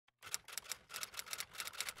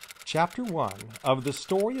Chapter 1 of the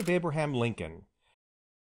Story of Abraham Lincoln.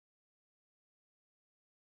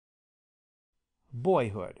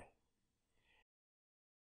 Boyhood.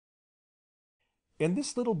 In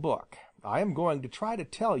this little book I am going to try to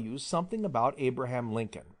tell you something about Abraham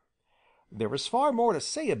Lincoln. There is far more to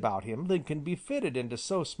say about him than can be fitted into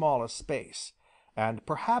so small a space, and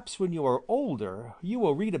perhaps when you are older you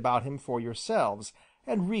will read about him for yourselves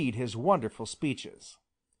and read his wonderful speeches.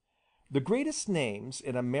 The greatest names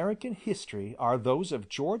in American history are those of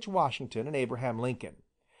George Washington and Abraham Lincoln.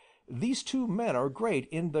 These two men are great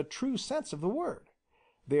in the true sense of the word.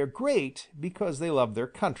 They are great because they love their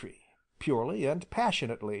country, purely and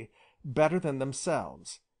passionately, better than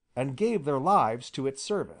themselves, and gave their lives to its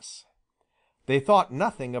service. They thought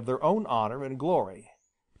nothing of their own honor and glory.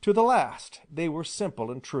 To the last they were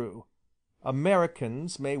simple and true.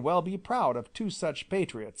 Americans may well be proud of two such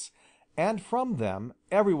patriots, and from them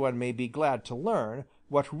everyone may be glad to learn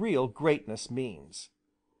what real greatness means.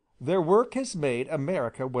 Their work has made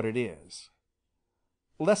America what it is.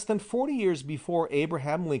 Less than 40 years before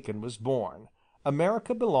Abraham Lincoln was born,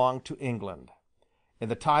 America belonged to England. In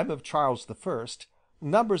the time of Charles I,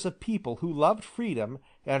 numbers of people who loved freedom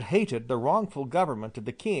and hated the wrongful government of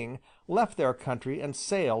the king left their country and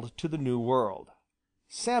sailed to the New World.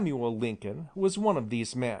 Samuel Lincoln was one of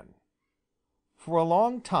these men. For a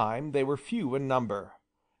long time they were few in number.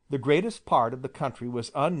 The greatest part of the country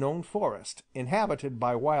was unknown forest, inhabited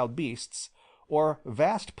by wild beasts, or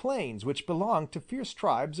vast plains which belonged to fierce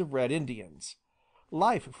tribes of red Indians.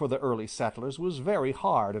 Life for the early settlers was very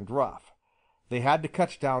hard and rough. They had to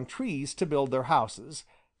cut down trees to build their houses,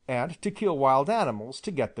 and to kill wild animals to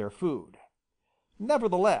get their food.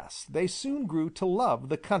 Nevertheless, they soon grew to love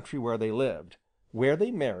the country where they lived, where they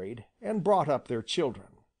married and brought up their children.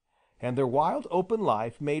 And their wild open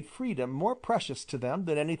life made freedom more precious to them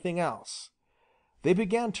than anything else. They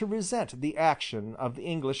began to resent the action of the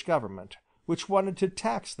English government, which wanted to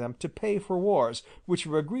tax them to pay for wars which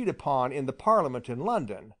were agreed upon in the Parliament in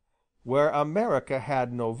London, where America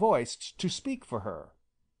had no voice to speak for her.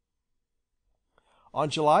 On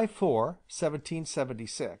July 4,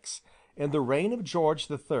 1776, in the reign of George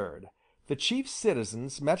III, the chief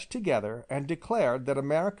citizens met together and declared that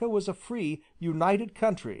America was a free, united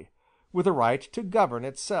country, with a right to govern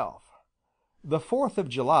itself. The 4th of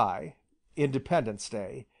July, Independence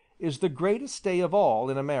Day, is the greatest day of all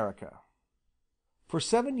in America. For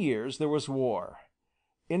 7 years there was war.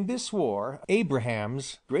 In this war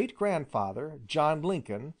Abraham's great-grandfather, John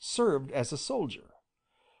Lincoln, served as a soldier.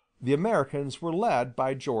 The Americans were led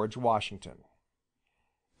by George Washington.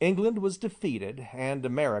 England was defeated, and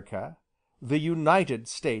America, the United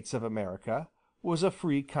States of America, was a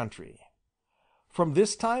free country. From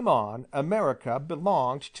this time on, America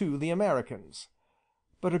belonged to the Americans.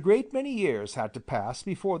 But a great many years had to pass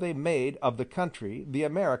before they made of the country the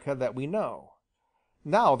America that we know.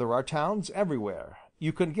 Now there are towns everywhere.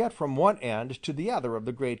 You can get from one end to the other of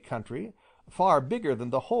the great country, far bigger than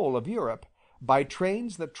the whole of Europe, by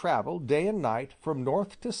trains that travel day and night from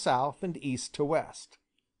north to south and east to west.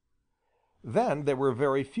 Then there were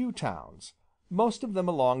very few towns, most of them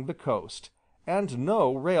along the coast, and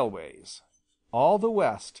no railways. All the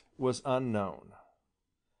West was unknown.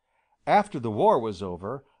 After the war was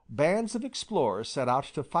over, bands of explorers set out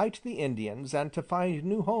to fight the Indians and to find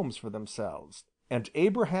new homes for themselves, and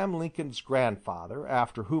Abraham Lincoln's grandfather,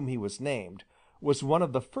 after whom he was named, was one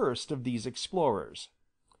of the first of these explorers.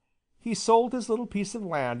 He sold his little piece of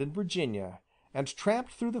land in Virginia and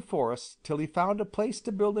tramped through the forests till he found a place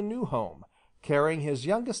to build a new home, carrying his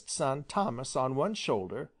youngest son Thomas on one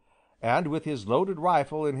shoulder, and with his loaded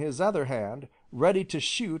rifle in his other hand, ready to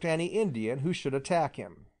shoot any Indian who should attack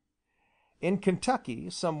him. In Kentucky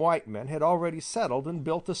some white men had already settled and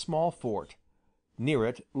built a small fort. Near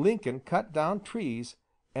it Lincoln cut down trees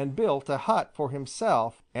and built a hut for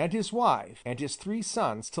himself and his wife and his 3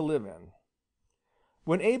 sons to live in.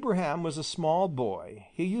 When Abraham was a small boy,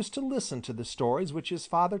 he used to listen to the stories which his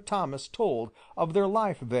father Thomas told of their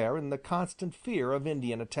life there in the constant fear of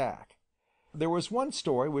Indian attack. There was one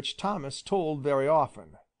story which Thomas told very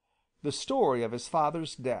often, the story of his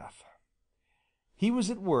father's death. He was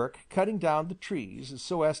at work cutting down the trees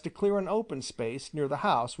so as to clear an open space near the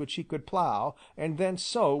house which he could plow and then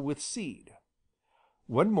sow with seed.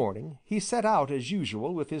 One morning he set out as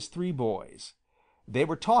usual with his 3 boys. They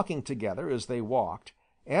were talking together as they walked,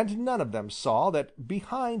 and none of them saw that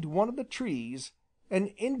behind one of the trees an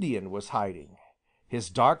Indian was hiding, his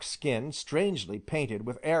dark skin strangely painted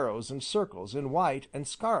with arrows and circles in white and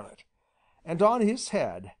scarlet, and on his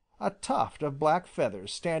head a tuft of black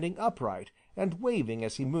feathers standing upright and waving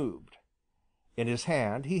as he moved. In his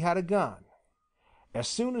hand he had a gun. As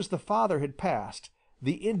soon as the father had passed,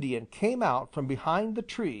 the Indian came out from behind the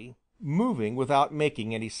tree, moving without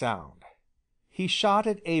making any sound. He shot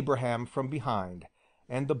at Abraham from behind,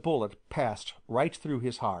 and the bullet passed right through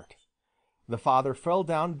his heart. The father fell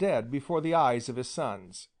down dead before the eyes of his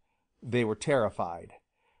sons. They were terrified.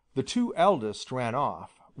 The two eldest ran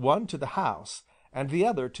off, one to the house, and the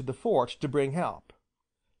other to the fort to bring help.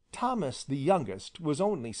 Thomas, the youngest, was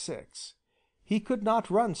only 6. He could not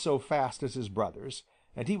run so fast as his brothers,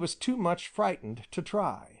 and he was too much frightened to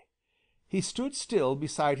try. He stood still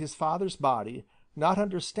beside his father's body, not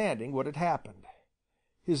understanding what had happened.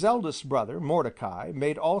 His eldest brother, Mordecai,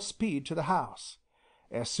 made all speed to the house.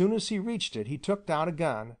 As soon as he reached it, he took down a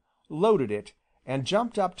gun, loaded it, and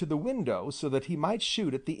jumped up to the window so that he might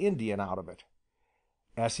shoot at the Indian out of it.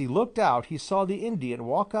 As he looked out, he saw the Indian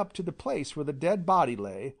walk up to the place where the dead body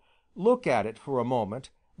lay, look at it for a moment,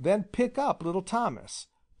 then pick up little Thomas,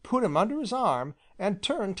 put him under his arm, and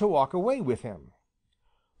turn to walk away with him.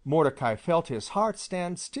 Mordecai felt his heart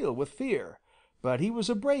stand still with fear, but he was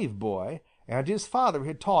a brave boy, and his father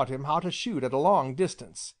had taught him how to shoot at a long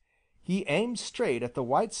distance. He aimed straight at the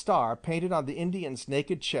white star painted on the Indian's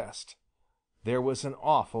naked chest. There was an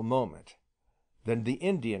awful moment. Then the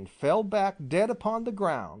Indian fell back dead upon the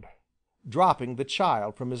ground, dropping the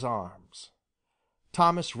child from his arms.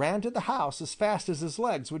 Thomas ran to the house as fast as his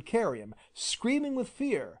legs would carry him, screaming with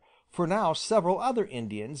fear, for now several other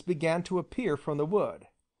Indians began to appear from the wood.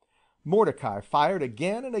 Mordecai fired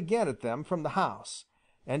again and again at them from the house,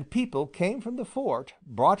 and people came from the fort,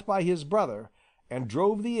 brought by his brother, and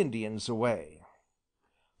drove the Indians away.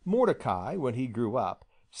 Mordecai, when he grew up,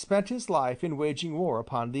 spent his life in waging war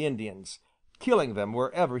upon the Indians, killing them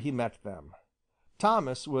wherever he met them.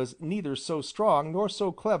 Thomas was neither so strong nor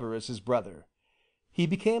so clever as his brother. He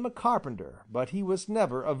became a carpenter, but he was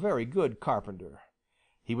never a very good carpenter.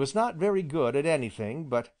 He was not very good at anything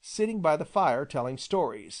but sitting by the fire telling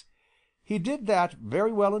stories. He did that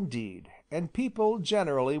very well indeed, and people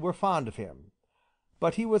generally were fond of him.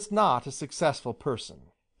 But he was not a successful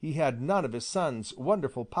person. He had none of his son's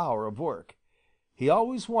wonderful power of work. He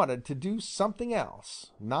always wanted to do something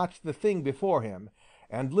else, not the thing before him,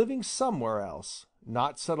 and living somewhere else,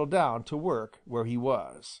 not settle down to work where he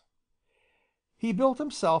was. He built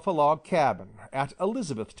himself a log cabin at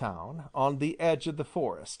Elizabethtown on the edge of the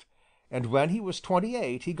forest, and when he was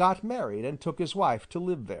 28 he got married and took his wife to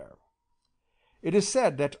live there. It is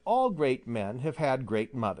said that all great men have had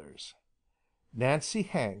great mothers. Nancy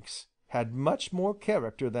Hanks had much more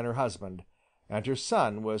character than her husband, and her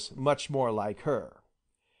son was much more like her.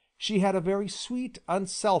 She had a very sweet,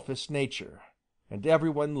 unselfish nature, and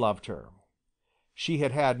everyone loved her. She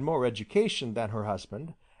had had more education than her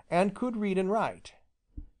husband, and could read and write.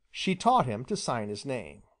 She taught him to sign his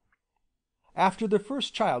name. After the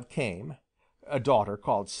first child came, a daughter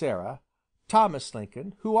called Sarah, Thomas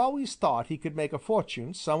Lincoln, who always thought he could make a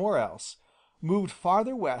fortune somewhere else, moved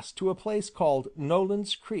farther west to a place called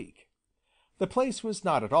Noland's Creek. The place was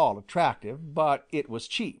not at all attractive, but it was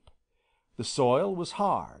cheap. The soil was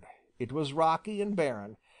hard, it was rocky and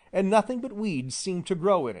barren, and nothing but weeds seemed to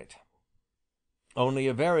grow in it. Only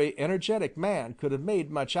a very energetic man could have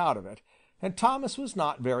made much out of it, and Thomas was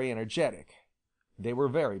not very energetic. They were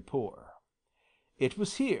very poor. It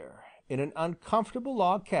was here, in an uncomfortable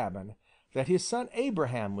log cabin, that his son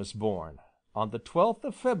Abraham was born, on the 12th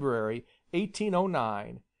of February,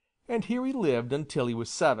 1809, and here he lived until he was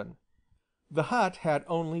 7. The hut had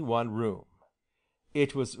only one room.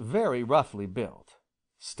 It was very roughly built.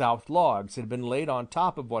 Stout logs had been laid on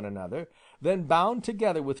top of one another, then bound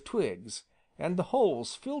together with twigs, and the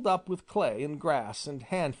holes filled up with clay and grass and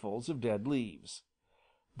handfuls of dead leaves.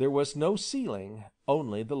 There was no ceiling,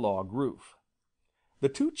 only the log roof. The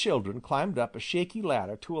two children climbed up a shaky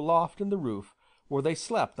ladder to a loft in the roof, where they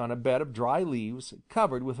slept on a bed of dry leaves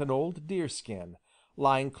covered with an old deerskin,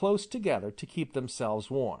 lying close together to keep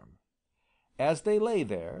themselves warm. As they lay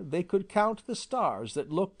there, they could count the stars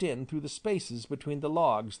that looked in through the spaces between the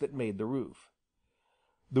logs that made the roof.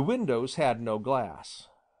 The windows had no glass.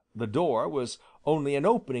 The door was only an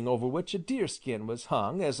opening over which a deerskin was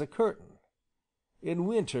hung as a curtain. In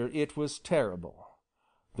winter it was terrible.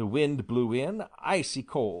 The wind blew in, icy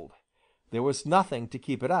cold. There was nothing to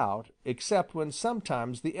keep it out, except when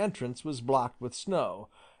sometimes the entrance was blocked with snow,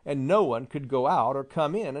 and no one could go out or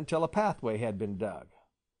come in until a pathway had been dug.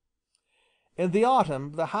 In the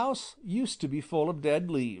autumn the house used to be full of dead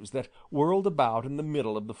leaves that whirled about in the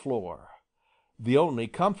middle of the floor. The only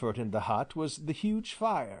comfort in the hut was the huge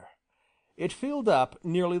fire. It filled up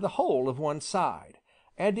nearly the whole of one side,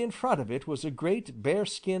 and in front of it was a great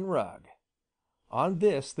bearskin rug. On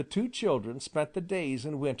this the two children spent the days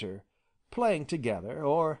in winter, playing together,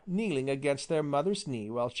 or kneeling against their mother's knee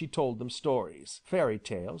while she told them stories, fairy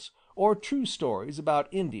tales, or true stories about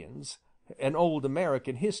Indians, an old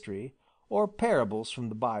American history, or parables from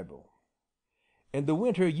the Bible. In the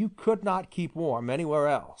winter you could not keep warm anywhere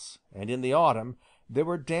else, and in the autumn there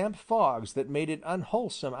were damp fogs that made it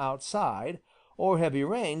unwholesome outside, or heavy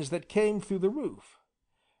rains that came through the roof.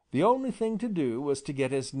 The only thing to do was to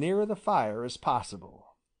get as near the fire as possible.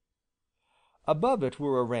 Above it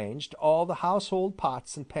were arranged all the household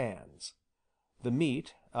pots and pans. The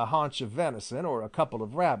meat, a haunch of venison or a couple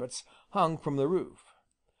of rabbits, hung from the roof.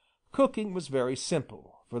 Cooking was very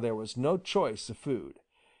simple, for there was no choice of food.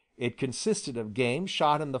 It consisted of game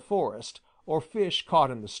shot in the forest, or fish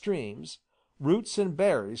caught in the streams, roots and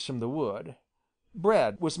berries from the wood.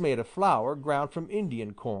 Bread was made of flour ground from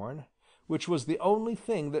Indian corn, which was the only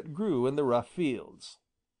thing that grew in the rough fields.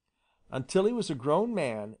 Until he was a grown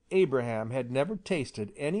man, Abraham had never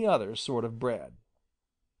tasted any other sort of bread.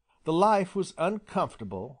 The life was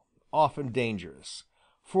uncomfortable, often dangerous,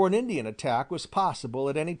 for an Indian attack was possible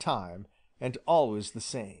at any time, and always the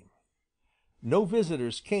same. No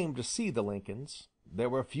visitors came to see the Lincolns. There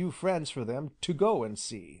were few friends for them to go and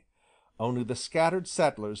see, only the scattered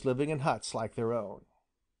settlers living in huts like their own.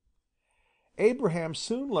 Abraham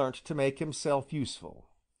soon learnt to make himself useful.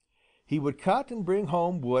 He would cut and bring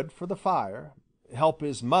home wood for the fire, help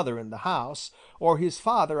his mother in the house, or his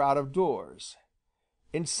father out of doors.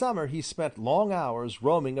 In summer he spent long hours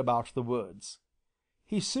roaming about the woods.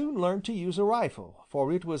 He soon learned to use a rifle,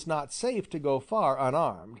 for it was not safe to go far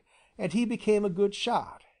unarmed, and he became a good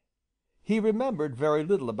shot. He remembered very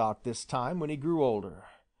little about this time when he grew older.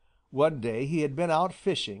 One day he had been out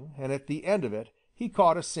fishing, and at the end of it he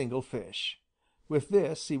caught a single fish. With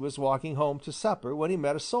this he was walking home to supper when he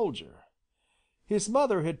met a soldier. His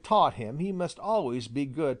mother had taught him he must always be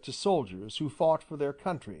good to soldiers who fought for their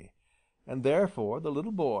country, and therefore the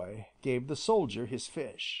little boy gave the soldier his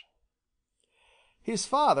fish. His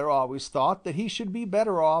father always thought that he should be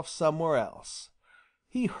better off somewhere else.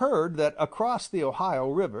 He heard that across the Ohio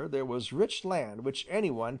River there was rich land which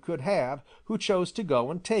anyone could have who chose to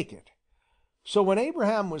go and take it. So when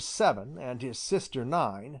Abraham was 7 and his sister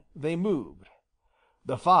 9, they moved.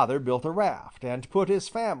 The father built a raft and put his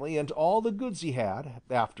family and all the goods he had,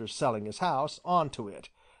 after selling his house, onto it,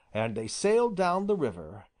 and they sailed down the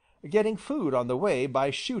river, getting food on the way by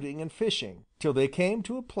shooting and fishing, till they came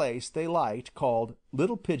to a place they liked called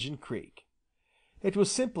Little Pigeon Creek. It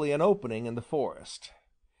was simply an opening in the forest.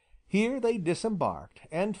 Here they disembarked,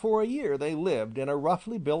 and for a year they lived in a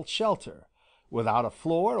roughly built shelter, without a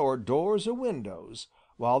floor or doors or windows,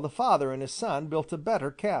 while the father and his son built a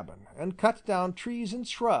better cabin, and cut down trees and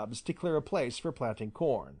shrubs to clear a place for planting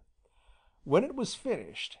corn. When it was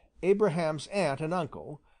finished, Abraham's aunt and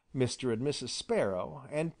uncle, Mr. and Mrs. Sparrow,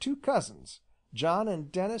 and 2 cousins, John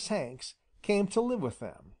and Dennis Hanks, came to live with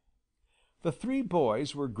them. The 3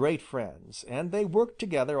 boys were great friends, and they worked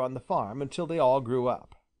together on the farm until they all grew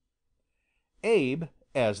up. Abe,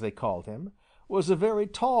 as they called him, was a very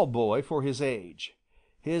tall boy for his age.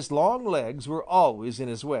 His long legs were always in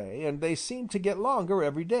his way, and they seemed to get longer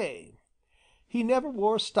every day. He never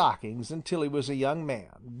wore stockings until he was a young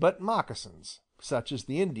man, but moccasins, such as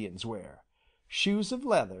the Indians wear, shoes of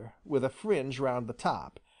leather, with a fringe round the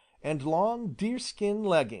top, and long deerskin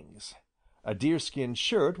leggings, a deerskin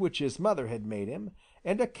shirt which his mother had made him,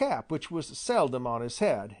 and a cap which was seldom on his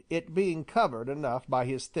head, it being covered enough by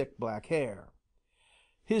his thick black hair.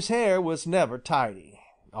 His hair was never tidy,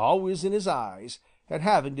 always in his eyes, and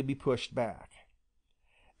having to be pushed back.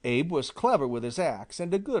 Abe was clever with his axe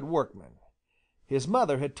and a good workman. His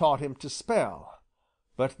mother had taught him to spell,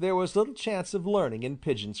 but there was little chance of learning in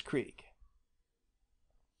Pigeon's Creek.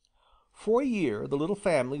 For a year the little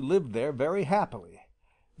family lived there very happily.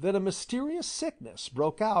 Then a mysterious sickness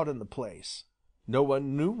broke out in the place. No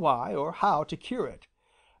one knew why or how to cure it.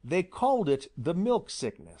 They called it the milk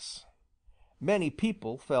sickness. Many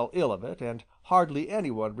people fell ill of it, and hardly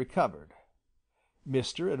anyone recovered.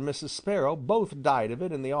 Mr. and Mrs. Sparrow both died of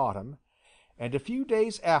it in the autumn, and a few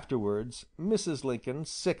days afterwards Mrs. Lincoln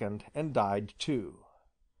sickened and died too.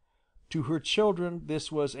 To her children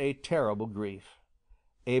this was a terrible grief.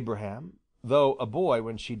 Abraham, though a boy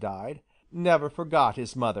when she died, never forgot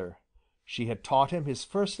his mother. She had taught him his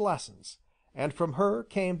first lessons, and from her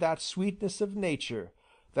came that sweetness of nature,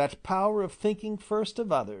 that power of thinking first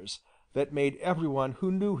of others, that made everyone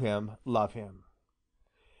who knew him love him.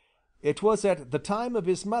 It was at the time of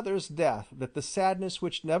his mother's death that the sadness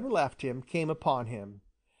which never left him came upon him.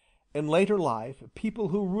 In later life, people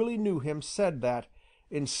who really knew him said that,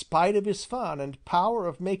 in spite of his fun and power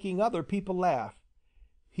of making other people laugh,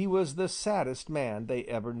 he was the saddest man they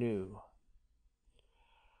ever knew.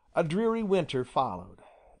 A dreary winter followed.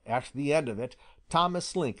 At the end of it,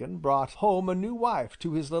 Thomas Lincoln brought home a new wife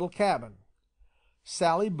to his little cabin.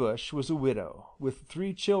 Sally Bush was a widow, with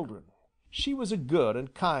 3 children. She was a good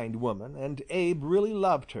and kind woman, and Abe really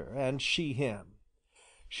loved her, and she him.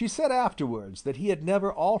 She said afterwards that he had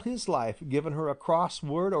never all his life given her a cross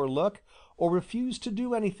word or look, or refused to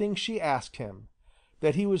do anything she asked him,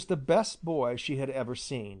 that he was the best boy she had ever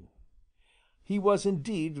seen. He was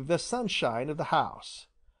indeed the sunshine of the house,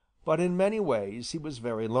 but in many ways he was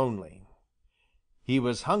very lonely. He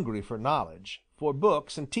was hungry for knowledge, for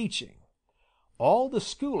books and teaching. All the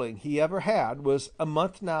schooling he ever had was a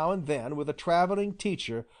month now and then with a traveling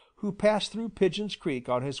teacher who passed through Pigeon's Creek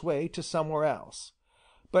on his way to somewhere else.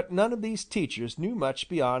 But none of these teachers knew much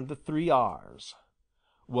beyond the 3 R's.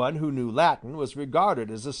 One who knew Latin was regarded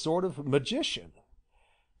as a sort of magician.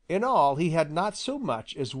 In all he had not so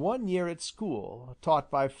much as 1 year at school, taught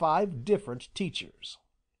by 5 different teachers.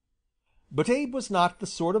 But Abe was not the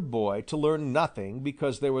sort of boy to learn nothing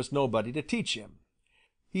because there was nobody to teach him.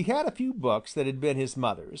 He had a few books that had been his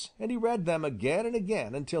mother's, and he read them again and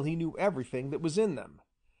again until he knew everything that was in them.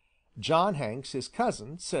 John Hanks, his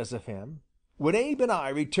cousin, says of him, "When Abe and I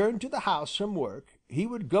returned to the house from work, he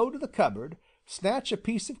would go to the cupboard, snatch a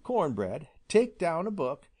piece of cornbread, take down a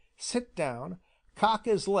book, sit down, cock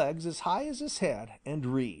his legs as high as his head, and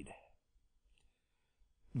read."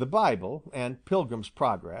 The Bible and Pilgrim's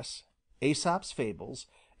Progress, Aesop's Fables,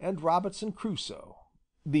 and Robinson Crusoe,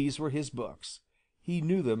 these were his books. He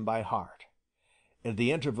knew them by heart. In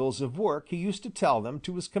the intervals of work he used to tell them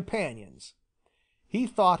to his companions. He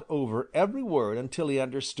thought over every word until he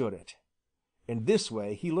understood it. In this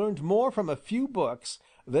way he learned more from a few books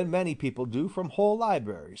than many people do from whole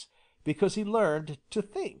libraries, because he learned to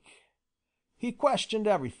think. He questioned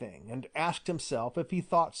everything, and asked himself if he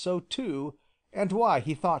thought so too, and why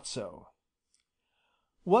he thought so.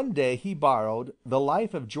 One day he borrowed "The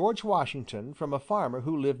Life of George Washington" from a farmer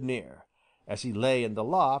who lived near. As he lay in the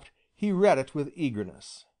loft, he read it with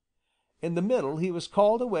eagerness. In the middle he was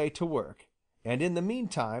called away to work, and in the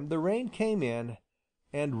meantime the rain came in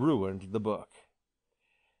and ruined the book.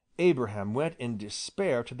 Abraham went in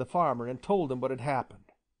despair to the farmer and told him what had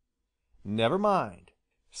happened. "Never mind,"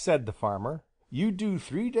 said the farmer. "You do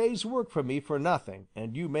 3 days' work for me for nothing,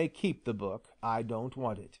 and you may keep the book. I don't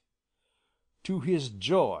want it." To his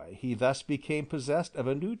joy he thus became possessed of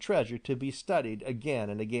a new treasure to be studied again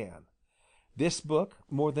and again. This book,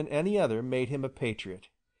 more than any other, made him a patriot.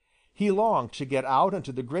 He longed to get out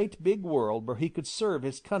into the great big world where he could serve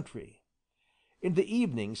his country. In the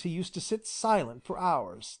evenings he used to sit silent for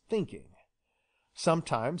hours, thinking.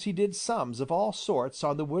 Sometimes he did sums of all sorts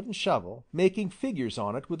on the wooden shovel, making figures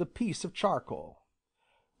on it with a piece of charcoal.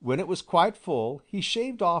 When it was quite full, he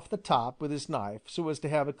shaved off the top with his knife so as to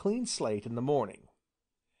have a clean slate in the morning.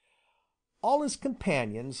 All his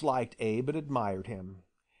companions liked Abe and admired him.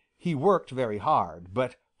 He worked very hard,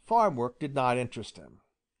 but farm work did not interest him.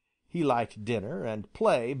 He liked dinner and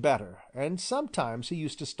play better, and sometimes he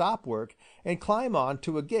used to stop work and climb on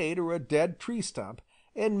to a gate or a dead tree stump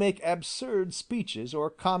and make absurd speeches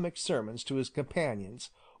or comic sermons to his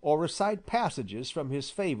companions, or recite passages from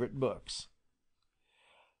his favorite books.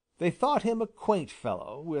 They thought him a quaint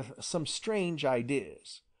fellow with some strange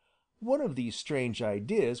ideas. One of these strange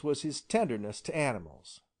ideas was his tenderness to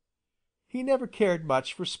animals. He never cared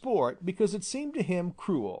much for sport because it seemed to him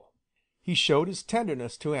cruel. He showed his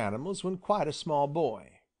tenderness to animals when quite a small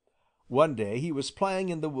boy. One day he was playing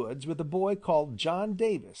in the woods with a boy called John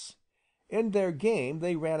Davis. In their game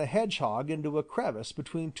they ran a hedgehog into a crevice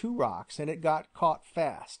between 2 rocks, and it got caught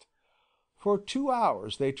fast. For 2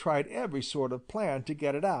 hours they tried every sort of plan to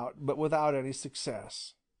get it out, but without any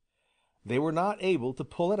success. They were not able to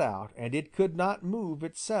pull it out, and it could not move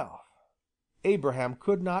itself. Abraham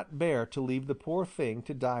could not bear to leave the poor thing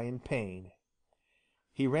to die in pain.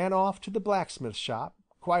 He ran off to the blacksmith shop,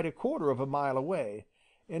 quite a quarter of a mile away,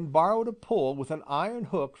 and borrowed a pole with an iron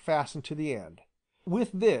hook fastened to the end.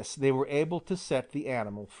 With this they were able to set the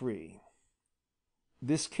animal free.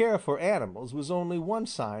 This care for animals was only one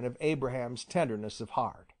sign of Abraham's tenderness of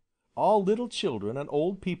heart. All little children and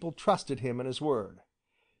old people trusted him in his word.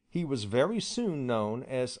 He was very soon known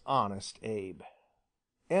as Honest Abe.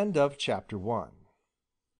 End of Chapter 1.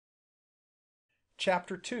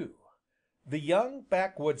 Chapter 2. The Young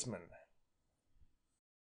Backwoodsman.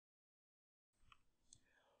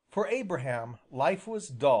 For Abraham, life was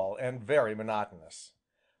dull and very monotonous.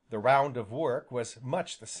 The round of work was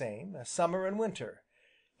much the same, summer and winter.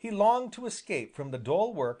 He longed to escape from the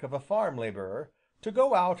dull work of a farm laborer, to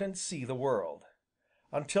go out and see the world.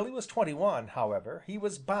 Until he was 21, however, he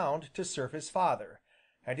was bound to serve his father,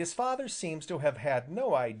 and his father seems to have had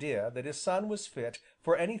no idea that his son was fit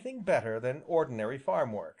for anything better than ordinary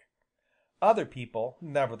farm work. Other people,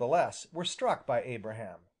 nevertheless, were struck by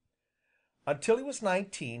Abraham. Until he was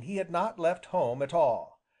 19 he had not left home at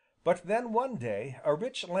all, but then one day a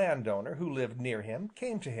rich landowner who lived near him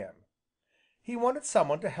came to him. He wanted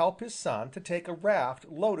someone to help his son to take a raft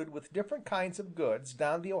loaded with different kinds of goods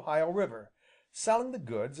down the Ohio River, selling the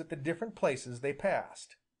goods at the different places they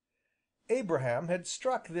passed. Abraham had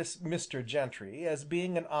struck this Mr. Gentry as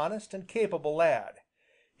being an honest and capable lad.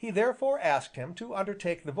 He therefore asked him to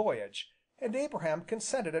undertake the voyage, and Abraham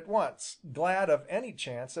consented at once, glad of any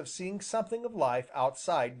chance of seeing something of life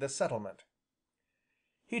outside the settlement.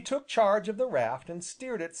 He took charge of the raft and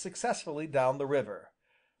steered it successfully down the river.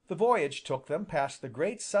 The voyage took them past the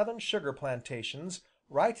great Southern sugar plantations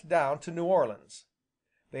right down to New Orleans.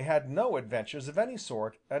 They had no adventures of any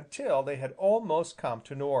sort until they had almost come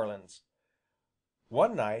to New Orleans.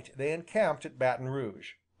 One night they encamped at Baton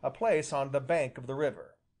Rouge, a place on the bank of the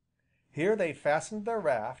river. Here they fastened their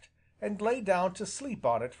raft, and lay down to sleep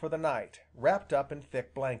on it for the night, wrapped up in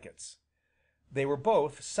thick blankets. They were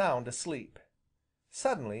both sound asleep.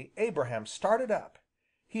 Suddenly Abraham started up.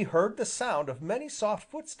 He heard the sound of many soft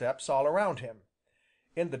footsteps all around him.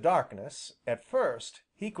 In the darkness, at first,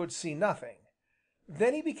 he could see nothing.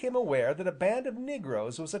 Then he became aware that a band of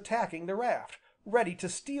negroes was attacking the raft, ready to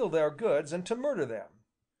steal their goods and to murder them.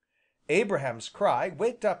 Abraham's cry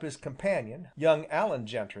waked up his companion, young Allen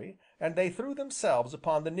Gentry, and they threw themselves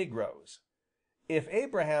upon the negroes. If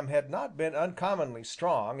Abraham had not been uncommonly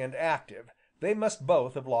strong and active, they must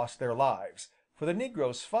both have lost their lives, for the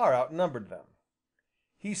negroes far outnumbered them.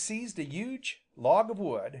 He seized a huge log of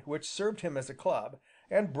wood, which served him as a club,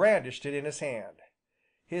 and brandished it in his hand.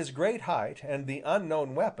 His great height and the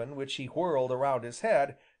unknown weapon which he whirled around his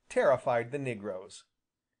head terrified the negroes.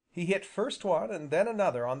 He hit first one and then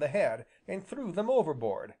another on the head and threw them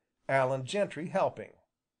overboard, Allen Gentry helping.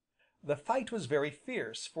 The fight was very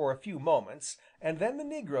fierce for a few moments, and then the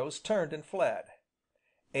negroes turned and fled.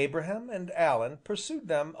 Abraham and Allen pursued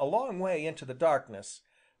them a long way into the darkness,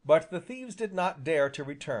 but the thieves did not dare to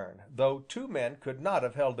return, though two men could not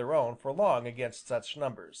have held their own for long against such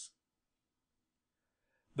numbers.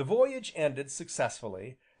 The voyage ended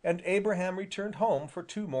successfully, and Abraham returned home for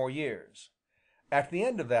 2 more years. At the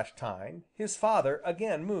end of that time, his father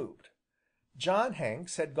again moved. John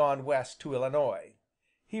Hanks had gone west to Illinois.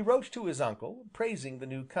 He wrote to his uncle, praising the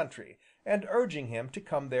new country, and urging him to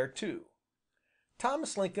come there too.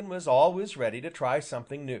 Thomas Lincoln was always ready to try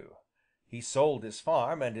something new. He sold his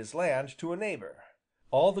farm and his land to a neighbor.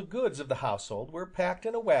 All the goods of the household were packed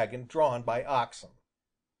in a wagon drawn by oxen.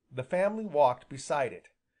 The family walked beside it.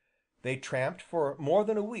 They tramped for more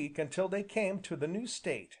than a week until they came to the new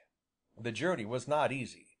state. The journey was not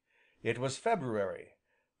easy. It was February.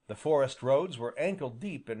 The forest roads were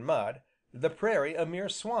ankle-deep in mud, the prairie a mere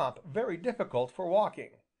swamp very difficult for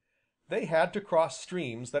walking. They had to cross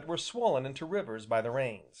streams that were swollen into rivers by the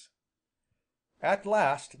rains. At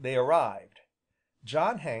last they arrived.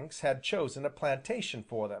 John Hanks had chosen a plantation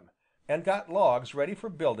for them, and got logs ready for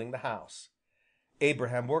building the house.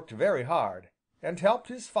 Abraham worked very hard, and helped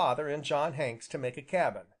his father and John Hanks to make a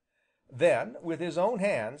cabin. Then, with his own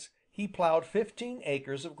hands, he plowed 15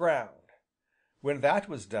 acres of ground. When that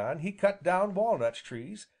was done, he cut down walnut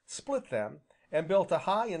trees, split them, and built a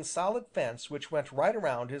high and solid fence which went right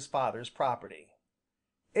around his father's property.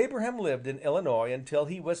 Abraham lived in Illinois until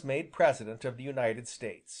he was made President of the United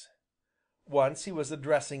States. Once he was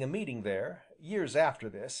addressing a meeting there, years after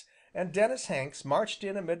this, and Dennis Hanks marched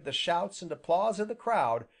in amid the shouts and applause of the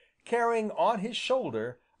crowd, carrying on his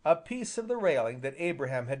shoulder a piece of the railing that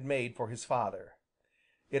Abraham had made for his father.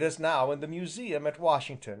 It is now in the museum at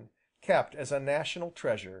Washington, kept as a national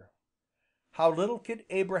treasure. How little could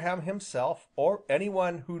Abraham himself, or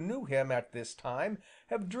anyone who knew him at this time,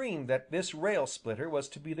 have dreamed that this rail splitter was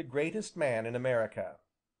to be the greatest man in America.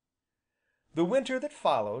 The winter that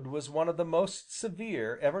followed was one of the most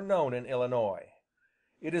severe ever known in Illinois.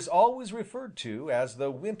 It is always referred to as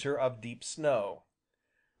the winter of deep snow.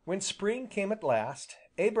 When spring came at last,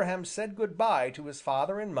 Abraham said good-bye to his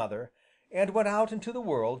father and mother, and went out into the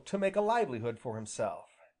world to make a livelihood for himself.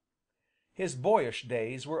 His boyish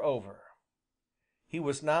days were over. He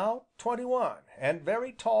was now 21, and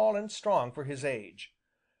very tall and strong for his age.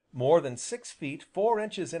 More than 6 feet 4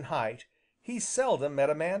 inches in height, he seldom met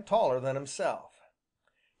a man taller than himself.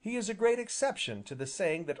 He is a great exception to the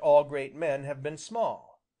saying that all great men have been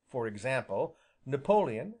small. For example,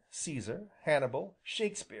 Napoleon, Caesar, Hannibal,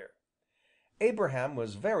 Shakespeare. Abraham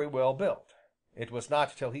was very well built. It was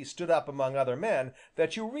not till he stood up among other men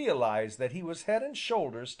that you realized that he was head and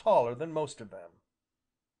shoulders taller than most of them.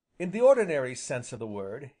 In the ordinary sense of the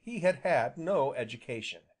word, he had had no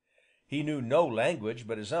education. He knew no language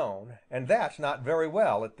but his own, and that not very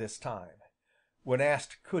well at this time. When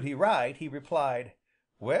asked could he write, he replied,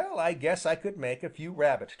 "Well, I guess I could make a few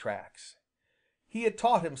rabbit tracks." He had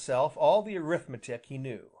taught himself all the arithmetic he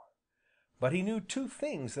knew. But he knew two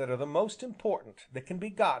things that are the most important that can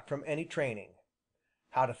be got from any training: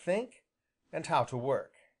 how to think and how to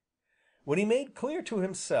work. When he made clear to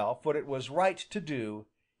himself what it was right to do,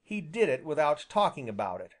 he did it without talking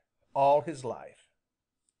about it, all his life.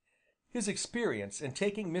 His experience in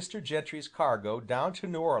taking Mr. Gentry's cargo down to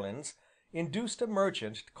New Orleans induced a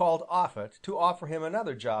merchant called Offutt to offer him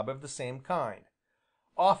another job of the same kind.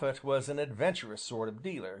 Offutt was an adventurous sort of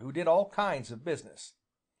dealer who did all kinds of business.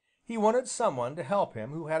 He wanted someone to help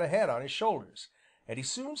him who had a head on his shoulders, and he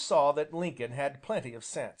soon saw that Lincoln had plenty of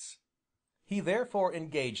sense. He therefore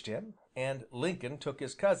engaged him, and Lincoln took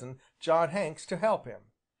his cousin, John Hanks, to help him.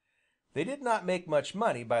 They did not make much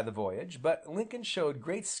money by the voyage, but Lincoln showed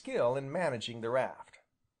great skill in managing the raft.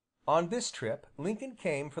 On this trip Lincoln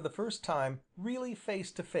came for the first time really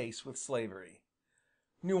face to face with slavery.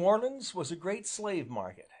 New Orleans was a great slave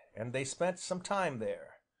market, and they spent some time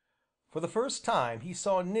there. For the first time he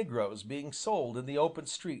saw negroes being sold in the open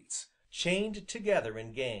streets, chained together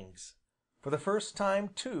in gangs. For the first time,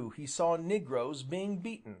 too, he saw negroes being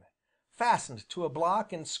beaten, fastened to a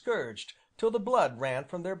block and scourged till the blood ran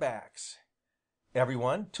from their backs.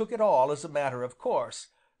 Everyone took it all as a matter of course,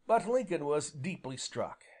 but Lincoln was deeply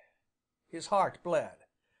struck. His heart bled.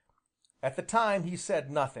 At the time he said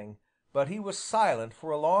nothing, but he was silent for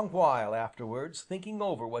a long while afterwards, thinking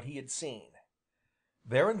over what he had seen.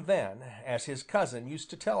 There and then, as his cousin used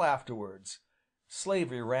to tell afterwards,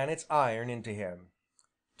 slavery ran its iron into him.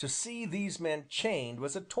 To see these men chained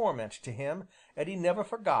was a torment to him, and he never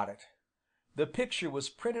forgot it. The picture was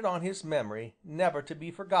printed on his memory, never to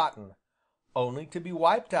be forgotten, only to be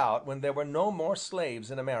wiped out when there were no more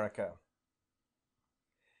slaves in America.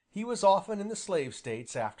 He was often in the slave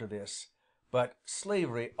States after this, but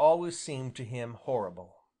slavery always seemed to him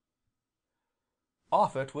horrible.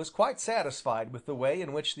 Offutt was quite satisfied with the way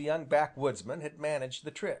in which the young backwoodsman had managed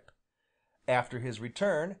the trip. After his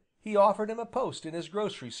return, he offered him a post in his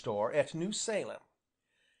grocery store at New Salem.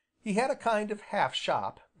 He had a kind of half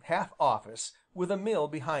shop, half office, with a mill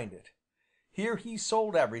behind it. Here he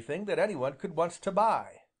sold everything that anyone could want to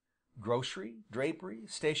buy: grocery, drapery,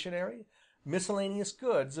 stationery, miscellaneous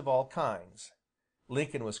goods of all kinds.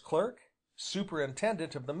 Lincoln was clerk,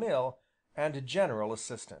 superintendent of the mill, and general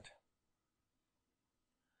assistant.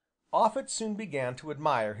 Offutt soon began to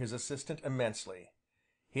admire his assistant immensely.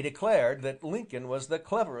 He declared that Lincoln was the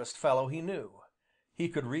cleverest fellow he knew. He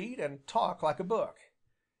could read and talk like a book.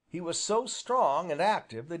 He was so strong and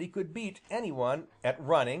active that he could beat anyone at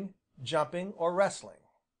running, jumping, or wrestling.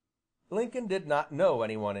 Lincoln did not know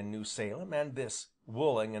anyone in New Salem, and this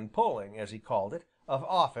 "wooling and pulling," as he called it, of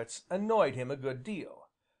Offutt's annoyed him a good deal,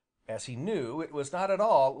 as he knew it was not at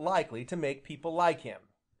all likely to make people like him.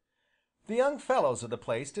 The young fellows of the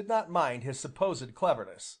place did not mind his supposed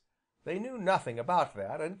cleverness. They knew nothing about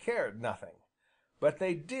that, and cared nothing. But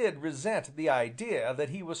they did resent the idea that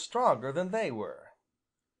he was stronger than they were.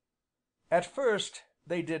 At first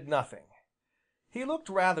they did nothing. He looked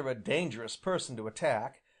rather a dangerous person to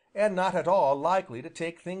attack, and not at all likely to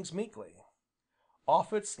take things meekly.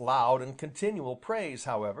 Offutt's loud and continual praise,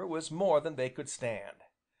 however, was more than they could stand.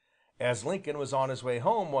 As Lincoln was on his way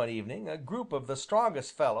home one evening, a group of the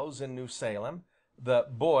strongest fellows in New Salem, the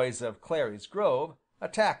 "Boys of Clary's Grove,"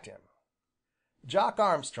 attacked him. Jock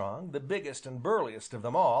Armstrong, the biggest and burliest of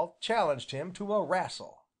them all, challenged him to a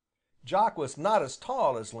wrastle. Jock was not as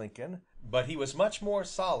tall as Lincoln, but he was much more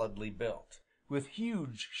solidly built, with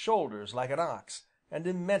huge shoulders like an ox, and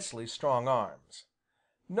immensely strong arms.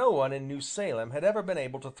 No one in New Salem had ever been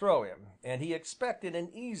able to throw him, and he expected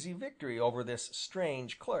an easy victory over this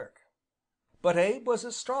strange clerk. But Abe was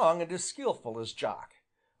as strong and as skillful as Jock.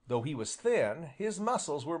 Though he was thin, his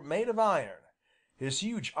muscles were made of iron. His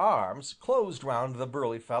huge arms closed round the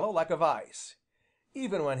burly fellow like a vise.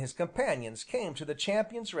 Even when his companions came to the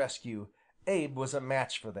champion's rescue, Abe was a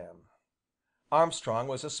match for them. Armstrong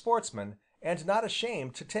was a sportsman, and not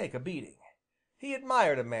ashamed to take a beating. He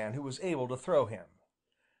admired a man who was able to throw him.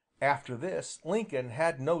 After this Lincoln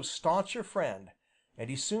had no stauncher friend, and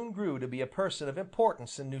he soon grew to be a person of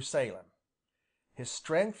importance in New Salem. His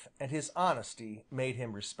strength and his honesty made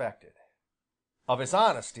him respected. Of his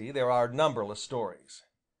honesty there are numberless stories.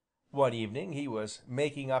 One evening he was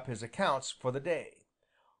making up his accounts for the day.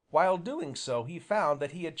 While doing so he found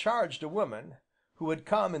that he had charged a woman, who had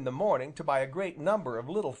come in the morning to buy a great number of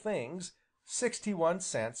little things, 61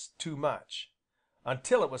 cents too much.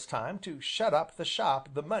 Until it was time to shut up the shop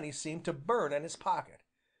the money seemed to burn in his pocket.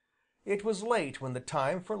 It was late when the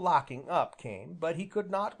time for locking up came, but he could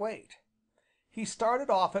not wait. He started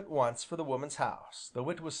off at once for the woman's house, though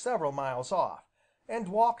it was several miles off, and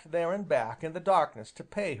walked there and back in the darkness to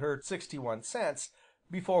pay her 61 cents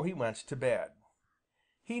before he went to bed.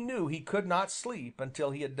 He knew he could not sleep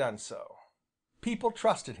until he had done so. People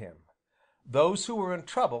trusted him. Those who were in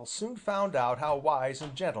trouble soon found out how wise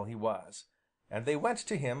and gentle he was, and they went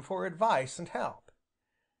to him for advice and help.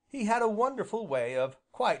 He had a wonderful way of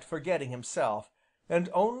quite forgetting himself and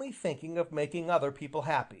only thinking of making other people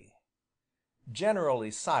happy.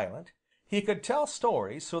 Generally silent, he could tell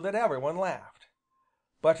stories so that everyone laughed.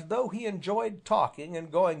 But though he enjoyed talking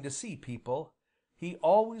and going to see people, he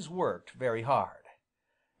always worked very hard.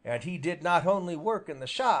 And he did not only work in the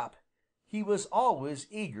shop, he was always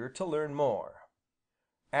eager to learn more.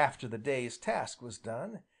 After the day's task was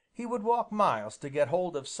done, he would walk miles to get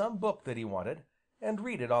hold of some book that he wanted, and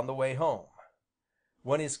read it on the way home.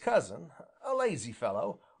 When his cousin, a lazy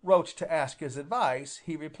fellow, wrote to ask his advice,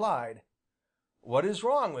 he replied, "What is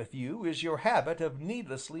wrong with you is your habit of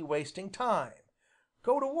needlessly wasting time.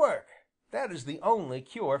 Go to work. That is the only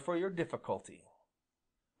cure for your difficulty."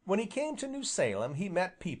 When he came to New Salem he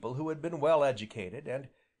met people who had been well educated, and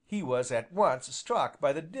he was at once struck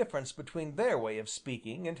by the difference between their way of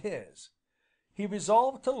speaking and his. He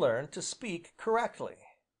resolved to learn to speak correctly.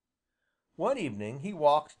 One evening he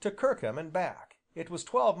walked to Kirkham and back, it was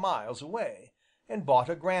 12 miles away, and bought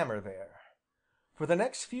a grammar there. For the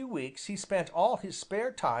next few weeks he spent all his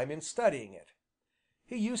spare time in studying it.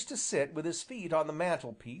 He used to sit with his feet on the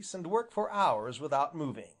mantelpiece and work for hours without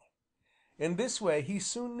moving. In this way he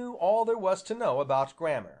soon knew all there was to know about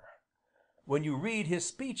grammar. When you read his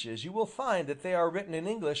speeches you will find that they are written in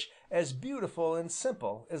English as beautiful and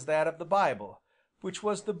simple as that of the Bible, which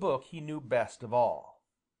was the book he knew best of all.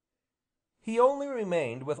 He only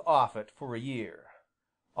remained with Offutt for a year.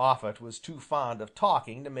 Offutt was too fond of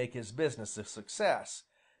talking to make his business a success,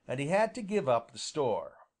 and he had to give up the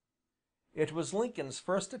store. It was Lincoln's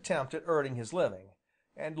first attempt at earning his living,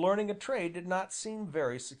 and learning a trade did not seem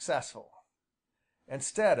very successful.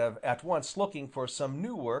 Instead of at once looking for some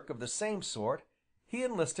new work of the same sort, he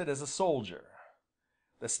enlisted as a soldier.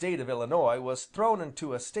 The state of Illinois was thrown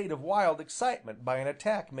into a state of wild excitement by an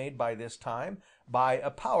attack made by this time by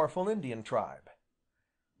a powerful Indian tribe.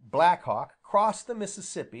 Black Hawk crossed the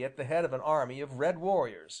Mississippi at the head of an army of red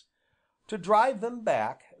warriors. To drive them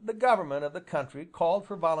back, the government of the country called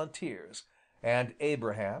for volunteers, and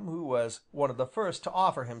Abraham, who was one of the first to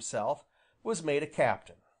offer himself, was made a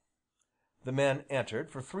captain. The men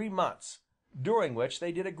entered for 3 months, during which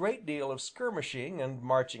they did a great deal of skirmishing and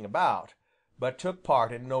marching about, but took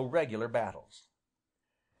part in no regular battles.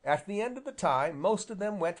 At the end of the time most of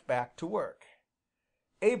them went back to work.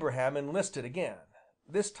 Abraham enlisted again,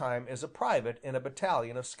 this time as a private in a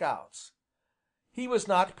battalion of scouts. He was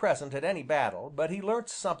not present at any battle, but he learnt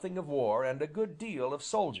something of war and a good deal of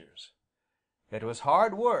soldiers. It was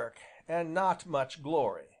hard work and not much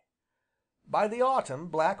glory. By the autumn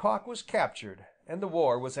Black Hawk was captured, and the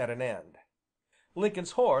war was at an end.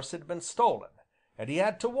 Lincoln's horse had been stolen, and he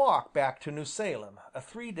had to walk back to New Salem, a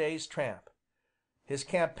 3 days' tramp. His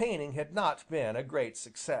campaigning had not been a great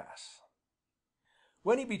success.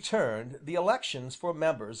 When he returned, the elections for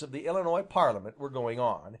members of the Illinois Parliament were going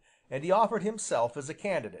on, and he offered himself as a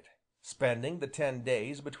candidate, spending the 10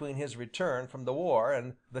 days between his return from the war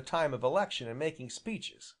and the time of election in making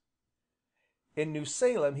speeches. In New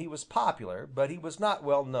Salem he was popular, but he was not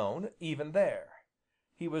well known, even there.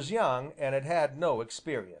 He was young and had had no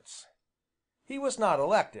experience. He was not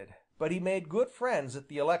elected, but he made good friends at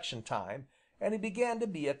the election time, and he began to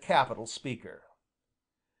be a capital speaker.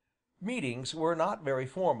 Meetings were not very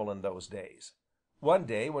formal in those days. One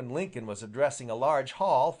day when Lincoln was addressing a large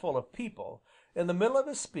hall full of people, in the middle of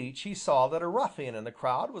his speech he saw that a ruffian in the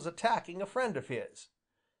crowd was attacking a friend of his.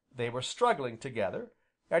 They were struggling together,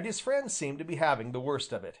 and his friend seemed to be having the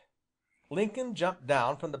worst of it. Lincoln jumped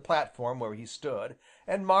down from the platform where he stood,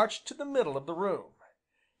 and marched to the middle of the room.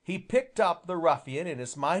 He picked up the ruffian in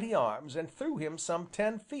his mighty arms and threw him some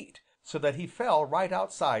 10 feet, so that he fell right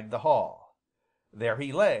outside the hall. There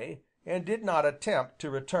he lay, and did not attempt to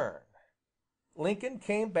return. Lincoln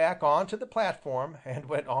came back on to the platform and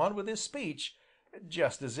went on with his speech,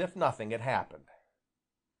 just as if nothing had happened.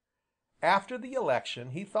 After the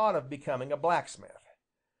election he thought of becoming a blacksmith.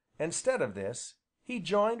 Instead of this, he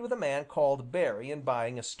joined with a man called Berry in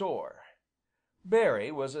buying a store.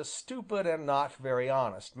 Berry was a stupid and not very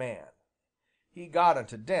honest man. He got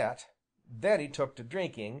into debt, then he took to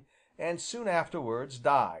drinking, and soon afterwards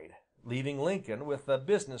died, leaving Lincoln with the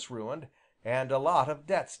business ruined and a lot of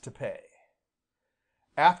debts to pay.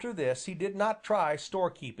 After this he did not try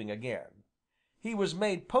storekeeping again. He was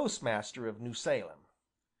made postmaster of New Salem.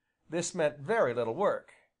 This meant very little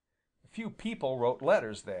work. Few people wrote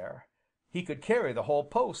letters there. He could carry the whole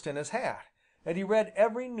post in his hat, and he read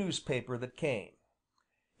every newspaper that came.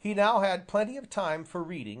 He now had plenty of time for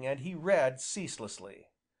reading, and he read ceaselessly.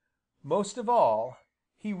 Most of all,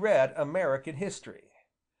 he read American history.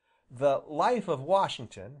 The "Life of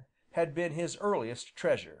Washington" had been his earliest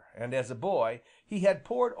treasure, and as a boy he had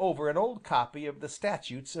pored over an old copy of the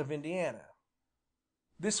Statutes of Indiana.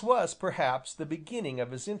 This was perhaps the beginning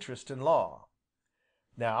of his interest in law.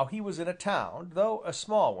 Now he was in a town, though a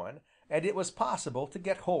small one, and it was possible to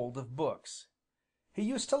get hold of books. He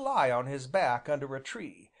used to lie on his back under a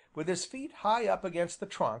tree, with his feet high up against the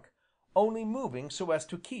trunk, only moving so as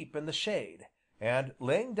to keep in the shade, and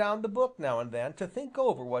laying down the book now and then to think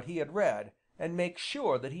over what he had read, and make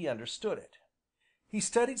sure that he understood it. He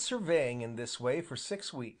studied surveying in this way for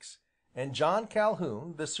 6 weeks, and John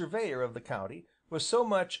Calhoun, the surveyor of the county, was so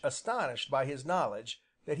much astonished by his knowledge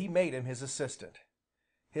that he made him his assistant.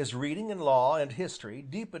 His reading in law and history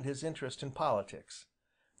deepened his interest in politics.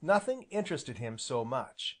 Nothing interested him so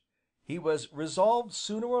much. He was resolved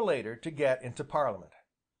sooner or later to get into Parliament.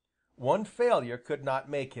 One failure could not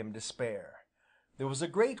make him despair. There was a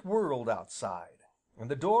great world outside, and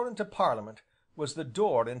the door into Parliament was the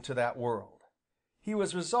door into that world. He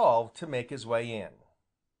was resolved to make his way in.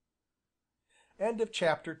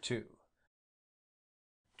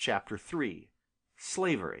 Chapter 3.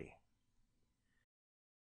 Slavery.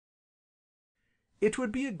 It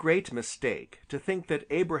would be a great mistake to think that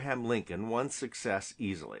Abraham Lincoln won success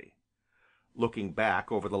easily. Looking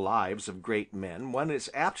back over the lives of great men, one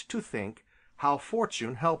is apt to think how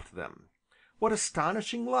fortune helped them. What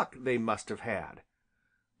astonishing luck they must have had.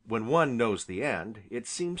 When one knows the end, it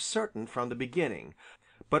seems certain from the beginning,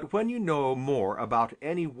 but when you know more about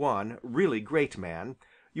any one really great man,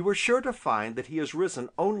 you are sure to find that he has risen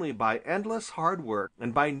only by endless hard work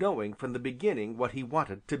and by knowing from the beginning what he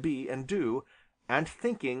wanted to be and do, and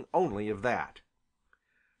thinking only of that.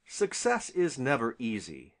 Success is never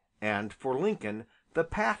easy, and for Lincoln the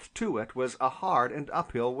path to it was a hard and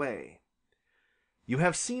uphill way. You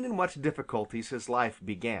have seen in what difficulties his life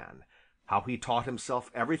began, how he taught himself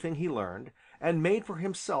everything he learned, and made for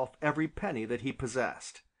himself every penny that he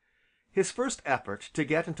possessed. His first effort to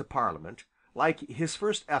get into Parliament, like his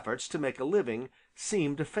first efforts to make a living,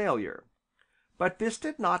 seemed a failure. But this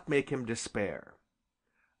did not make him despair.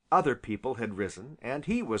 Other people had risen, and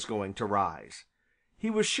he was going to rise. He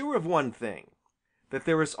was sure of one thing, that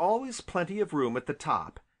there is always plenty of room at the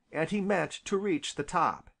top, and he meant to reach the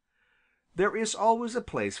top. There is always a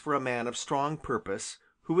place for a man of strong purpose,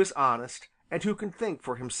 who is honest, and who can think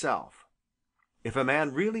for himself. If a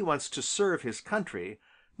man really wants to serve his country,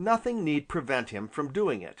 nothing need prevent him from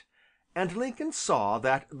doing it, and Lincoln saw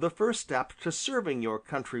that the first step to serving your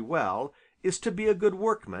country well is to be a good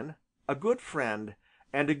workman, a good friend,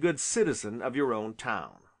 and a good citizen of your own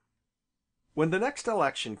town. When the next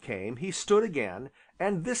election came, he stood again,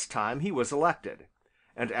 and this time he was elected,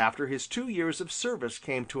 and after his 2 years of service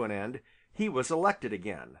came to an end, he was elected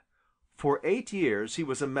again. For 8 years he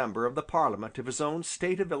was a member of the Parliament of his own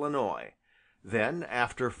state of Illinois. Then,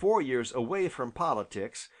 after 4 years away from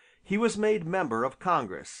politics, he was made member of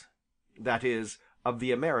Congress, that is, of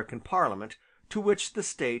the American Parliament, to which the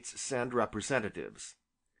states send representatives.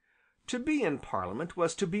 To be in Parliament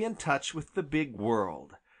was to be in touch with the big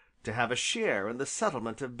world, to have a share in the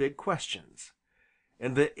settlement of big questions.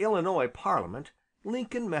 In the Illinois Parliament,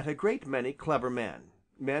 Lincoln met a great many clever men,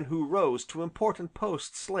 men who rose to important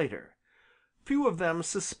posts later. Few of them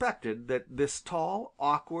suspected that this tall,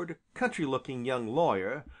 awkward, country-looking young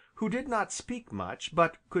lawyer, who did not speak much,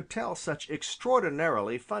 but could tell such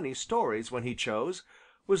extraordinarily funny stories when he chose,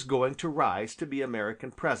 was going to rise to be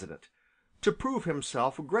American President, to prove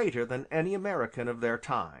himself greater than any American of their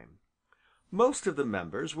time. Most of the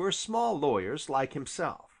members were small lawyers like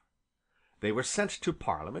himself. They were sent to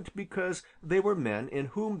Parliament because they were men in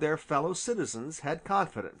whom their fellow citizens had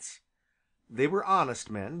confidence. They were honest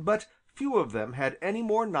men, but few of them had any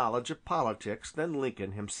more knowledge of politics than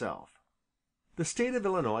Lincoln himself. The state of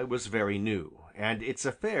Illinois was very new, and its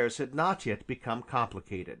affairs had not yet become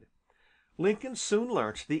complicated. Lincoln soon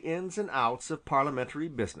learnt the ins and outs of parliamentary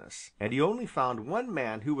business, and he only found one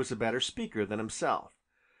man who was a better speaker than himself.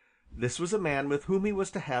 This was a man with whom he was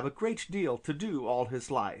to have a great deal to do all his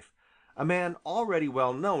life, a man already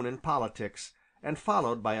well known in politics, and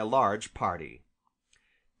followed by a large party.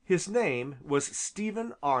 His name was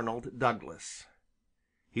Stephen Arnold Douglas.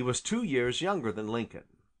 He was 2 years younger than Lincoln.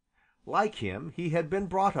 Like him, he had been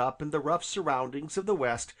brought up in the rough surroundings of the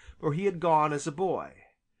West where he had gone as a boy.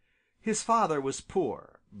 His father was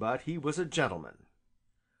poor, but he was a gentleman.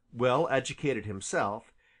 Well educated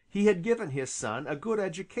himself, he had given his son a good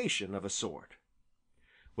education of a sort.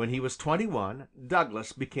 When he was 21,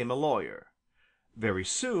 Douglas became a lawyer. Very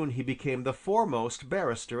soon he became the foremost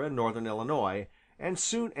barrister in northern Illinois, and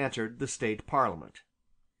soon entered the State Parliament.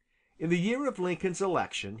 In the year of Lincoln's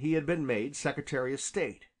election he had been made Secretary of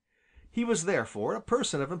State. He was therefore a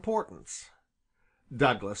person of importance.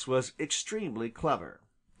 Douglas was extremely clever.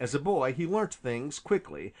 As a boy he learnt things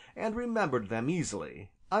quickly and remembered them easily,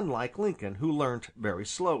 unlike Lincoln, who learnt very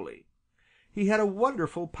slowly. He had a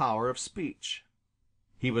wonderful power of speech.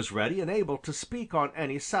 He was ready and able to speak on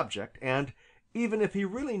any subject, and, even if he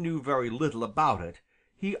really knew very little about it,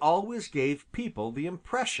 he always gave people the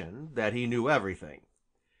impression that he knew everything.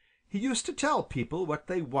 He used to tell people what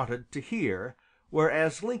they wanted to hear,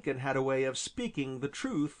 whereas Lincoln had a way of speaking the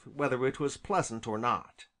truth whether it was pleasant or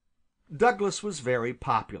not. Douglas was very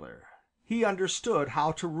popular. He understood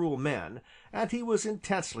how to rule men, and he was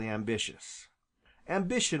intensely ambitious.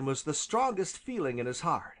 Ambition was the strongest feeling in his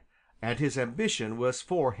heart, and his ambition was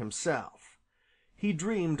for himself. He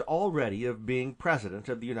dreamed already of being President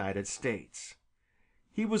of the United States.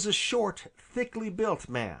 He was a short, thickly built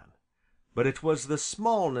man, but it was the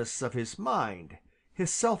smallness of his mind,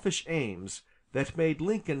 his selfish aims, that made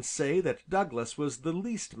Lincoln say that Douglas was the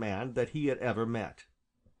least man that he had ever met.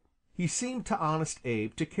 He seemed to Honest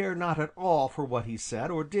Abe to care not at all for what he said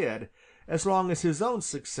or did, as long as his own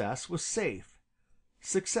success was safe.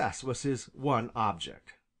 Success was his one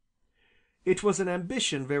object. It was an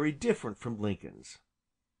ambition very different from Lincoln's.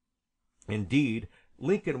 Indeed,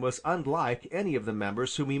 Lincoln was unlike any of the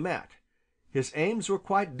members whom he met. His aims were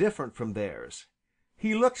quite different from theirs.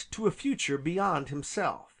 He looked to a future beyond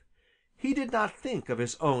himself. He did not think of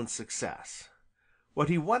his own success. What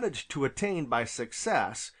he wanted to attain by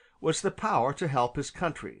success was the power to help his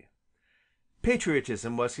country.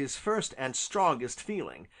 Patriotism was his first and strongest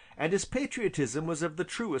feeling, and his patriotism was of the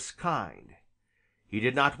truest kind. He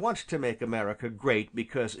did not want to make America great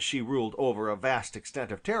because she ruled over a vast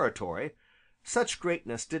extent of territory. Such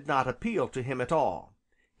greatness did not appeal to him at all.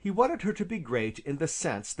 He wanted her to be great in the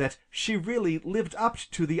sense that she really lived up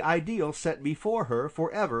to the ideal set before her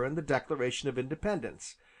forever in the Declaration of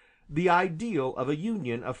Independence, the ideal of a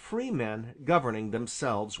union of free men governing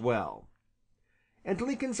themselves well. And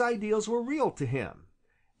Lincoln's ideals were real to him.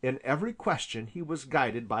 In every question he was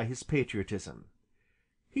guided by his patriotism.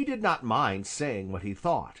 He did not mind saying what he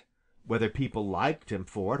thought, whether people liked him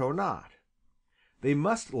for it or not. They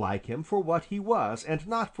must like him for what he was and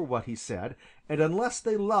not for what he said, and unless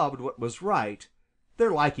they loved what was right,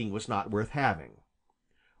 their liking was not worth having.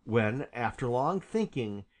 When, after long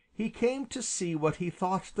thinking, he came to see what he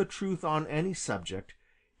thought the truth on any subject,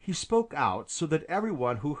 he spoke out so that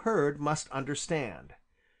everyone who heard must understand.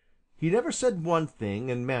 He never said one thing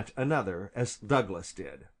and meant another, as Douglas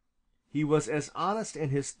did. He was as honest in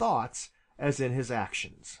his thoughts as in his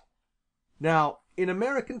actions. Now, in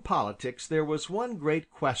American politics there was one great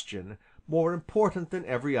question more important than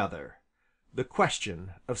every other, the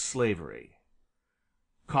question of slavery.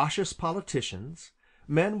 Cautious politicians,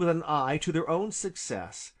 men with an eye to their own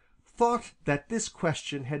success, thought that this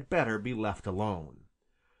question had better be left alone.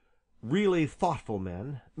 Really thoughtful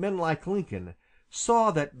men, men like Lincoln,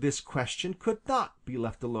 saw that this question could not be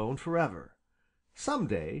left alone forever. Some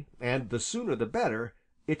day, and the sooner the better,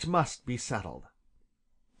 it must be settled.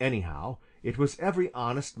 Anyhow, it was every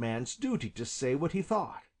honest man's duty to say what he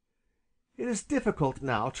thought. It is difficult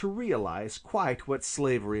now to realize quite what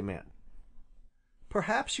slavery meant.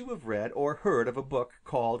 Perhaps you have read or heard of a book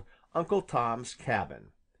called Uncle Tom's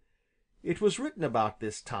Cabin. It was written about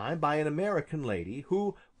this time by an American lady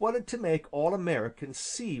who wanted to make all Americans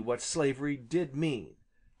see what slavery did mean,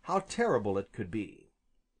 how terrible it could be.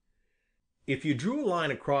 If you drew a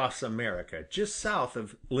line across America just south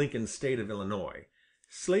of Lincoln's state of Illinois,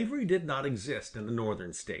 slavery did not exist in the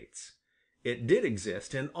northern states. It did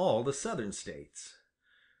exist in all the southern states.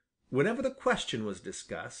 Whenever the question was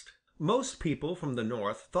discussed, most people from the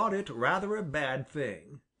North thought it rather a bad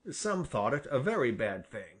thing. Some thought it a very bad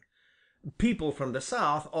thing. People from the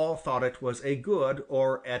South all thought it was a good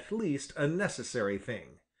or at least a necessary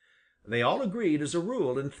thing. They all agreed as a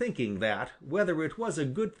rule in thinking that, whether it was a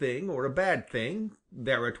good thing or a bad thing,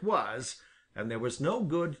 there it was, and there was no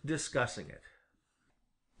good discussing it.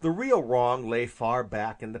 The real wrong lay far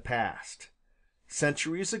back in the past.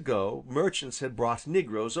 Centuries ago merchants had brought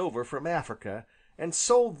negroes over from Africa and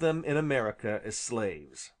sold them in America as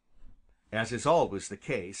slaves. As is always the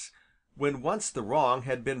case, when once the wrong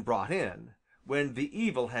had been brought in, When the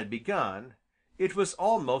evil had begun, it was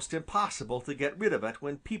almost impossible to get rid of it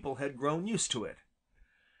when people had grown used to it.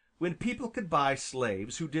 When people could buy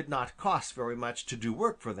slaves who did not cost very much to do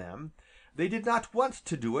work for them, they did not want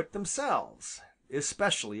to do it themselves,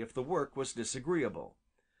 especially if the work was disagreeable.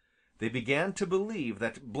 They began to believe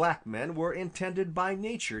that black men were intended by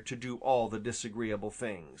nature to do all the disagreeable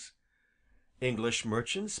things. English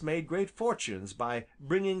merchants made great fortunes by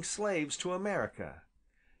bringing slaves to America,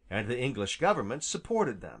 and the English government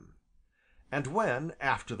supported them. And when,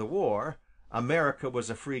 after the war, America was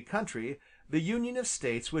a free country, the Union of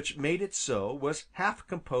States which made it so was half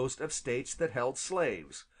composed of states that held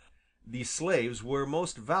slaves. These slaves were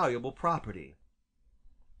most valuable property.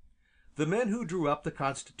 The men who drew up the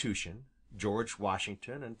Constitution, George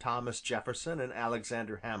Washington and Thomas Jefferson and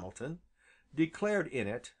Alexander Hamilton, declared in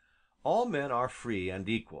it, "All men are free and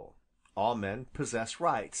equal. All men possess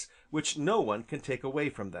rights, which no one can take away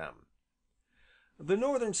from them." The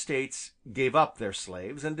Northern states gave up their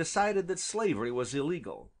slaves and decided that slavery was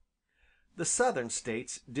illegal. The Southern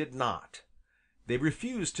states did not. They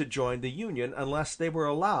refused to join the Union unless they were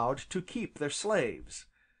allowed to keep their slaves.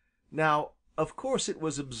 Now, of course it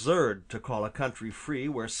was absurd to call a country free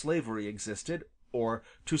where slavery existed, or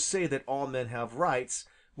to say that all men have rights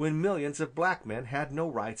when millions of black men had no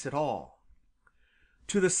rights at all.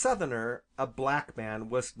 To the Southerner a black man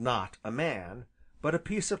was not a man, but a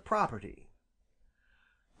piece of property.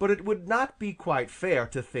 But it would not be quite fair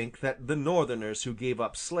to think that the Northerners who gave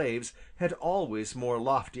up slaves had always more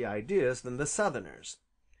lofty ideas than the Southerners.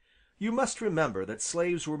 You must remember that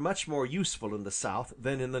slaves were much more useful in the South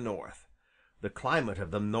than in the North. The climate of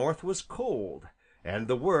the North was cold, and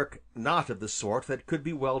the work not of the sort that could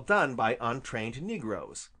be well done by untrained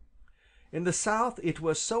negroes. In the South it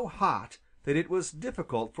was so hot that it was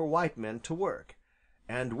difficult for white men to work,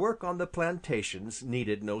 and work on the plantations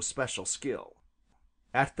needed no special skill.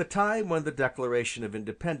 At the time when the Declaration of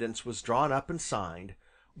Independence was drawn up and signed,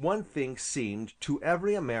 one thing seemed to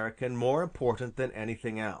every American more important than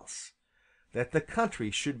anything else: that the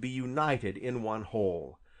country should be united in one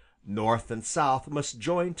whole. North and South must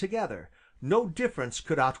join together. No difference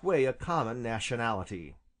could outweigh a common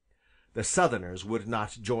nationality. The Southerners would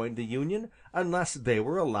not join the Union unless they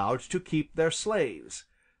were allowed to keep their slaves.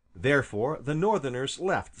 Therefore the Northerners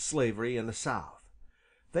left slavery in the South.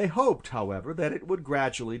 They hoped, however, that it would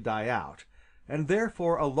gradually die out, and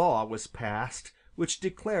therefore a law was passed which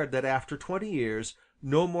declared that after 20 years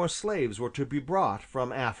no more slaves were to be brought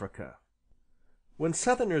from Africa. When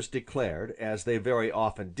Southerners declared, as they very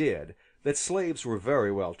often did, that slaves were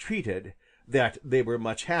very well treated, that they were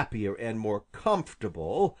much happier and more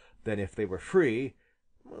comfortable than if they were free,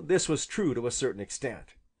 this was true to a certain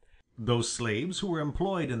extent. Those slaves who were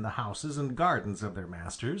employed in the houses and gardens of their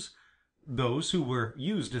masters, those who were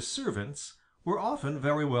used as servants, were often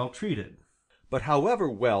very well treated. But however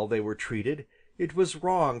well they were treated, it was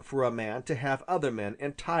wrong for a man to have other men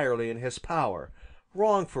entirely in his power,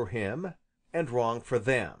 wrong for him and wrong for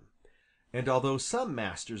them. And although some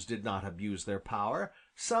masters did not abuse their power,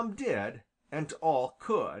 some did, and all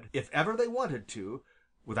could, if ever they wanted to,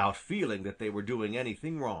 without feeling that they were doing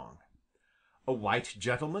anything wrong. A white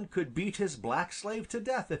gentleman could beat his black slave to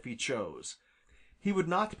death if he chose. He would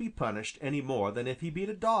not be punished any more than if he beat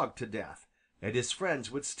a dog to death, and his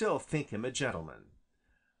friends would still think him a gentleman.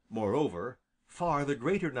 Moreover, far the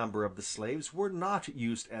greater number of the slaves were not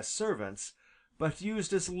used as servants, but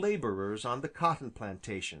used as laborers on the cotton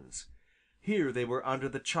plantations. Here they were under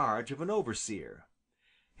the charge of an overseer.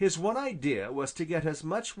 His one idea was to get as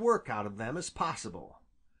much work out of them as possible.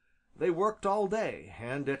 They worked all day,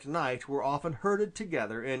 and at night were often herded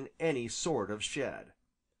together in any sort of shed.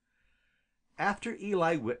 After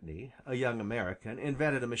Eli Whitney, a young American,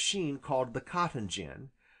 invented a machine called the cotton gin,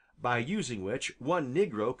 by using which one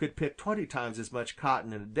negro could pick 20 times as much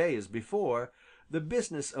cotton in a day as before, the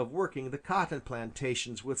business of working the cotton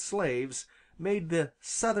plantations with slaves made the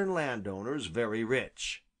Southern landowners very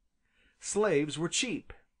rich. Slaves were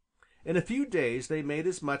cheap. In a few days they made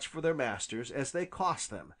as much for their masters as they cost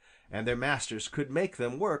them, and their masters could make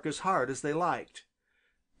them work as hard as they liked.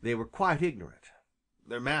 They were quite ignorant.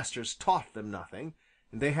 Their masters taught them nothing,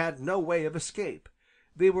 and they had no way of escape.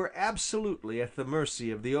 They were absolutely at the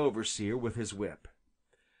mercy of the overseer with his whip.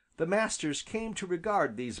 The masters came to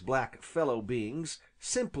regard these black fellow beings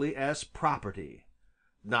simply as property,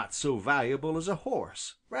 not so valuable as a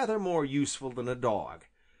horse, rather more useful than a dog.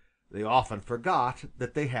 They often forgot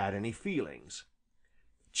that they had any feelings.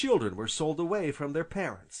 Children were sold away from their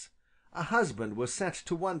parents. A husband was sent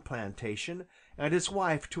to one plantation, and his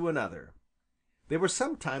wife to another. They were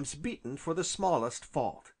sometimes beaten for the smallest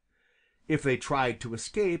fault. If they tried to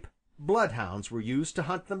escape, Bloodhounds were used to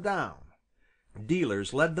hunt them down.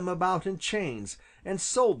 Dealers led them about in chains and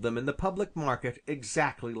sold them in the public market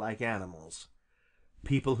exactly like animals.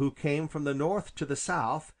 People who came from the North to the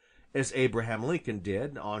South, as Abraham Lincoln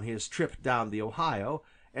did on his trip down the Ohio,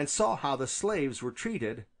 and saw how the slaves were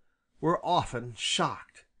treated, were often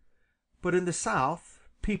shocked. But in the South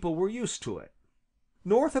people were used to it.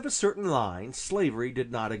 North of a certain line slavery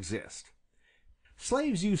did not exist.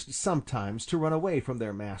 Slaves used sometimes to run away from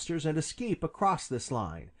their masters and escape across this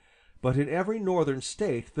line, but in every Northern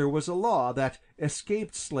state there was a law that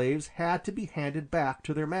escaped slaves had to be handed back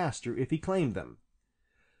to their master if he claimed them.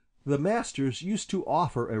 The masters used to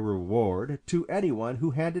offer a reward to anyone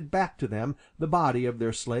who handed back to them the body of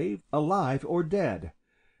their slave, alive or dead.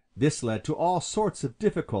 This led to all sorts of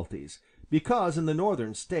difficulties, because in the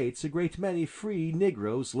Northern states a great many free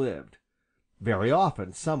negroes lived. Very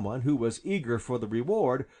often someone who was eager for the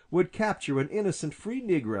reward would capture an innocent free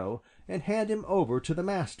negro and hand him over to the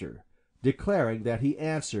master, declaring that he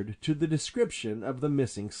answered to the description of the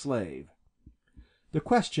missing slave. The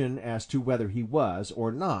question as to whether he was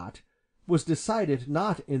or not was decided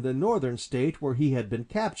not in the Northern state where he had been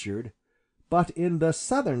captured, but in the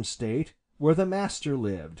Southern state where the master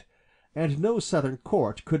lived, and no Southern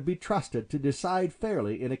court could be trusted to decide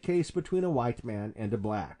fairly in a case between a white man and a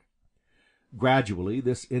black. Gradually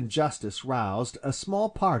this injustice roused a small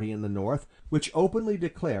party in the North which openly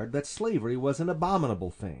declared that slavery was an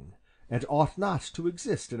abominable thing, and ought not to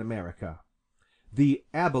exist in America. The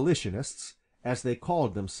abolitionists, as they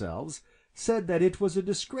called themselves, said that it was a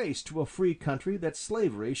disgrace to a free country that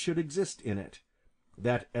slavery should exist in it;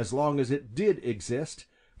 that as long as it did exist,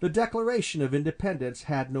 the Declaration of Independence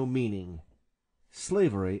had no meaning.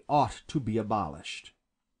 Slavery ought to be abolished.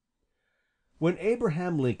 When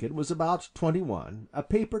Abraham Lincoln was about 21, a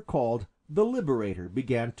paper called The Liberator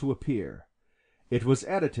began to appear. It was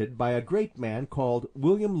edited by a great man called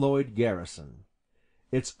William Lloyd Garrison.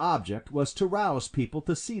 Its object was to rouse people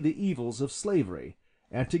to see the evils of slavery,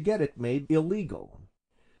 and to get it made illegal.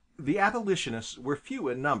 The abolitionists were few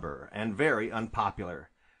in number and very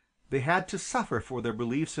unpopular. They had to suffer for their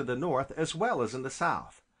beliefs in the North as well as in the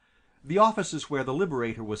South. The offices where the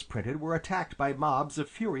Liberator was printed were attacked by mobs of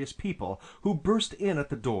furious people who burst in at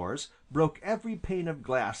the doors, broke every pane of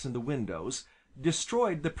glass in the windows,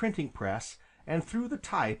 destroyed the printing press, and threw the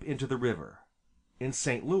type into the river. In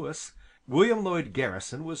St. Louis, William Lloyd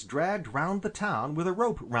Garrison was dragged round the town with a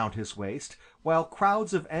rope round his waist, while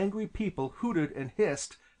crowds of angry people hooted and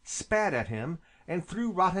hissed, spat at him, and threw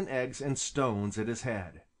rotten eggs and stones at his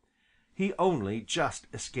head. He only just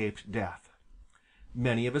escaped death.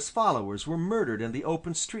 Many of his followers were murdered in the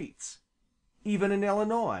open streets. Even in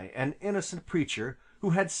Illinois, an innocent preacher,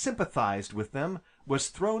 who had sympathized with them, was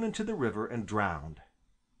thrown into the river and drowned.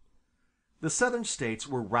 The Southern states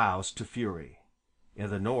were roused to fury. In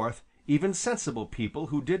the North, even sensible people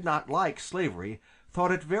who did not like slavery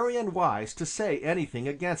thought it very unwise to say anything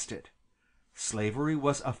against it. Slavery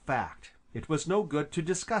was a fact. It was no good to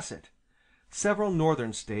discuss it. Several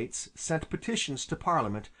Northern states sent petitions to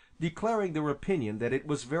Parliament declaring their opinion that it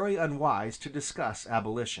was very unwise to discuss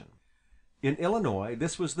abolition. In Illinois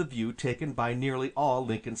this was the view taken by nearly all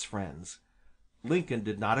Lincoln's friends. Lincoln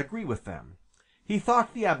did not agree with them. He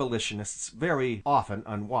thought the abolitionists very often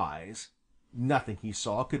unwise. Nothing he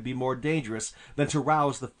saw could be more dangerous than to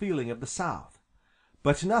rouse the feeling of the South.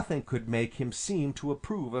 But nothing could make him seem to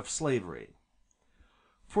approve of slavery.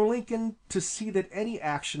 For Lincoln to see that any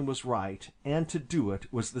action was right and to do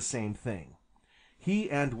it was the same thing. He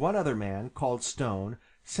and one other man, called Stone,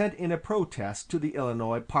 sent in a protest to the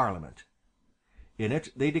Illinois Parliament. In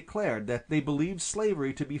it they declared that they believed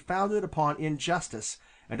slavery to be founded upon injustice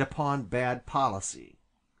and upon bad policy.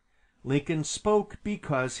 Lincoln spoke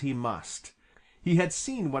because he must. He had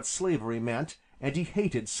seen what slavery meant, and he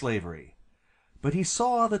hated slavery. But he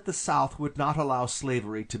saw that the South would not allow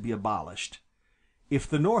slavery to be abolished. If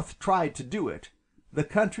the North tried to do it, the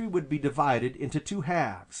country would be divided into two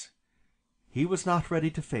halves. He was not ready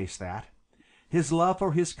to face that. His love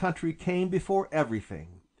for his country came before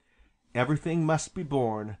everything. Everything must be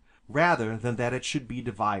borne, rather than that it should be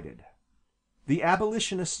divided. The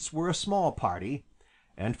abolitionists were a small party,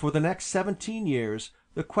 and for the next 17 years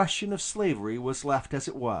the question of slavery was left as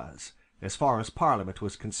it was, as far as Parliament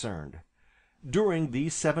was concerned. During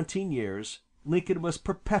these 17 years Lincoln was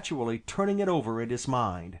perpetually turning it over in his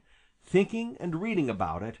mind, thinking and reading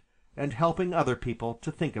about it, and helping other people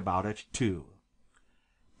to think about it too.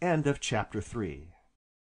 End of Chapter 3.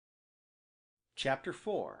 Chapter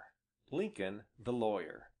 4. Lincoln the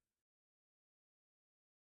Lawyer.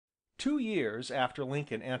 2 years after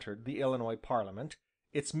Lincoln entered the Illinois Parliament,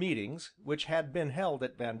 Its meetings, which had been held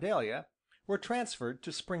at Vandalia, were transferred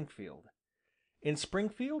to Springfield. In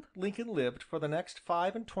Springfield Lincoln lived for the next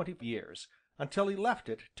 25 years, until he left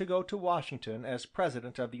it to go to Washington as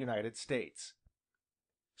President of the United States.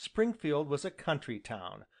 Springfield was a country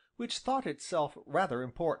town, which thought itself rather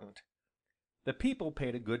important. The people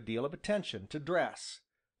paid a good deal of attention to dress.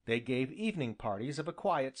 They gave evening parties of a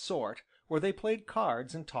quiet sort, where they played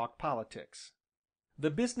cards and talked politics.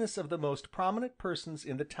 The business of the most prominent persons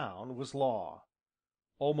in the town was law.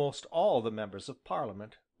 Almost all the members of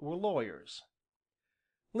Parliament were lawyers.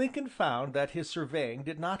 Lincoln found that his surveying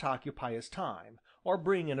did not occupy his time, or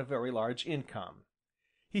bring in a very large income.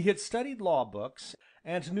 He had studied law books,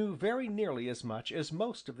 and knew very nearly as much as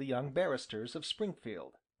most of the young barristers of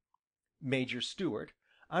Springfield. Major Stuart,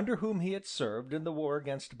 under whom he had served in the war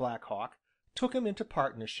against Black Hawk, took him into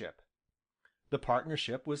partnership. The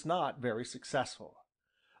partnership was not very successful.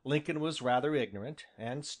 Lincoln was rather ignorant,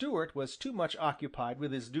 and Stuart was too much occupied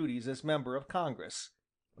with his duties as member of Congress,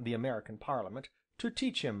 the American Parliament, to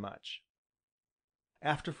teach him much.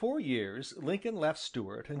 After 4 years Lincoln left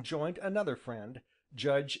Stuart and joined another friend,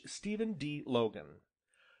 Judge Stephen D. Logan.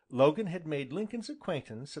 Logan had made Lincoln's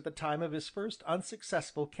acquaintance at the time of his first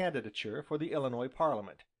unsuccessful candidature for the Illinois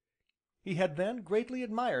Parliament. He had then greatly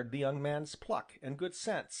admired the young man's pluck and good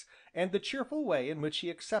sense, and the cheerful way in which he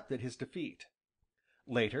accepted his defeat.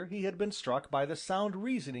 Later he had been struck by the sound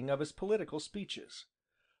reasoning of his political speeches.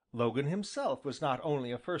 Logan himself was not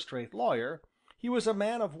only a first-rate lawyer, he was a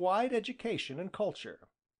man of wide education and culture.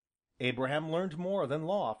 Abraham learned more than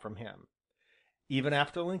law from him. Even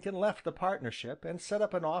after Lincoln left the partnership and set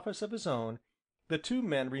up an office of his own, the two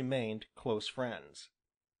men remained close friends.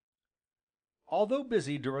 Although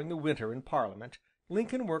busy during the winter in Parliament,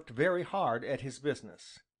 Lincoln worked very hard at his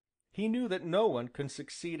business. He knew that no one can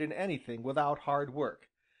succeed in anything without hard work,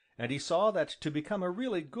 and he saw that to become a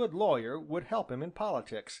really good lawyer would help him in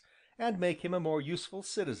politics, and make him a more useful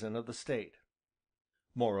citizen of the state.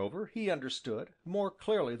 Moreover, he understood, more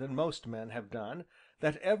clearly than most men have done,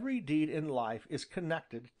 that every deed in life is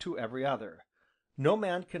connected to every other. No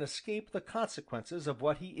man can escape the consequences of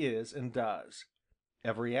what he is and does.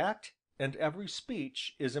 Every act and every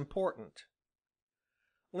speech is important.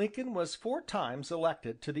 Lincoln was 4 times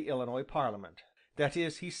elected to the Illinois Parliament. That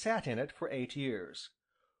is, he sat in it for 8 years.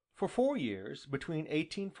 For 4 years, between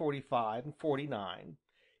 1845 and '49,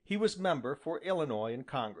 he was member for Illinois in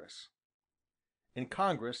Congress. In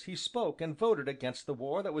Congress he spoke and voted against the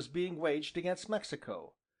war that was being waged against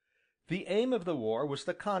Mexico. The aim of the war was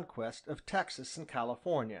the conquest of Texas and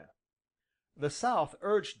California. The South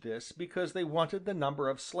urged this because they wanted the number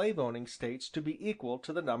of slave-owning states to be equal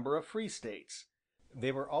to the number of free states.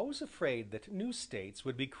 They were always afraid that new states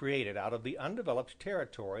would be created out of the undeveloped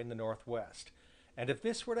territory in the Northwest, and if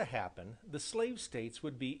this were to happen, the slave states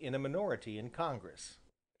would be in a minority in Congress.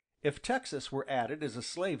 If Texas were added as a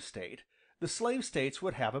slave state, the slave states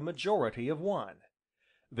would have a majority of 1.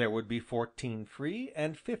 There would be 14 free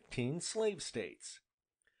and 15 slave states.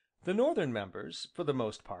 The Northern members, for the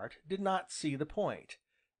most part, did not see the point.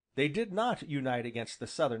 They did not unite against the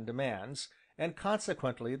Southern demands, and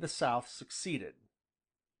consequently the South succeeded.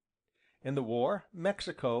 In the war,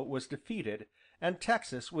 Mexico was defeated, and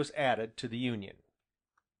Texas was added to the Union.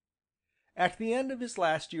 At the end of his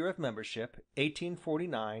last year of membership,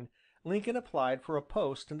 1849, Lincoln applied for a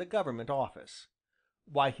post in the government office.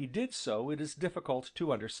 Why he did so it is difficult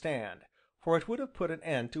to understand, for it would have put an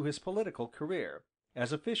end to his political career,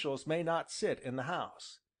 as officials may not sit in the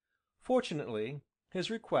House. Fortunately, his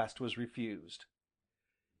request was refused.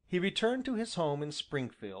 He returned to his home in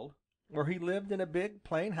Springfield, where he lived in a big,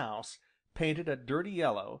 plain house, painted a dirty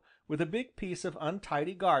yellow, with a big piece of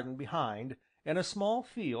untidy garden behind, and a small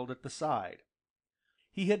field at the side.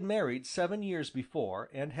 He had married 7 years before,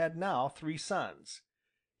 and had now 3 sons.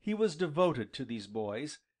 He was devoted to these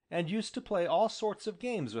boys, and used to play all sorts of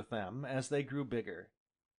games with them as they grew bigger.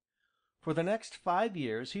 For the next 5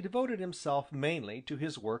 years he devoted himself mainly to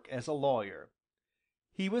his work as a lawyer.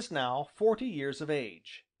 He was now 40 years of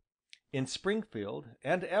age. In Springfield,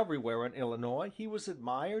 and everywhere in Illinois, he was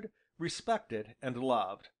admired, respected, and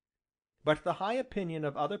loved. But the high opinion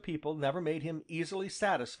of other people never made him easily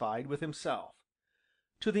satisfied with himself.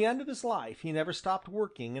 To the end of his life he never stopped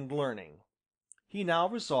working and learning. He now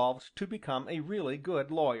resolved to become a really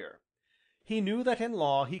good lawyer. He knew that in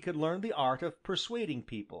law he could learn the art of persuading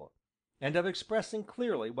people, and of expressing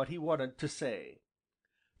clearly what he wanted to say.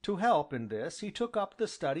 To help in this he took up the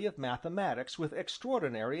study of mathematics with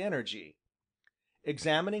extraordinary energy.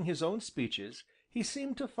 Examining his own speeches, he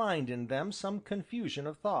seemed to find in them some confusion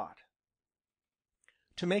of thought.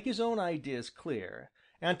 To make his own ideas clear,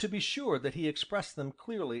 and to be sure that he expressed them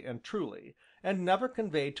clearly and truly, and never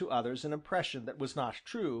conveyed to others an impression that was not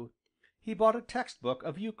true, he bought a text book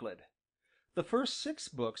of Euclid. The first 6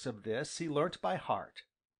 books of this he learnt by heart.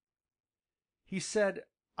 He said,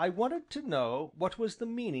 "I wanted to know what was the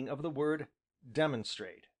meaning of the word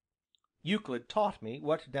 'demonstrate.' Euclid taught me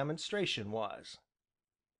what demonstration was."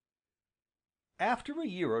 After a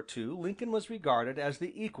year or two Lincoln was regarded as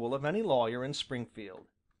the equal of any lawyer in Springfield.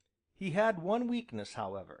 He had one weakness,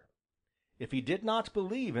 however. If he did not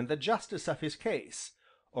believe in the justice of his case,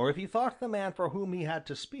 or if he thought the man for whom he had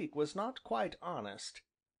to speak was not quite honest,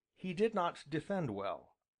 he did not defend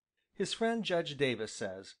well. His friend Judge Davis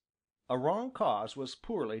says, "A wrong cause was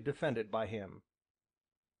poorly defended by him."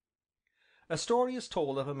 A story is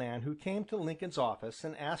told of a man who came to Lincoln's office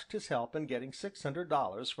and asked his help in getting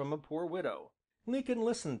 $600 from a poor widow. Lincoln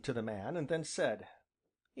listened to the man, and then said,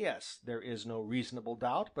 "Yes, there is no reasonable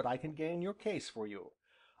doubt but I can gain your case for you.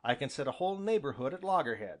 I can set a whole neighborhood at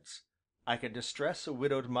loggerheads. I can distress a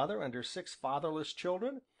widowed mother and her 6 fatherless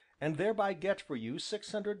children, and thereby get for you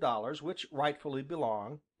 $600 which rightfully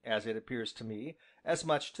belong, as it appears to me, as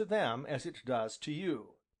much to them as it does to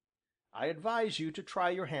you. I advise you to try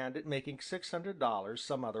your hand at making $600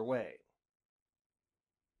 some other way."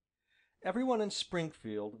 Everyone in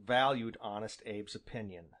Springfield valued honest Abe's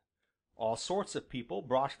opinion. All sorts of people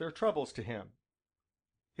brought their troubles to him.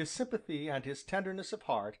 His sympathy and his tenderness of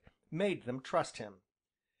heart made them trust him.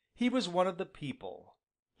 He was one of the people.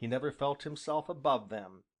 He never felt himself above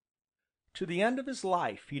them. To the end of his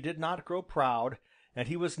life he did not grow proud, and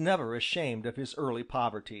he was never ashamed of his early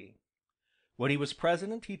poverty. When he was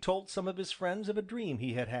President he told some of his friends of a dream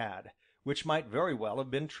he had had, which might very well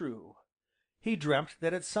have been true. He dreamt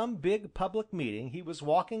that at some big public meeting he was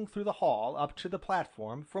walking through the hall up to the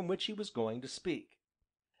platform from which he was going to speak.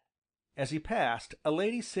 As he passed, a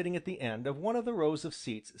lady sitting at the end of one of the rows of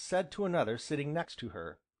seats said to another sitting next to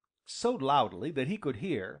her, so loudly that he could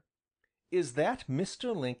hear, "Is that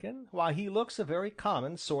Mr. Lincoln? Why, he looks a very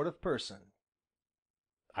common sort of person."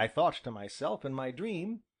 "I thought to myself in my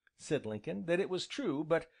dream," said Lincoln, "that it was true,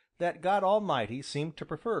 but that God Almighty seemed to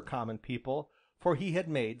prefer common people, for he had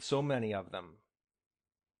made so many of them."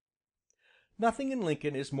 Nothing in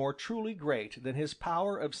Lincoln is more truly great than his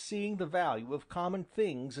power of seeing the value of common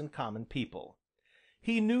things and common people.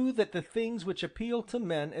 He knew that the things which appeal to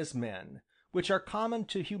men as men, which are common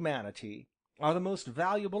to humanity, are the most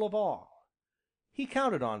valuable of all. He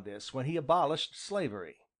counted on this when he abolished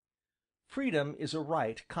slavery. Freedom is a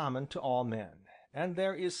right common to all men, and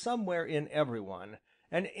there is somewhere in everyone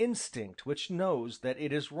an instinct which knows that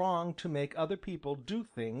it is wrong to make other people do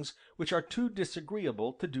things which are too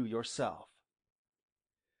disagreeable to do yourself.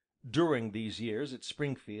 During these years at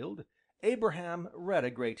Springfield, Abraham read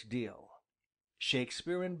a great deal.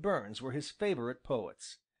 Shakespeare and Burns were his favorite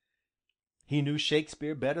poets. He knew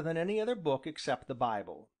Shakespeare better than any other book except the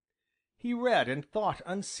Bible. He read and thought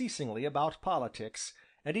unceasingly about politics,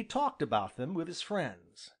 and he talked about them with his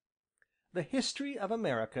friends. The history of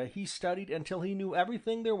America he studied until he knew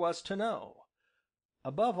everything there was to know.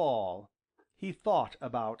 Above all, he thought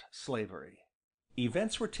about slavery.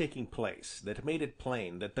 Events were taking place that made it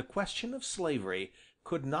plain that the question of slavery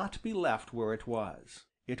could not be left where it was.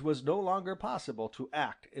 It was no longer possible to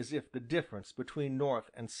act as if the difference between North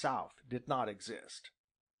and South did not exist.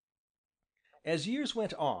 As years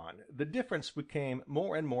went on, the difference became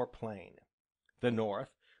more and more plain. The North,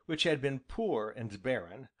 which had been poor and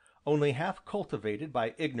barren, only half cultivated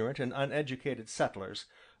by ignorant and uneducated settlers,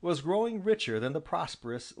 was growing richer than the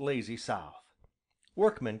prosperous, lazy South.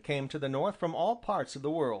 Workmen came to the North from all parts of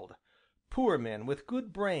the world, poor men with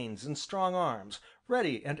good brains and strong arms,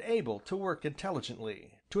 ready and able to work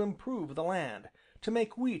intelligently, to improve the land, to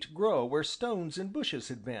make wheat grow where stones and bushes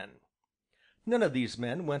had been. None of these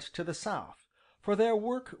men went to the South, for their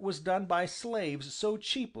work was done by slaves so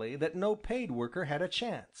cheaply that no paid worker had a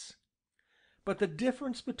chance. But the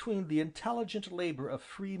difference between the intelligent labor of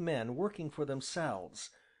free men working for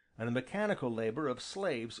themselves and the mechanical labor of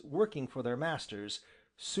slaves working for their masters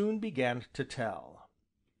soon began to tell.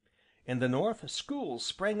 In the North schools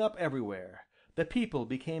sprang up everywhere. The people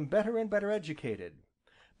became better and better educated.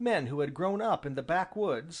 Men who had grown up in the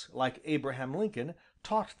backwoods, like Abraham Lincoln,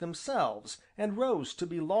 taught themselves, and rose to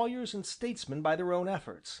be lawyers and statesmen by their own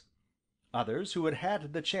efforts. Others who had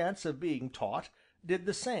had the chance of being taught did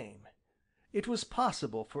the same. It was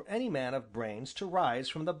possible for any man of brains to rise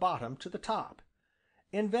from the bottom to the top.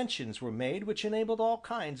 Inventions were made which enabled all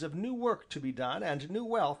kinds of new work to be done and new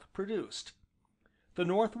wealth produced. The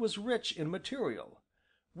North was rich in material,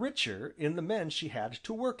 richer in the men she had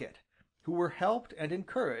to work it, who were helped and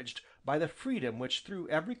encouraged by the freedom which threw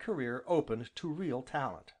every career open to real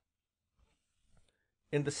talent.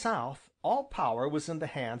 In the South, all power was in the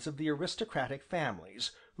hands of the aristocratic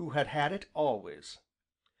families, who had had it always.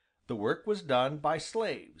 The work was done by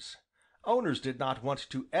slaves. Owners did not want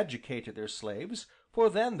to educate their slaves, for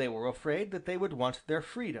then they were afraid that they would want their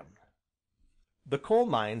freedom. The coal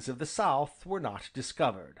mines of the South were not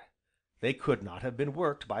discovered. They could not have been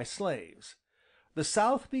worked by slaves. The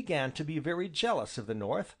South began to be very jealous of the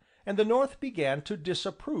North, and the North began to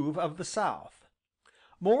disapprove of the South.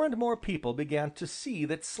 More and more people began to see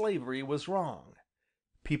that slavery was wrong.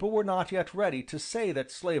 People were not yet ready to say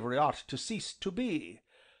that slavery ought to cease to be,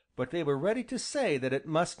 but they were ready to say that it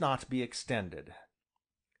must not be extended.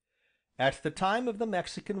 At the time of the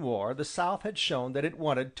Mexican War, the South had shown that it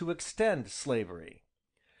wanted to extend slavery.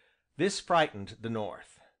 This frightened the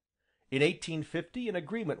North. In 1850 an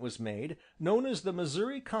agreement was made, known as the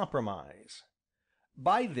Missouri Compromise.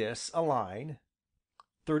 By this a line,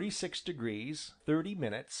 36°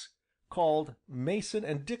 30', called Mason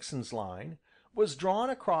and Dixon's line, was drawn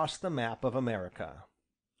across the map of America.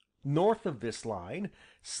 North of this line,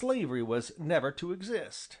 slavery was never to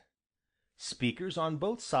exist. Speakers on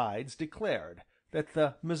both sides declared that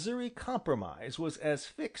the Missouri Compromise was as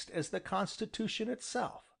fixed as the Constitution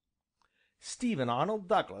itself. Stephen Arnold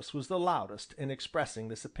Douglas was the loudest in expressing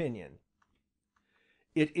this opinion.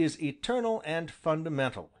 "It is eternal and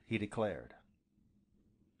fundamental," he declared.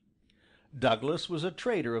 Douglas was a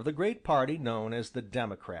traitor of the great party known as the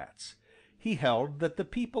Democrats. He held that the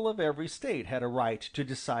people of every state had a right to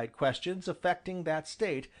decide questions affecting that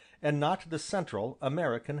state, and not the central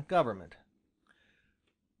American government.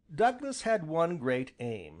 Douglas had one great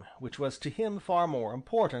aim, which was to him far more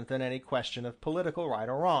important than any question of political right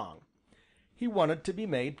or wrong. He wanted to be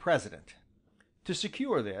made President. To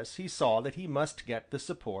secure this, he saw that he must get the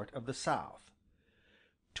support of the South.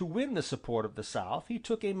 To win the support of the South, he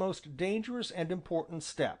took a most dangerous and important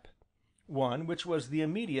step, one which was the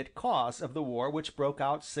immediate cause of the war which broke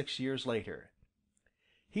out 6 years later.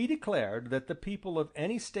 He declared that the people of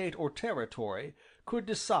any state or territory could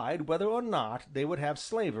decide whether or not they would have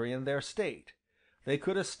slavery in their state. They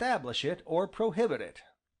could establish it or prohibit it.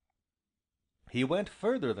 He went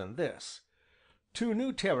further than this. 2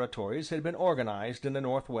 new territories had been organized in the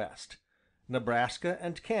Northwest, Nebraska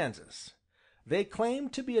and Kansas. They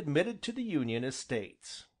claimed to be admitted to the Union as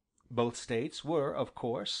states. Both states were, of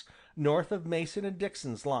course, north of Mason and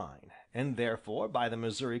Dixon's line, and therefore, by the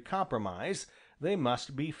Missouri Compromise, they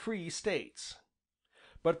must be free states.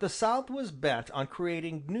 But the South was bent on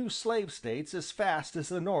creating new slave states as fast as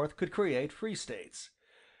the North could create free states.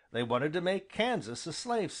 They wanted to make Kansas a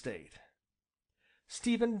slave state.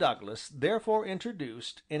 Stephen Douglas therefore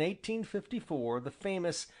introduced in 1854 the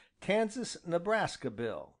famous Kansas-Nebraska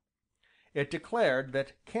Bill. It declared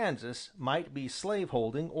that Kansas might be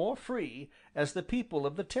slaveholding or free, as the people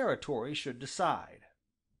of the territory should decide.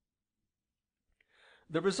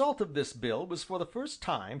 The result of this bill was for the first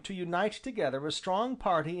time to unite together a strong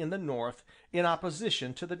party in the North in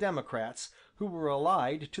opposition to the Democrats, who were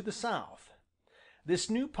allied to the South. This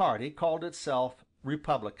new party called itself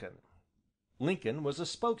Republican. Lincoln was a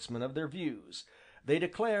spokesman of their views. They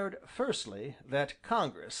declared, firstly, that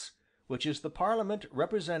Congress, which is the Parliament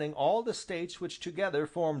representing all the states which together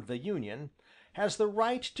formed the Union, has the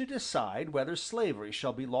right to decide whether slavery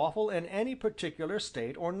shall be lawful in any particular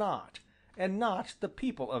state or not, and not the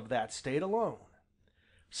people of that state alone.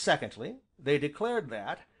 Secondly, they declared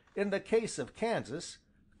that, in the case of Kansas,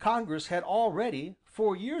 Congress had already,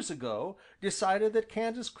 4 years ago, decided that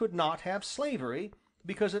Kansas could not have slavery,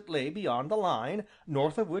 because it lay beyond the line,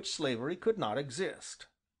 north of which slavery could not exist.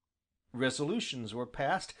 Resolutions were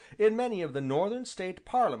passed in many of the Northern state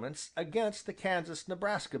parliaments against the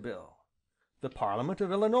Kansas-Nebraska bill. The Parliament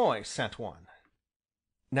of Illinois sent one.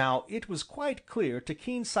 Now it was quite clear to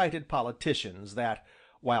keen-sighted politicians that,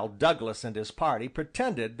 while Douglas and his party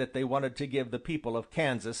pretended that they wanted to give the people of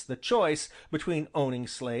Kansas the choice between owning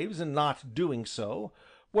slaves and not doing so,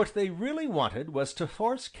 what they really wanted was to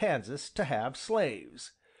force Kansas to have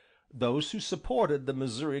slaves. Those who supported the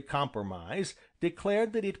Missouri Compromise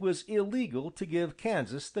declared that it was illegal to give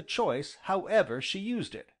Kansas the choice however she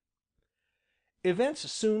used it. Events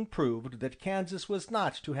soon proved that Kansas was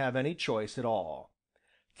not to have any choice at all.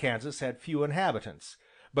 Kansas had few inhabitants,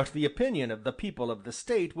 but the opinion of the people of the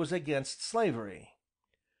state was against slavery.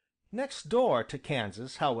 Next door to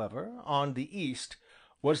Kansas, however, on the east,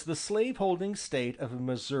 was the slave-holding state of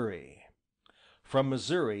Missouri. From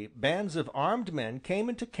Missouri, bands of armed men came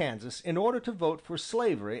into Kansas in order to vote for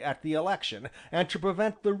slavery at the election, and to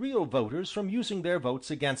prevent the real voters from using their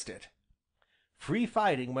votes against it. Free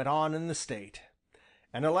fighting went on in the state.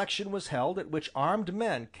 An election was held at which armed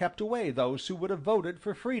men kept away those who would have voted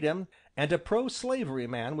for freedom, and a pro-slavery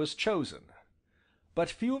man was chosen. But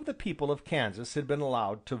few of the people of Kansas had been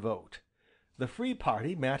allowed to vote. The free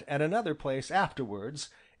party met at another place afterwards,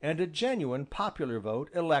 and a genuine popular vote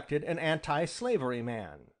elected an anti-slavery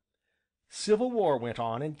man. Civil war went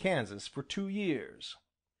on in Kansas for 2 years.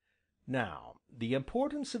 Now, the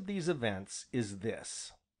importance of these events is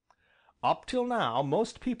this. Up till now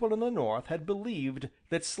most people in the North had believed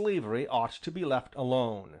that slavery ought to be left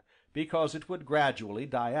alone, because it would gradually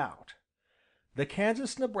die out. The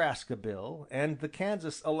Kansas-Nebraska bill and the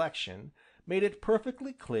Kansas election made it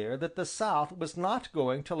perfectly clear that the South was not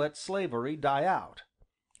going to let slavery die out.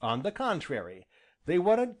 On the contrary, they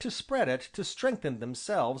wanted to spread it to strengthen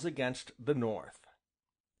themselves against the North.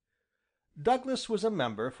 Douglas was a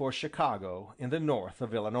member for Chicago in the north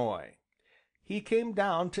of Illinois. He came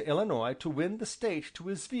down to Illinois to win the state to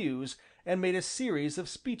his views and made a series of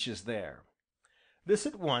speeches there. This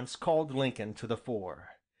at once called Lincoln to the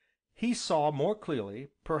fore. He saw more clearly,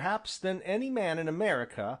 perhaps, than any man in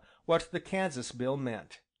America what the Kansas bill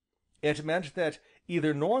meant. It meant that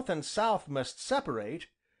either North and South must separate,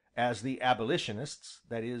 as the abolitionists,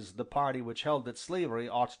 that is, the party which held that slavery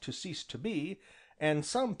ought to cease to be, and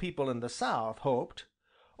some people in the South hoped,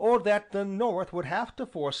 or that the North would have to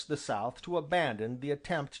force the South to abandon the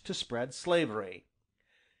attempt to spread slavery.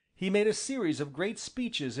 He made a series of great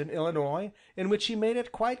speeches in Illinois in which he made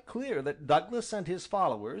it quite clear that Douglas and his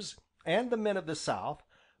followers, and the men of the South,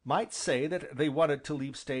 might say that they wanted to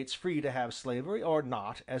leave states free to have slavery or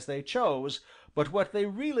not as they chose, but what they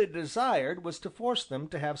really desired was to force them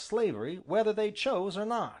to have slavery whether they chose or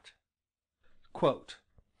not. Quote,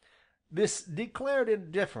 "This declared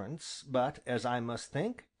indifference, but, as I must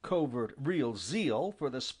think, covert real zeal for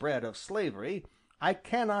the spread of slavery, I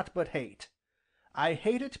cannot but hate. I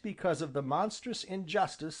hate it because of the monstrous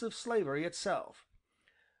injustice of slavery itself.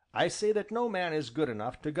 I say that no man is good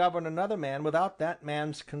enough to govern another man without that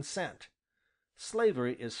man's consent.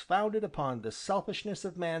 Slavery is founded upon the selfishness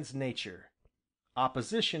of man's nature,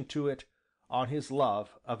 opposition to it on his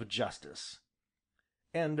love of justice."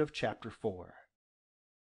 Chapter 4.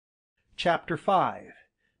 Chapter 5.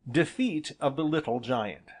 Defeat of the Little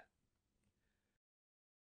Giant.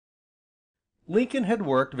 Lincoln had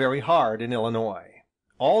worked very hard in Illinois.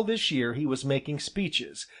 All this year he was making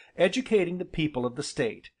speeches, educating the people of the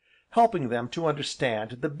state, helping them to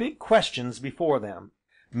understand the big questions before them,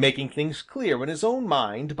 making things clear in his own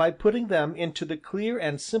mind by putting them into the clear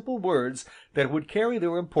and simple words that would carry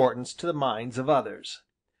their importance to the minds of others.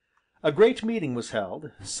 A great meeting was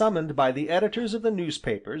held, summoned by the editors of the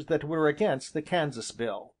newspapers that were against the Kansas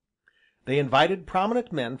bill. They invited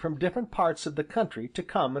prominent men from different parts of the country to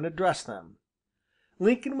come and address them.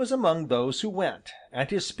 Lincoln was among those who went, and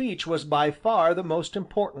his speech was by far the most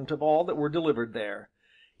important of all that were delivered there.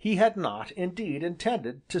 He had not, indeed,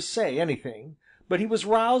 intended to say anything, but he was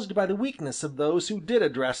roused by the weakness of those who did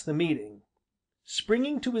address the meeting.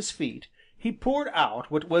 Springing to his feet, he poured out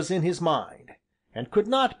what was in his mind, and could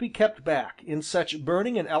not be kept back in such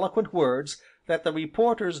burning and eloquent words that the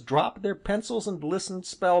reporters dropped their pencils and listened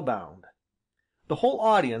spellbound. The whole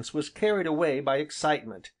audience was carried away by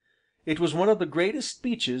excitement. It was one of the greatest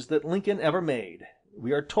speeches that Lincoln ever made,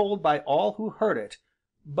 we are told by all who heard it,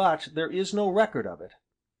 but there is no record of it.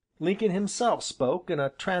 Lincoln himself spoke in a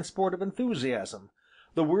transport of enthusiasm.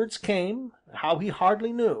 The words came, how he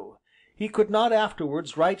hardly knew. He could not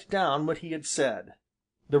afterwards write down what he had said.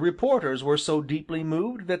 The reporters were so deeply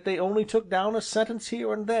moved that they only took down a sentence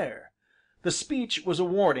here and there. The speech was a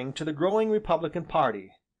warning to the growing Republican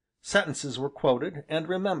party. Sentences were quoted and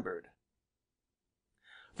remembered.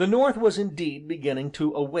 The North was indeed beginning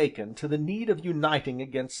to awaken to the need of uniting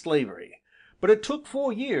against slavery, but it took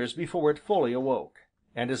 4 years before it fully awoke,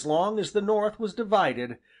 and as long as the North was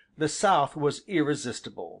divided, the South was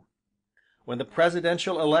irresistible. When the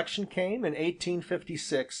presidential election came in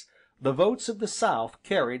 1856, the votes of the South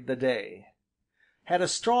carried the day. Had a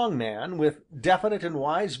strong man with definite and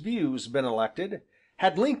wise views been elected,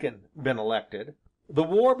 had Lincoln been elected, the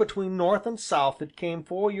war between North and South that came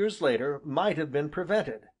 4 years later might have been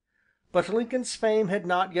prevented. But Lincoln's fame had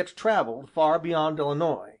not yet traveled far beyond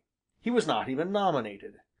Illinois. He was not even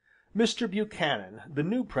nominated. Mr. Buchanan, the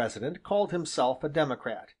new president, called himself a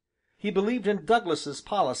Democrat. He believed in Douglas's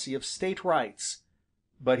policy of state rights,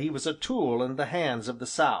 but he was a tool in the hands of the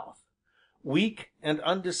South. Weak and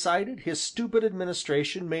undecided, his stupid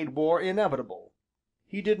administration made war inevitable.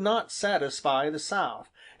 He did not satisfy the South,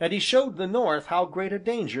 and he showed the North how great a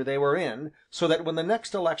danger they were in, so that when the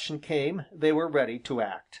next election came they were ready to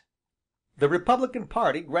act. The Republican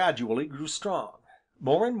party gradually grew strong.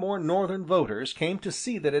 more and more Northern voters came to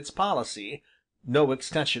see that its policy, no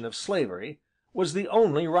extension of slavery, was the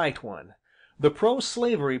only right one. The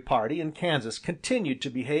pro-slavery party in Kansas continued to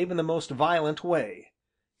behave in the most violent way.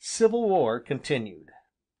 Civil war continued.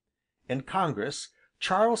 In Congress,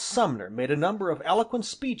 Charles Sumner made a number of eloquent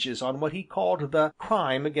speeches on what he called the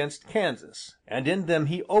crime against Kansas, and in them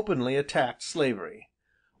he openly attacked slavery.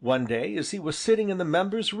 One day, as he was sitting in the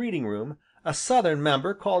members' reading room, a Southern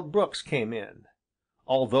member called Brooks came in.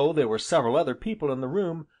 Although there were several other people in the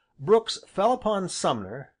room, Brooks fell upon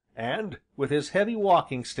Sumner, and, with his heavy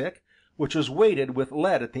walking stick, which was weighted with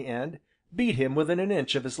lead at the end, beat him within an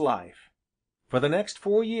inch of his life. For the next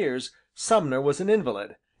 4 years Sumner was an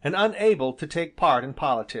invalid, and unable to take part in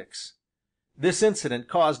politics. This incident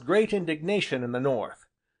caused great indignation in the North.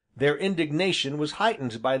 Their indignation was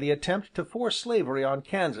heightened by the attempt to force slavery on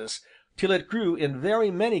Kansas, till it grew in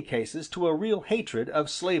very many cases to a real hatred of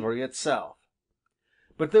slavery itself.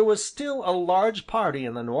 But there was still a large party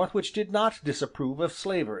in the North which did not disapprove of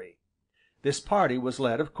slavery. This party was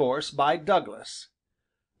led, of course, by Douglas.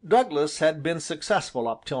 Douglas had been successful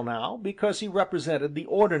up till now, because he represented the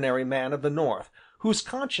ordinary man of the North, whose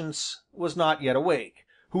conscience was not yet awake,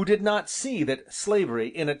 who did not see that slavery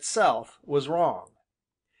in itself was wrong.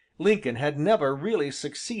 Lincoln had never really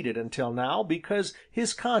succeeded until now, because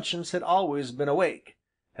his conscience had always been awake,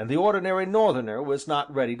 and the ordinary Northerner was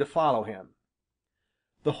not ready to follow him.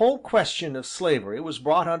 The whole question of slavery was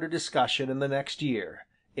brought under discussion in the next year,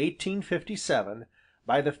 1857,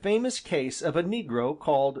 by the famous case of a negro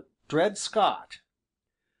called Dred Scott.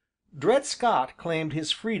 Dred Scott claimed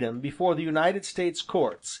his freedom before the United States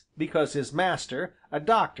courts because his master, a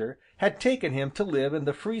doctor, had taken him to live in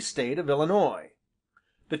the free state of Illinois.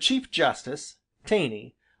 The Chief Justice,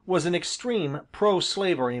 Taney, was an extreme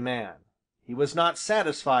pro-slavery man. He was not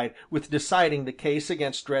satisfied with deciding the case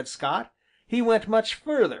against Dred Scott. He went much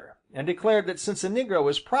further, and declared that since a negro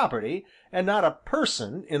is property, and not a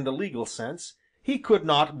person in the legal sense, he could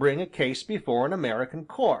not bring a case before an American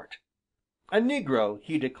court. A negro,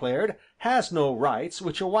 he declared, has no rights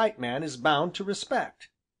which a white man is bound to respect.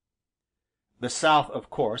 The South, of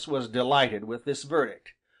course, was delighted with this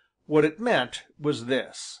verdict. What it meant was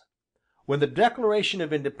this: when the Declaration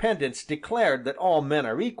of Independence declared that all men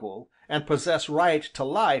are equal, and possess right to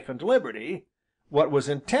life and liberty, what was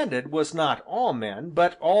intended was not all men,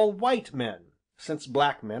 but all white men, since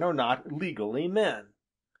black men are not legally men.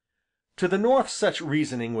 To the North such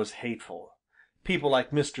reasoning was hateful. People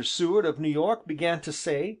like Mr. Seward of New York began to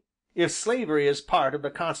say, if slavery is part of the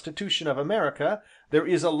Constitution of America, there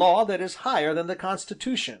is a law that is higher than the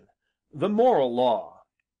Constitution, the moral law.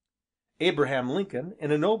 Abraham Lincoln,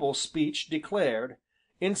 in a noble speech, declared,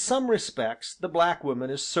 "In some respects the black woman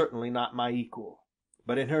is certainly not my equal,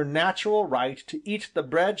 but in her natural right to eat the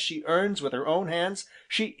bread she earns with her own hands,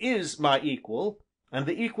 she is my equal, and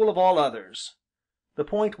the equal of all others." The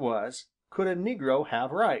point was, could a negro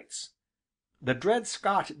have rights? The Dred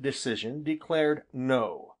Scott decision declared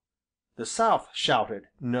no. The South shouted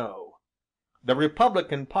no. The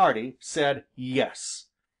Republican party said yes.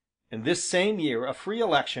 In this same year a free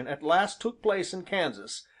election at last took place in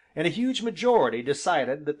Kansas, and a huge majority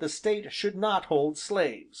decided that the state should not hold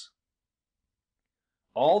slaves.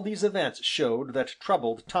 All these events showed that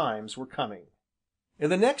troubled times were coming. In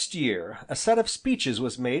the next year a set of speeches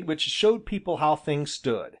was made which showed people how things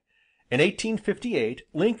stood. In 1858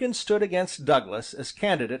 Lincoln stood against Douglas as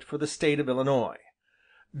candidate for the state of Illinois.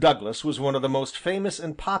 Douglas was one of the most famous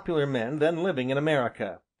and popular men then living in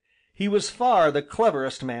America. He was far the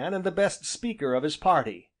cleverest man and the best speaker of his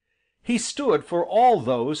party. He stood for all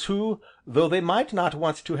those who, though they might not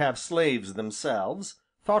want to have slaves themselves,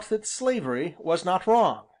 thought that slavery was not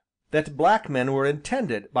wrong, that black men were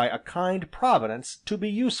intended by a kind Providence to be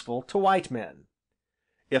useful to white men.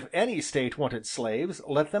 If any state wanted slaves,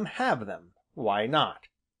 let them have them. Why not?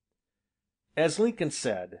 As Lincoln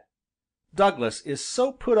said, Douglas is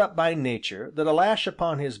so put up by nature that a lash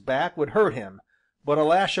upon his back would hurt him, but a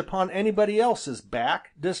lash upon anybody else's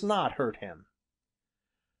back does not hurt him.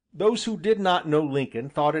 Those who did not know Lincoln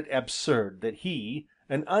thought it absurd that he,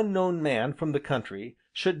 an unknown man from the country,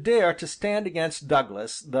 should dare to stand against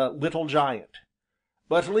Douglas, the Little Giant.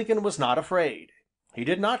 But Lincoln was not afraid. He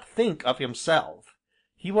did not think of himself.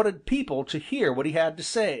 He wanted people to hear what he had to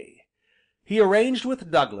say. He arranged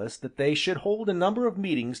with Douglas that they should hold a number of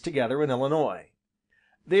meetings together in Illinois.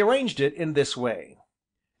 They arranged it in this way.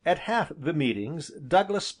 At half the meetings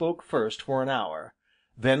Douglas spoke first for an hour.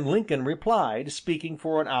 Then Lincoln replied, speaking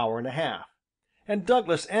for an hour and a half, and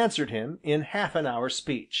Douglas answered him in half an hour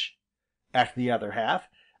speech. At the other half,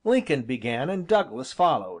 Lincoln began and Douglas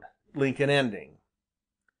followed, Lincoln ending.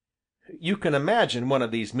 You can imagine one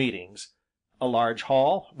of these meetings: a large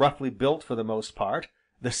hall, roughly built for the most part,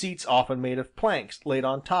 the seats often made of planks laid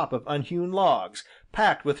on top of unhewn logs,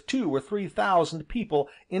 packed with 2,000 or 3,000 people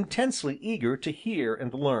intensely eager to hear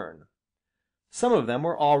and learn. Some of them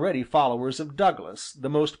were already followers of Douglas, the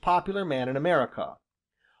most popular man in America.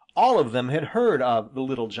 All of them had heard of the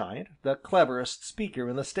Little Giant, the cleverest speaker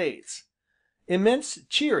in the States. Immense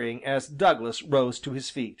cheering as Douglas rose to his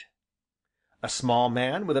feet. A small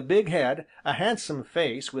man with a big head, a handsome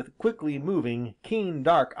face with quickly moving, keen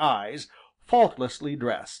dark eyes, faultlessly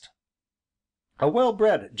dressed. A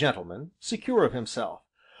well-bred gentleman, secure of himself,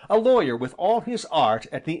 a lawyer with all his art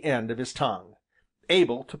at the end of his tongue,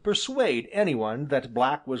 able to persuade anyone that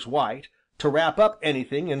black was white, to wrap up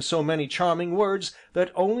anything in so many charming words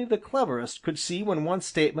that only the cleverest could see when one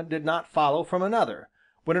statement did not follow from another,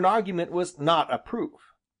 when an argument was not a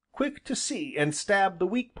proof, quick to see and stab the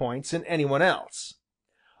weak points in anyone else.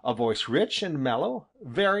 A voice rich and mellow,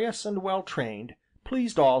 various and well trained,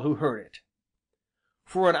 pleased all who heard it.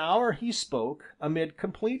 For an hour he spoke amid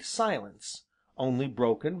complete silence, only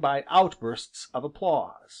broken by outbursts of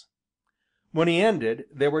applause. When he ended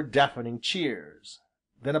there were deafening cheers,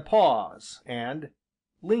 then a pause, and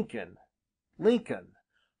 "Lincoln, Lincoln,"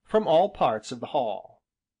 from all parts of the hall.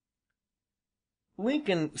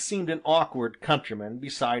 Lincoln seemed an awkward countryman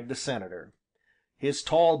beside the senator. His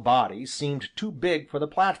tall body seemed too big for the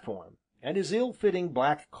platform, and his ill-fitting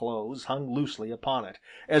black clothes hung loosely upon it,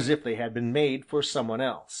 as if they had been made for some one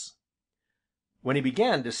else. When he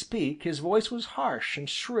began to speak his voice was harsh and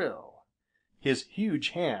shrill. His huge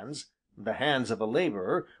hands, the hands of a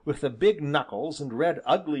laborer, with the big knuckles and red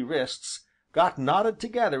ugly wrists, got knotted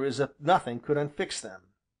together as if nothing could unfix them.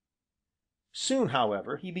 Soon,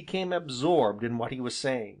 however, he became absorbed in what he was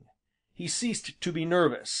saying. He ceased to be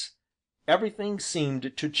nervous. Everything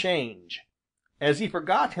seemed to change. As he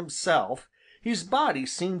forgot himself, his body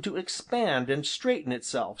seemed to expand and straighten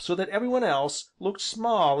itself so that everyone else looked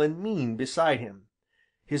small and mean beside him.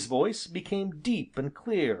 His voice became deep and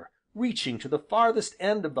clear, reaching to the farthest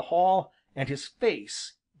end of the hall, and his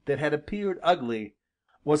face, that had appeared ugly,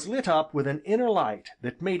 was lit up with an inner light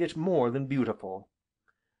that made it more than beautiful.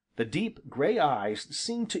 The deep gray eyes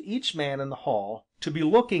seemed to each man in the hall to be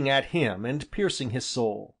looking at him and piercing his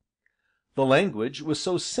soul. The language was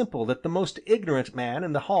so simple that the most ignorant man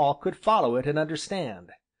in the hall could follow it and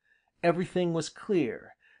understand. Everything was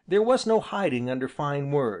clear, there was no hiding under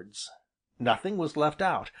fine words. Nothing was left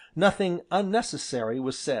out, nothing unnecessary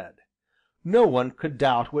was said. No one could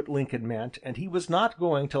doubt what Lincoln meant, and he was not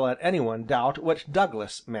going to let anyone doubt what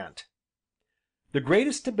Douglas meant. The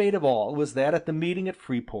greatest debate of all was that at the meeting at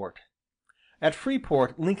Freeport. At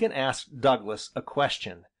Freeport Lincoln asked Douglas a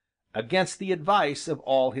question, against the advice of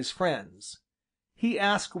all his friends. He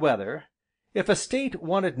asked whether, if a State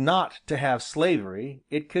wanted not to have slavery,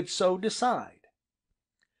 it could so decide.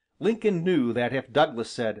 Lincoln knew that if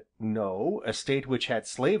Douglas said, "No, a State which had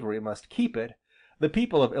slavery must keep it," the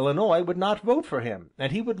people of Illinois would not vote for him,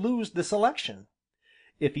 and he would lose this election.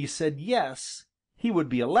 If he said "Yes," he would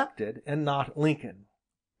be elected, and not Lincoln.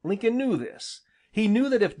 Lincoln knew this. He knew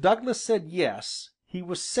that if Douglas said "Yes," he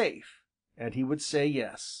was safe, and he would say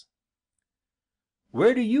 "Yes."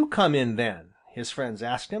 "Where do you come in, then?" his friends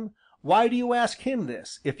asked him. "Why do you ask him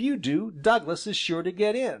this? If you do, Douglas is sure to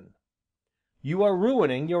get in. You are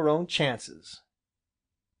ruining your own chances."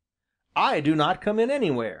 "I do not come in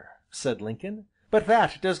anywhere," said Lincoln, "but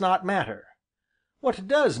that does not matter. What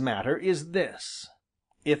does matter is this: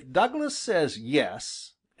 if Douglas says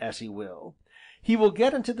 'yes,' as he will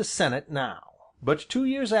get into the Senate now, but 2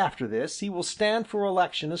 years after this he will stand for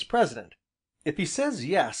election as President. If he says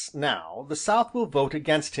 'yes' now, the South will vote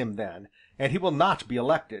against him then, and he will not be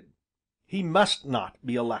elected. He must not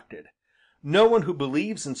be elected. No one who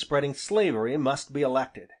believes in spreading slavery must be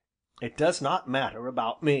elected. It does not matter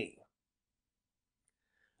about me."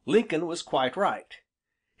 Lincoln was quite right.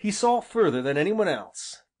 He saw further than anyone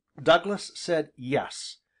else. Douglas said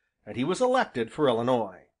 "yes," and he was elected for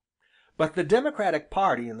Illinois. But the Democratic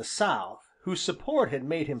party in the South, whose support had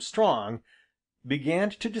made him strong, began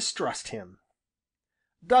to distrust him.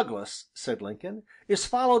 "Douglas," said Lincoln, "is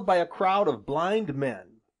followed by a crowd of blind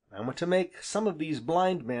men. I want to make some of these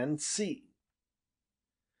blind men see."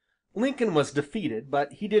 Lincoln was defeated,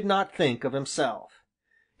 but he did not think of himself.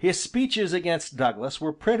 His speeches against Douglas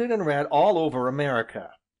were printed and read all over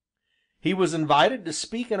America. He was invited to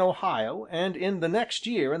speak in Ohio, and in the next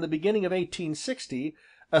year, in the beginning of 1860,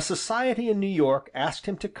 a society in New York asked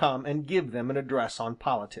him to come and give them an address on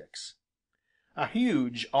politics. A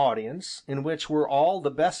huge audience, in which were all the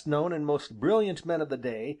best known and most brilliant men of the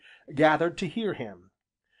day, gathered to hear him.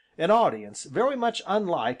 an audience very much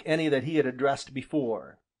unlike any that he had addressed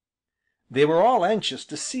before. They were all anxious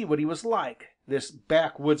to see what he was like, this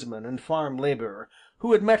backwoodsman and farm laborer,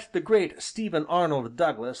 who had met the great Stephen Arnold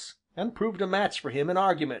Douglas, and proved a match for him in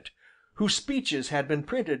argument, whose speeches had been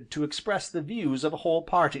printed to express the views of a whole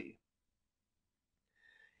party.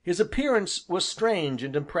 His appearance was strange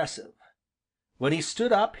and impressive. When he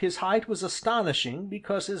stood up his height was astonishing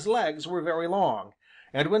because his legs were very long,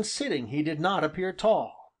 and when sitting he did not appear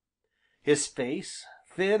tall. His face,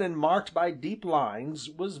 thin and marked by deep lines,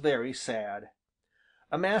 was very sad.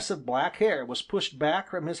 A mass of black hair was pushed back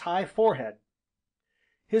from his high forehead.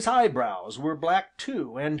 His eyebrows were black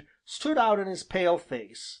too, and stood out in his pale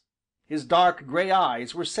face. His dark gray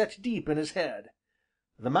eyes were set deep in his head.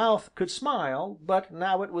 The mouth could smile, but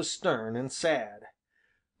now it was stern and sad.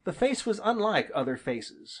 The face was unlike other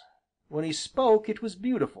faces. When he spoke it was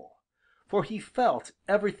beautiful, for he felt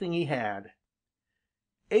everything he had.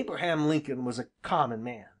 Abraham Lincoln was a common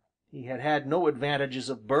man. He had had no advantages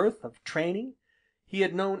of birth, of training. He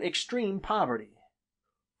had known extreme poverty.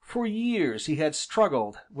 For years he had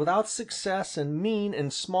struggled without success in mean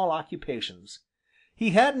and small occupations.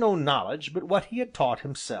 He had no knowledge but what he had taught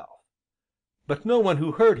himself. But no one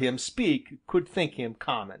who heard him speak could think him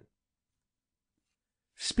common.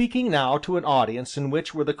 Speaking now to an audience in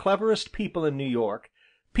which were the cleverest people in New York,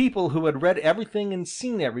 people who had read everything and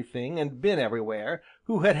seen everything and been everywhere,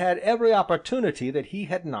 who had had every opportunity that he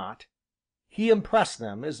had not, he impressed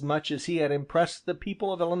them as much as he had impressed the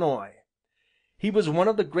people of Illinois. He was one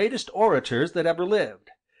of the greatest orators that ever lived.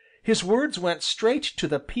 His words went straight to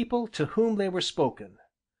the people to whom they were spoken.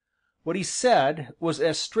 What he said was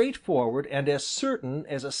as straightforward and as certain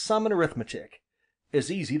as a sum in arithmetic,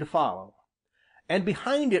 as easy to follow. And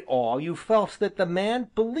behind it all you felt that the man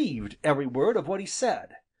believed every word of what he said,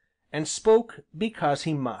 and spoke because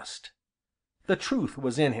he must. The truth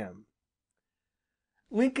was in him.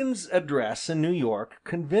 Lincoln's address in New York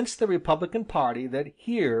convinced the Republican party that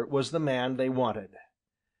here was the man they wanted.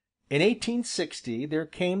 In 1860 there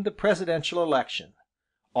came the presidential election,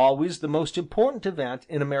 always the most important event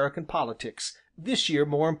in American politics, this year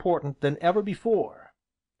more important than ever before.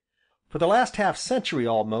 For the last half-century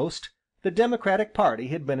almost, the Democratic party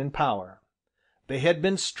had been in power. They had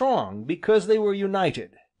been strong because they were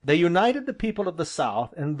united. They united the people of the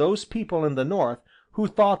South and those people in the North who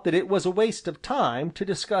thought that it was a waste of time to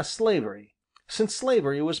discuss slavery, since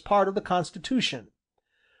slavery was part of the Constitution.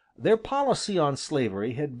 Their policy on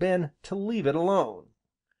slavery had been to leave it alone.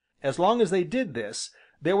 As long as they did this,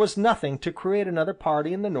 there was nothing to create another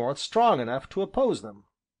party in the North strong enough to oppose them.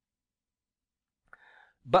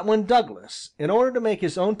 But when Douglas, in order to make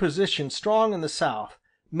his own position strong in the South,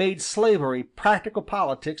 made slavery practical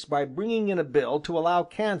politics by bringing in a bill to allow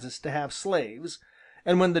Kansas to have slaves,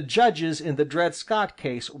 and when the judges in the Dred Scott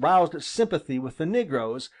case roused sympathy with the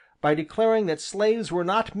negroes by declaring that slaves were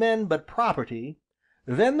not men but property,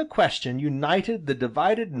 then the question united the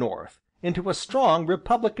divided North into a strong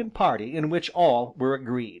Republican party in which all were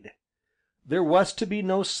agreed. There was to be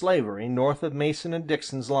no slavery north of Mason and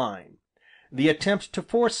Dixon's line. The attempt to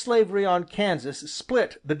force slavery on Kansas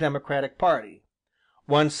split the Democratic party.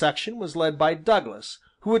 One section was led by Douglas,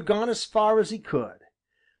 who had gone as far as he could.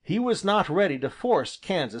 He was not ready to force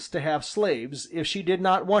Kansas to have slaves if she did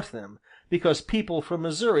not want them, because people from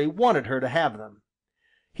Missouri wanted her to have them.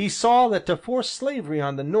 He saw that to force slavery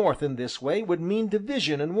on the North in this way would mean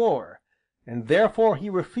division and war, and therefore he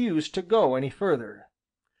refused to go any further.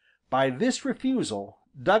 By this refusal,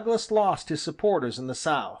 Douglas lost his supporters in the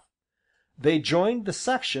South. They joined the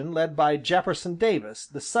section led by Jefferson Davis,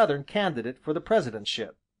 the Southern candidate for the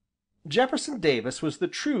presidentship. Jefferson Davis was the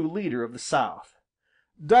true leader of the South.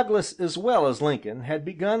 Douglas as well as Lincoln had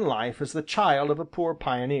begun life as the child of a poor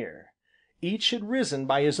pioneer. Each had risen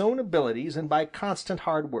by his own abilities and by constant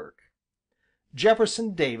hard work.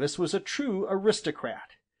 Jefferson Davis was a true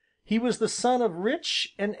aristocrat. He was the son of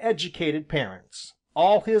rich and educated parents.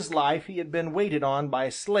 All his life he had been waited on by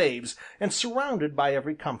slaves and surrounded by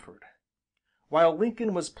every comfort. While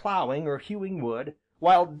Lincoln was plowing or hewing wood,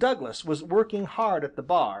 while Douglas was working hard at the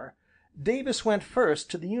bar, Davis went first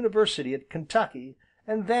to the University at Kentucky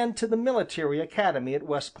and then to the military academy at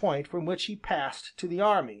West Point, from which he passed to the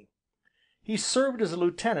army. He served as a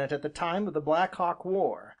lieutenant at the time of the Black Hawk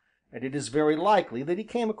War, and it is very likely that he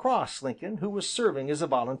came across Lincoln, who was serving as a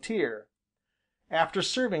volunteer. After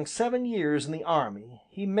serving 7 years in the army,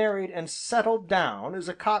 he married and settled down as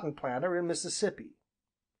a cotton planter in Mississippi.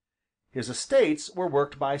 His estates were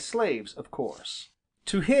worked by slaves, of course.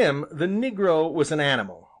 To him the Negro was an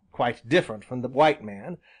animal, quite different from the white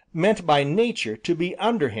man, meant by nature to be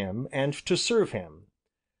under him and to serve him.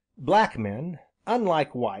 Black men,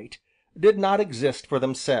 unlike white, did not exist for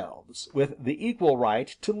themselves, with the equal right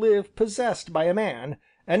to live possessed by a man,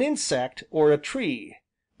 an insect, or a tree,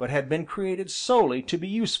 but had been created solely to be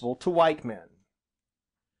useful to white men.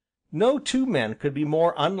 No two men could be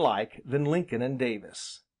more unlike than Lincoln and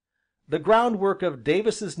Davis. The groundwork of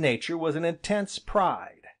Davis's nature was an intense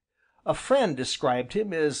pride. A friend described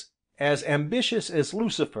him as ambitious as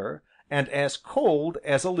Lucifer and as cold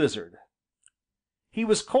as a lizard. He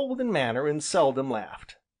was cold in manner and seldom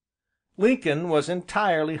laughed. Lincoln was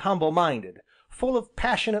entirely humble-minded, full of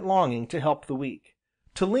passionate longing to help the weak.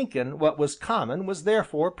 To Lincoln what was common was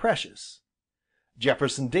therefore precious.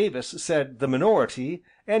 Jefferson Davis said the minority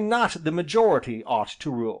and not the majority ought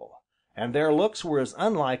to rule, and their looks were as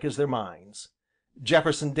unlike as their minds.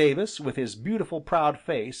 Jefferson Davis, with his beautiful proud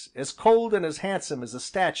face, as cold and as handsome as a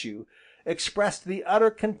statue, expressed the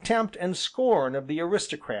utter contempt and scorn of the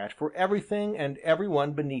aristocrat for everything and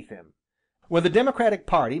everyone beneath him. When the Democratic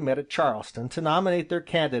party met at Charleston to nominate their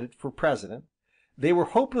candidate for President, they were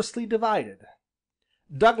hopelessly divided.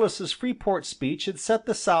 Douglas's Freeport speech had set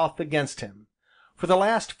the South against him. For the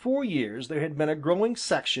last 4 years there had been a growing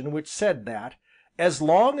section which said that, as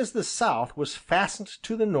long as the South was fastened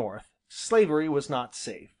to the North, slavery was not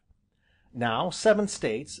safe. Now 7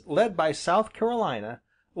 states, led by South Carolina,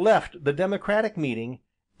 left the Democratic meeting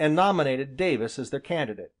and nominated Davis as their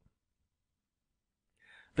candidate.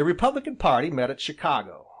 The Republican party met at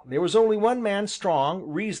Chicago. There was only one man strong,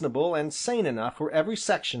 reasonable, and sane enough for every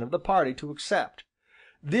section of the party to accept.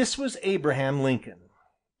 This was Abraham Lincoln.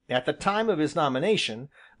 At the time of his nomination,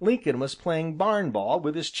 Lincoln was playing barn ball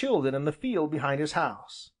with his children in the field behind his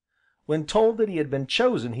house. When told that he had been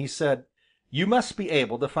chosen, he said, "You must be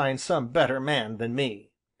able to find some better man than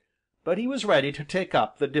me." But he was ready to take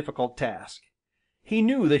up the difficult task. He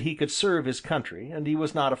knew that he could serve his country, and he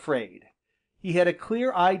was not afraid. He had a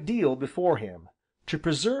clear ideal before him, to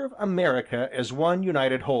preserve America as one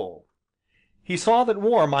united whole. He saw that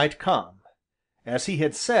war might come. As he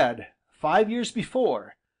had said 5 years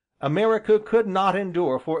before, America could not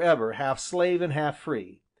endure forever half slave and half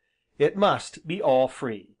free. It must be all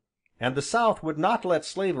free, and the South would not let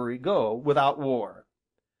slavery go without war.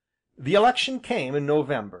 The election came in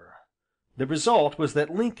November. The result was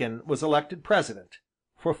that Lincoln was elected President.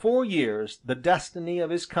 For 4 years the destiny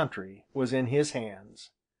of his country was in his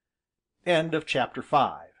hands.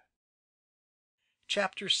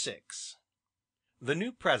 Chapter 6. The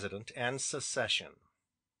New President and Secession.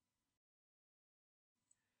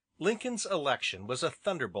 Lincoln's election was a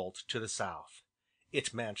thunderbolt to the South.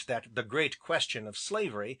 It meant that the great question of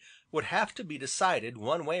slavery would have to be decided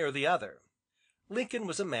one way or the other. Lincoln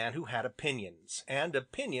was a man who had opinions, and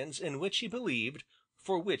opinions in which he believed,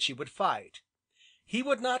 for which he would fight. He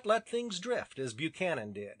would not let things drift as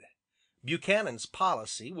Buchanan did. Buchanan's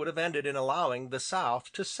policy would have ended in allowing the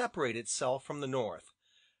South to separate itself from the North.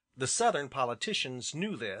 The Southern politicians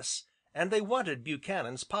knew this, and they wanted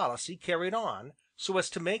Buchanan's policy carried on, so as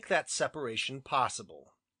to make that separation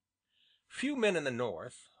possible. Few men in the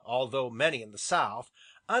North, although many in the South,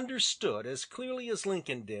 understood as clearly as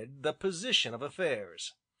Lincoln did the position of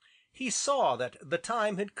affairs. He saw that the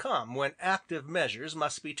time had come when active measures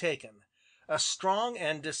must be taken, a strong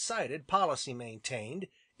and decided policy maintained,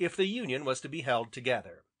 if the Union was to be held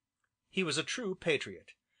together. He was a true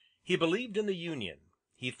patriot. He believed in the Union.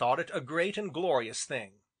 He thought it a great and glorious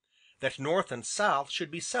thing. That North and South should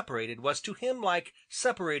be separated was to him like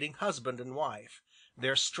separating husband and wife.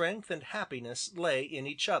 Their strength and happiness lay in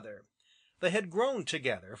each other. They had grown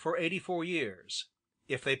together for 84 years.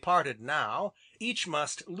 If they parted now, each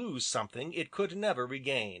must lose something it could never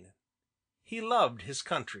regain. He loved his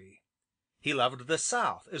country. He loved the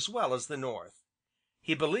South as well as the North.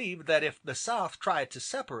 He believed that if the South tried to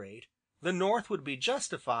separate, the North would be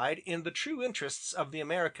justified in the true interests of the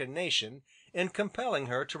American nation in compelling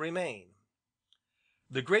her to remain.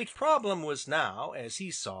 The great problem was now, as he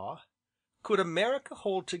saw, could America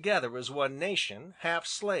hold together as one nation, half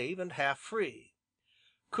slave and half free?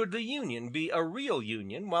 Could the Union be a real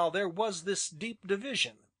Union while there was this deep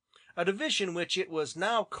division, a division which it was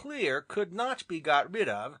now clear could not be got rid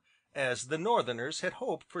of, as the Northerners had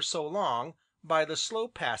hoped for so long, by the slow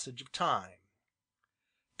passage of time?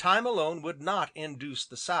 Time alone would not induce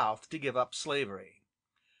the South to give up slavery.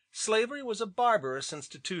 Slavery was a barbarous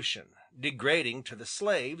institution, degrading to the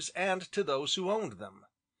slaves and to those who owned them.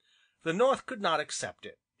 The North could not accept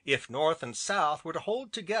it. If North and South were to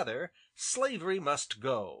hold together, slavery must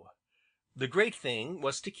go. The great thing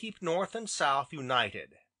was to keep North and South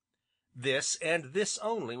united. This and this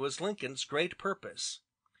only was Lincoln's great purpose.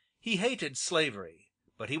 He hated slavery,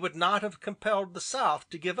 but he would not have compelled the South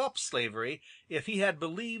to give up slavery if he had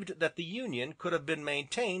believed that the Union could have been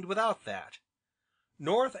maintained without that.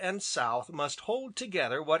 North and South must hold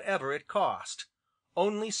together whatever it cost.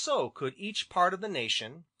 Only so could each part of the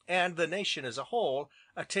nation, and the nation as a whole,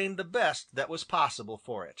 attain the best that was possible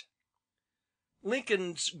for it.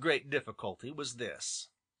 Lincoln's great difficulty was this.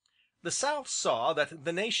 The South saw that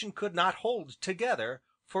the nation could not hold together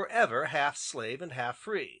forever half slave and half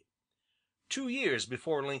free. 2 years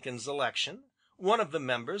before Lincoln's election, one of the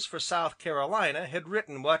members for South Carolina had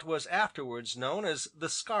written what was afterwards known as the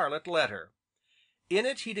Scarlet Letter. In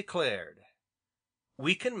it he declared,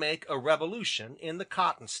 "We can make a revolution in the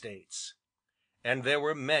Cotton States." And there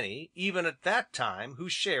were many, even at that time, who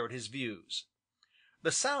shared his views.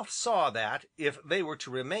 The South saw that, if they were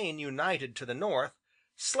to remain united to the North,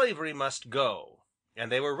 slavery must go,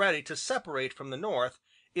 and they were ready to separate from the North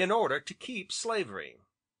in order to keep slavery.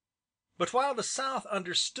 But while the South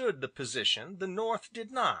understood the position, the North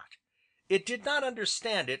did not. It did not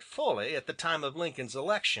understand it fully at the time of Lincoln's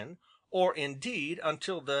election, or indeed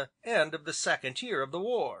until the end of the second year of the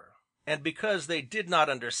war. And because they did not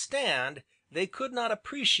understand, they could not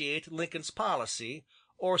appreciate Lincoln's policy,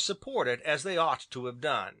 or support it as they ought to have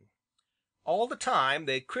done. All the time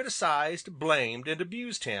they criticized, blamed, and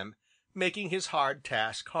abused him, making his hard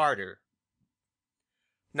task harder.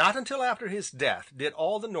 Not until after his death did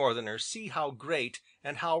all the Northerners see how great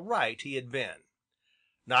and how right he had been.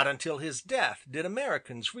 Not until his death did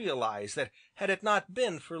Americans realize that had it not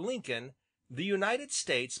been for Lincoln, the United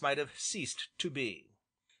States might have ceased to be.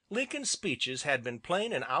 Lincoln's speeches had been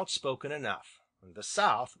plain and outspoken enough. The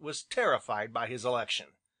South was terrified by his election.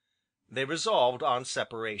 They resolved on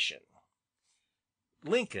separation.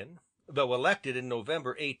 Lincoln, though elected in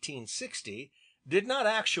November, 1860, did not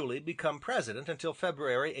actually become President until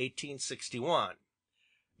February, 1861.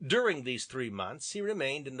 During these 3 months he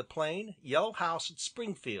remained in the plain, yellow house at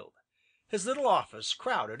Springfield, his little office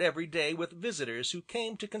crowded every day with visitors who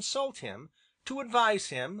came to consult him, to advise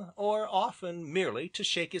him, or often merely to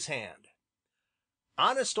shake his hand.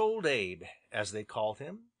 Honest Old Abe, as they called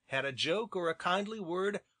him, had a joke or a kindly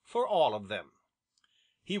word for all of them.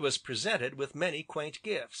 He was presented with many quaint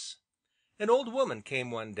gifts. An old woman came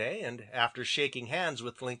one day, and after shaking hands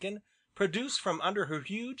with Lincoln, produced from under her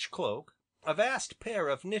huge cloak a vast pair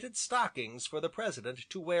of knitted stockings for the President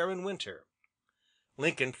to wear in winter.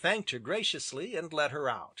 Lincoln thanked her graciously and let her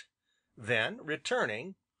out. Then,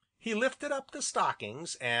 returning, he lifted up the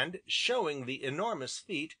stockings and, showing the enormous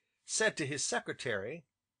feet, said to his secretary,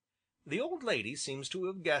 "The old lady seems to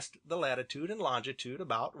have guessed the latitude and longitude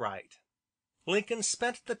about right." Lincoln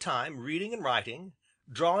spent the time reading and writing,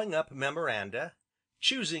 drawing up memoranda,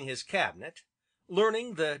 choosing his cabinet,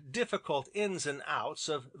 learning the difficult ins and outs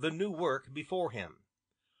of the new work before him.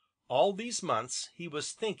 All these months he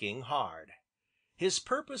was thinking hard. His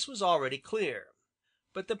purpose was already clear,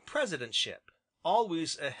 but the presidentship,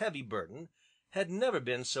 always a heavy burden, had never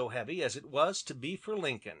been so heavy as it was to be for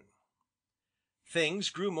Lincoln. Things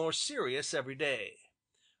grew more serious every day.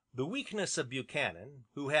 The weakness of Buchanan,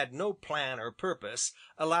 who had no plan or purpose,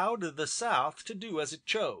 allowed the South to do as it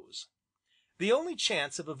chose. The only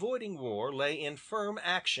chance of avoiding war lay in firm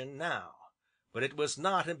action now, but it was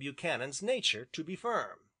not in Buchanan's nature to be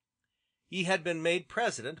firm. He had been made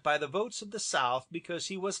President by the votes of the South because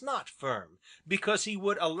he was not firm, because he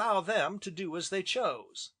would allow them to do as they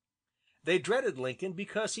chose. They dreaded Lincoln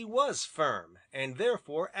because he was firm, and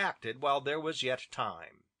therefore acted while there was yet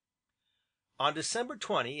time. On December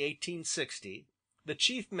 20, 1860, the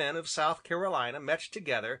chief men of South Carolina met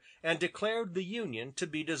together and declared the Union to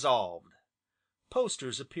be dissolved.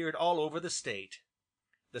 Posters appeared all over the state.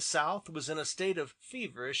 The South was in a state of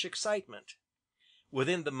feverish excitement.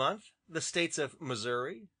 Within the month, the states of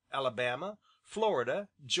Missouri, Alabama, Florida,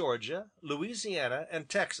 Georgia, Louisiana, and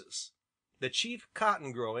Texas, the chief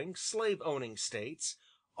cotton-growing, slave-owning states,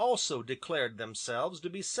 also declared themselves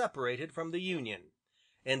to be separated from the Union,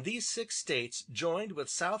 and these 6 states joined with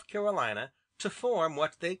South Carolina to form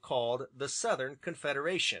what they called the Southern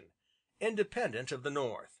Confederation, independent of the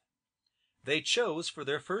North. They chose for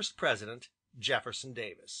their first president Jefferson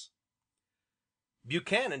Davis.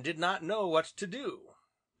 Buchanan did not know what to do.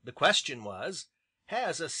 The question was,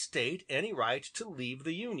 has a state any right to leave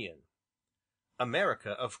the Union?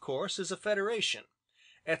 America, of course, is a federation.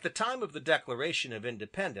 At the time of the Declaration of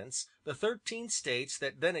Independence, the 13 states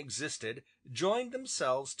that then existed joined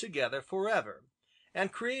themselves together forever,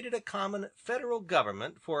 and created a common federal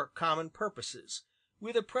government for common purposes,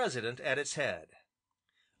 with a president at its head.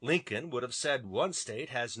 Lincoln would have said one state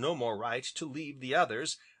has no more right to leave the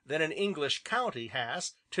others than an English county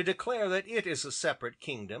has to declare that it is a separate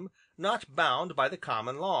kingdom, not bound by the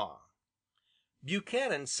common law.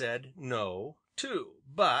 Buchanan said no, too,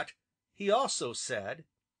 but he also said,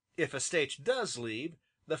 if a State does leave,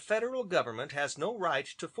 the Federal Government has no right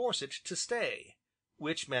to force it to stay,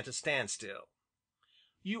 which meant a standstill.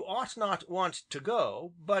 You ought not want to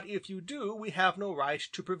go, but if you do, we have no right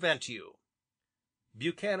to prevent you.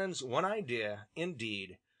 Buchanan's one idea,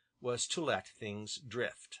 indeed, was to let things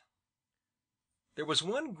drift. There was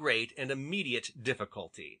one great and immediate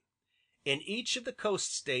difficulty. In each of the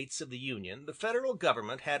coast States of the Union the Federal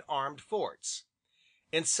Government had armed forts.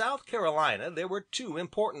 In South Carolina there were two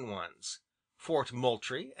important ones, Fort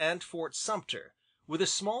Moultrie and Fort Sumter, with a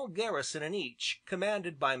small garrison in each,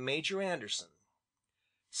 commanded by Major Anderson.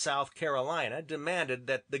 South Carolina demanded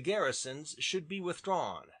that the garrisons should be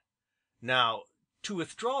withdrawn. Now, to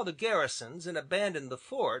withdraw the garrisons and abandon the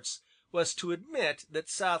forts was to admit that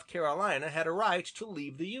South Carolina had a right to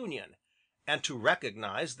leave the Union, and to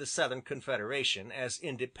recognize the Southern Confederation as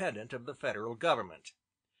independent of the Federal Government.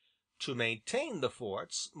 To maintain the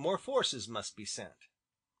forts, more forces must be sent.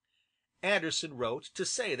 Anderson wrote to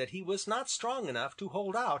say that he was not strong enough to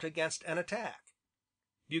hold out against an attack.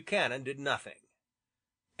 Buchanan did nothing.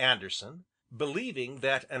 Anderson, believing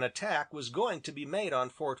that an attack was going to be made on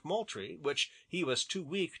Fort Moultrie, which he was too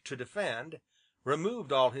weak to defend,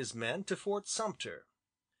 removed all his men to Fort Sumter.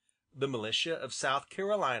 The militia of South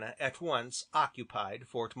Carolina at once occupied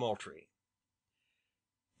Fort Moultrie.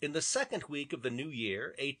 In the second week of the new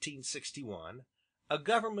year, 1861, a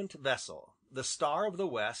government vessel, the Star of the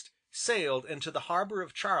West, sailed into the harbor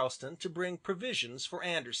of Charleston to bring provisions for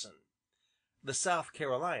Anderson. The South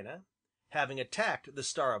Carolina, having attacked the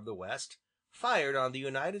Star of the West, fired on the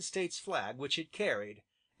United States flag which it carried,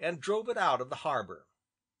 and drove it out of the harbor.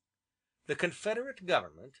 The Confederate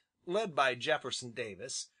government, led by Jefferson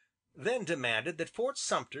Davis, then demanded that Fort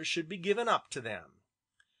Sumter should be given up to them.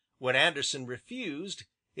 When Anderson refused,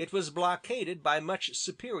 it was blockaded by much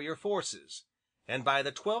superior forces, and by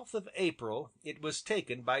the 12th of April it was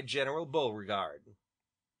taken by General Beauregard.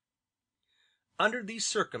 Under these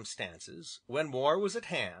circumstances, when war was at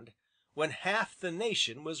hand, when half the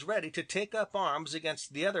nation was ready to take up arms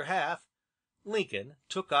against the other half, Lincoln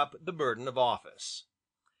took up the burden of office.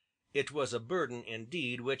 It was a burden,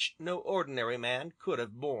 indeed, which no ordinary man could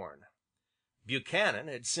have borne. Buchanan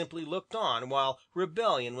had simply looked on while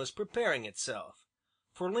rebellion was preparing itself.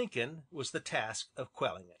 For Lincoln was the task of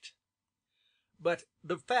quelling it. But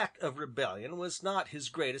the fact of rebellion was not his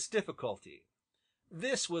greatest difficulty.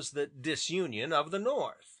 This was the disunion of the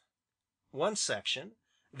North. One section,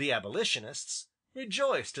 the abolitionists,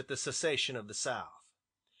 rejoiced at the secession of the South.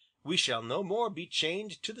 We shall no more be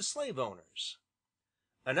chained to the slave owners.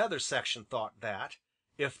 Another section thought that,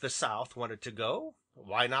 if the South wanted to go,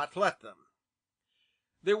 why not let them?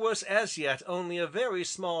 There was as yet only a very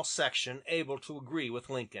small section able to agree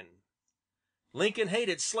with Lincoln. Lincoln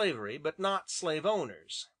hated slavery, but not slave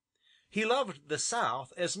owners. He loved the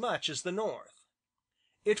South as much as the North.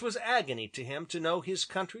 It was agony to him to know his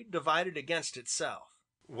country divided against itself.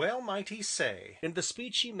 Well might he say, in the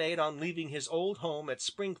speech he made on leaving his old home at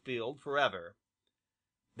Springfield forever,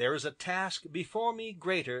 "There is a task before me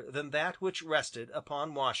greater than that which rested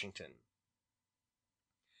upon Washington."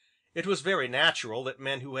 It was very natural that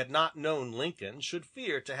men who had not known Lincoln should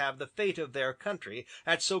fear to have the fate of their country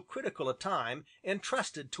at so critical a time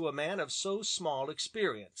entrusted to a man of so small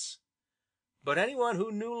experience. But anyone who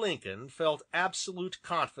knew Lincoln felt absolute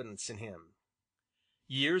confidence in him.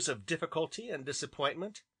 Years of difficulty and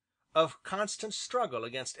disappointment, of constant struggle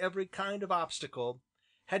against every kind of obstacle,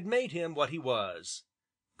 had made him what he was,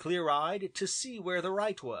 clear-eyed to see where the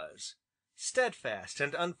right was, steadfast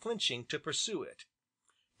and unflinching to pursue it,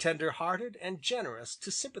 tender-hearted and generous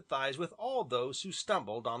to sympathize with all those who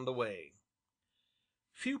stumbled on the way.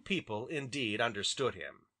 Few people, indeed, understood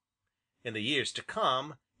him. In the years to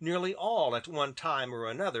come, nearly all at one time or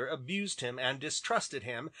another abused him and distrusted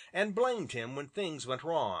him and blamed him when things went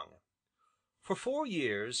wrong. For 4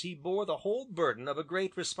 years he bore the whole burden of a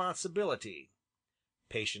great responsibility.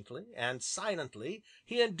 Patiently and silently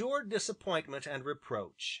he endured disappointment and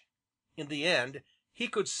reproach. In the end, he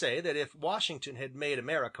could say that if Washington had made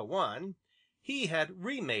America one, he had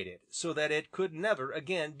remade it so that it could never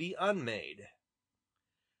again be unmade.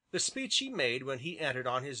 The speech he made when he entered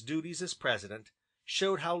on his duties as President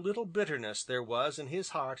showed how little bitterness there was in his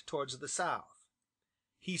heart towards the South.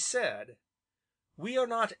 He said, "We are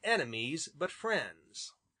not enemies but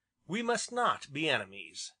friends. We must not be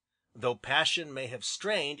enemies. Though passion may have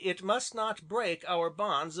strained, it must not break our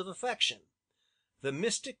bonds of affection. the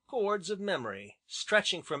mystic cords of memory,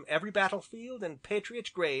 stretching from every battlefield and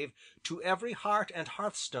patriot grave to every heart and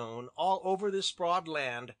hearthstone all over this broad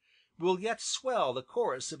land, will yet swell the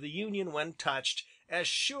chorus of the Union when touched, as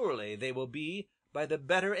surely they will be by the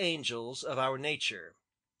better angels of our nature.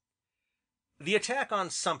 The attack on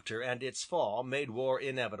Sumter and its fall made war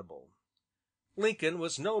inevitable. Lincoln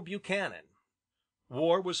was no Buchanan.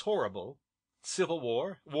 War was horrible. Civil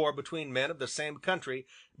war, war between men of the same country,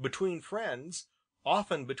 between friends,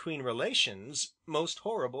 often between relations, most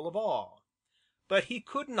horrible of all. But he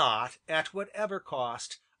could not, at whatever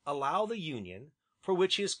cost, allow the Union, for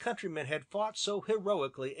which his countrymen had fought so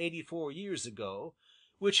heroically 84 years ago,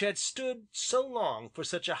 which had stood so long for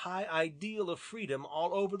such a high ideal of freedom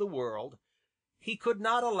all over the world, he could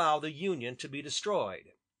not allow the Union to be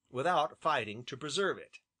destroyed, without fighting to preserve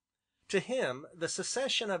it. To him the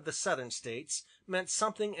secession of the Southern States meant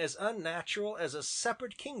something as unnatural as a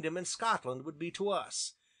separate kingdom in Scotland would be to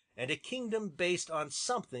us, and a kingdom based on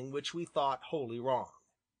something which we thought wholly wrong.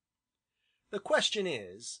 "The question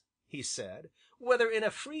is," he said, "whether in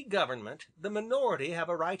a free government the minority have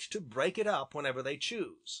a right to break it up whenever they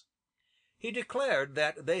choose." He declared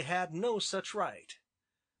that they had no such right.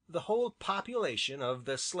 The whole population of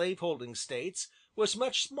the slave-holding States was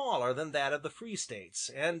much smaller than that of the free States,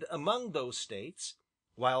 and among those States,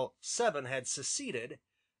 while 7 had seceded,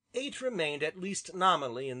 8 remained at least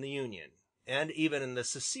nominally in the Union, and even in the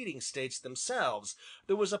seceding States themselves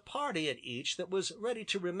there was a party at each that was ready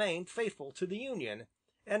to remain faithful to the Union,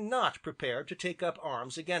 and not prepared to take up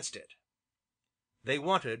arms against it. They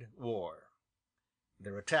wanted war.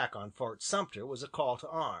 Their attack on Fort Sumter was a call to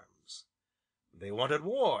arms. They wanted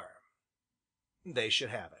war. They should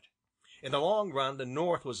have it. In the long run the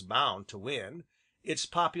North was bound to win. Its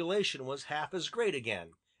population was half as great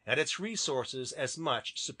again, and its resources as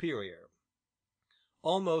much superior.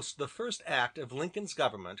 Almost the first act of Lincoln's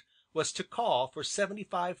government was to call for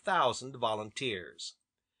 75,000 volunteers.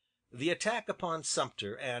 The attack upon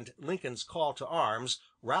Sumter and Lincoln's call to arms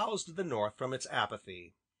roused the North from its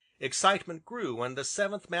apathy. Excitement grew when the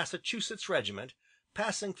 7th Massachusetts Regiment,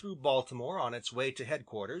 passing through Baltimore on its way to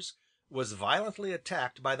headquarters, was violently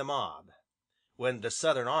attacked by the mob; when the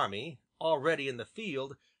Southern army, already in the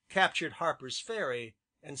field, captured Harper's Ferry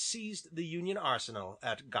and seized the Union arsenal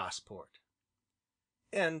at Gosport.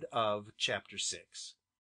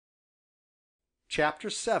 Chapter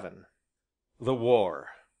 7. The War.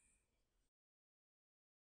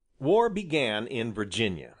 War began in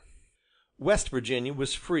Virginia. West Virginia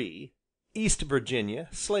was free, East Virginia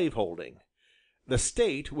slaveholding. The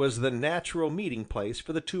state was the natural meeting place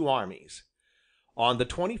for the two armies. On the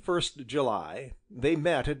 21st July they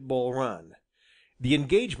met at Bull Run. The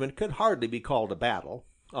engagement could hardly be called a battle.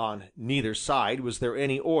 On neither side was there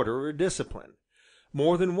any order or discipline.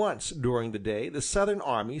 More than once during the day the Southern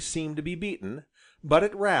army seemed to be beaten, but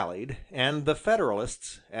it rallied, and the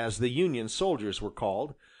Federalists, as the Union soldiers were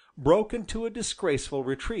called, broke into a disgraceful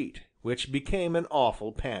retreat, which became an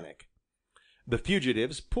awful panic. The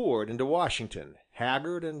fugitives poured into Washington,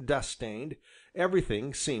 haggard and dust-stained.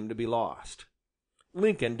 Everything seemed to be lost.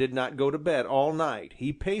 Lincoln did not go to bed all night.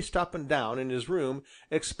 He paced up and down in his room,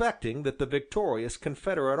 expecting that the victorious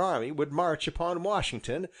Confederate army would march upon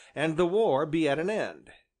Washington and the war be at an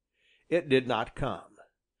end. It did not come.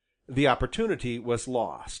 The opportunity was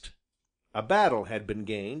lost. A battle had been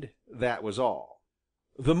gained, that was all.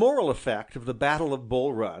 The moral effect of the Battle of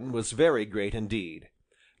Bull Run was very great indeed.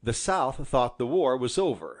 The South thought the war was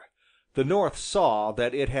over. The North saw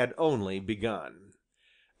that it had only begun.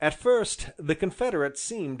 At first the Confederates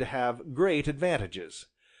seemed to have great advantages.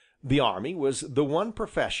 The army was the one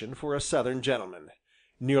profession for a Southern gentleman.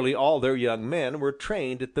 Nearly all their young men were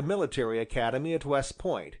trained at the military academy at West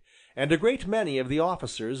Point, and a great many of the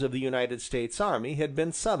officers of the United States Army had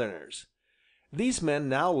been Southerners. These men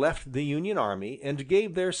now left the Union Army and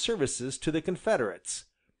gave their services to the Confederates.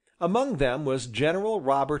 Among them was General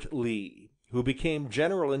Robert Lee, who became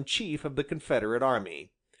general-in-chief of the Confederate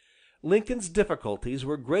Army. Lincoln's difficulties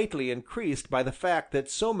were greatly increased by the fact that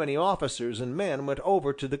so many officers and men went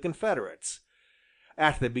over to the Confederates.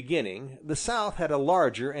 At the beginning, the South had a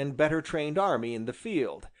larger and better trained army in the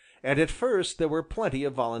field, and at first there were plenty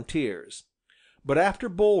of volunteers. But after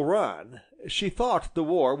Bull Run, she thought the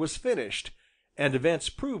war was finished, and events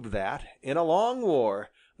proved that, in a long war,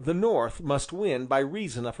 the North must win by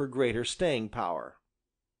reason of her greater staying power.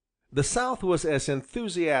 The South was as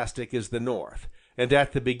enthusiastic as the North, and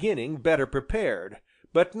at the beginning better prepared,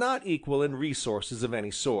 but not equal in resources of any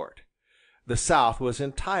sort. The South was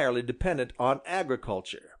entirely dependent on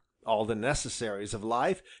agriculture. All the necessaries of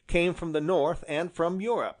life came from the North and from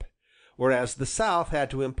Europe. Whereas the South had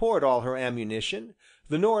to import all her ammunition,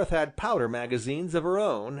 the North had powder magazines of her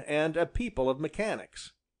own, and a people of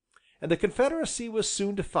mechanics. And the Confederacy was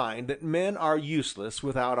soon to find that men are useless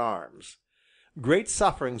without arms. Great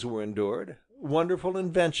sufferings were endured, wonderful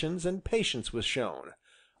inventions and patience was shown.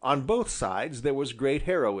 On both sides there was great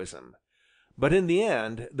heroism. But in the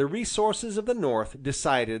end the resources of the North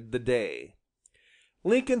decided the day.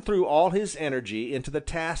 Lincoln threw all his energy into the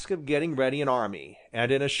task of getting ready an army,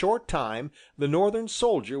 and in a short time the Northern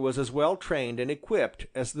soldier was as well trained and equipped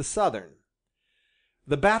as the Southern.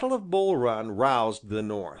 The battle of Bull Run roused the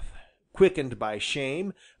North. Quickened by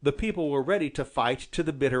shame, the people were ready to fight to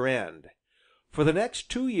the bitter end. For the next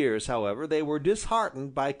 2 years, however, they were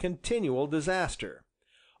disheartened by continual disaster.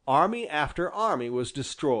 Army after army was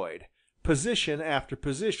destroyed, position after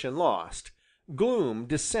position lost. Gloom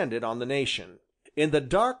descended on the nation. In the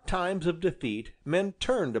dark times of defeat, men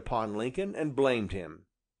turned upon Lincoln and blamed him.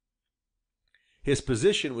 His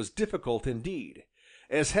position was difficult indeed.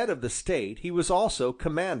 As head of the state, he was also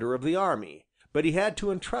commander of the army, but he had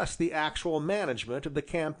to entrust the actual management of the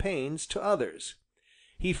campaigns to others.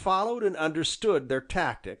 He followed and understood their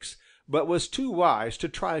tactics, but was too wise to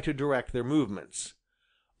try to direct their movements.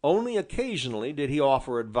 Only occasionally did he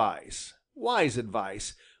offer advice, wise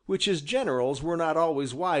advice, which his generals were not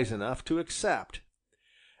always wise enough to accept.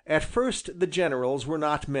 At first the generals were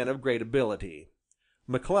not men of great ability.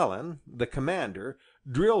 McClellan, the commander,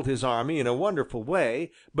 drilled his army in a wonderful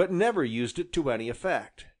way, but never used it to any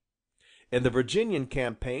effect. In the Virginian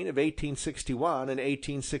campaign of 1861 and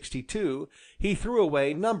 1862 he threw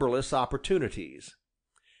away numberless opportunities.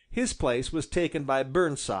 His place was taken by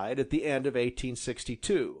Burnside at the end of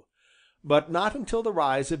 1862. But not until the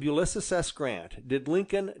rise of Ulysses S. Grant did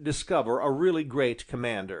Lincoln discover a really great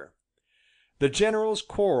commander. The generals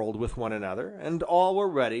quarreled with one another, and all were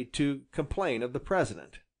ready to complain of the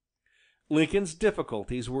President. Lincoln's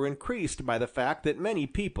difficulties were increased by the fact that many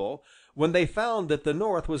people, when they found that the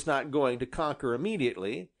North was not going to conquer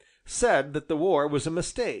immediately, said that the war was a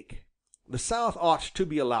mistake. The South ought to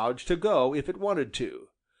be allowed to go if it wanted to.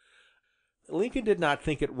 Lincoln did not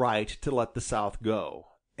think it right to let the South go,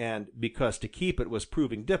 and because to keep it was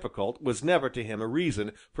proving difficult was never to him a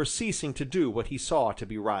reason for ceasing to do what he saw to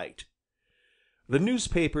be right. The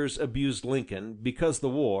newspapers abused Lincoln because the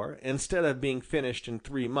war, instead of being finished in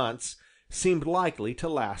 3 months, seemed likely to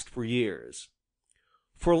last for years.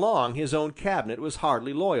 For long his own cabinet was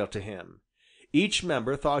hardly loyal to him. Each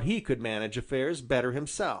member thought he could manage affairs better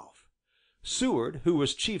himself. Seward, who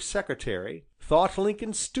was chief secretary, thought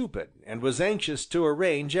Lincoln stupid and was anxious to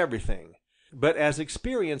arrange everything. But as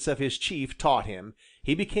experience of his chief taught him,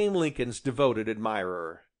 he became Lincoln's devoted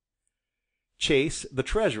admirer. Chase, the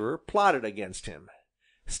treasurer, plotted against him.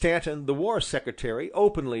 Stanton, the war secretary,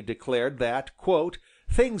 openly declared that, quote,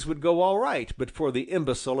 "things would go all right but for the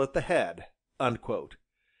imbecile at the head," unquote.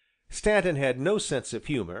 Stanton had no sense of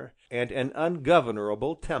humor, and an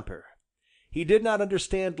ungovernable temper. He did not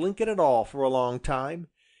understand Lincoln at all for a long time.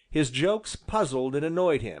 His jokes puzzled and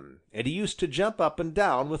annoyed him, and he used to jump up and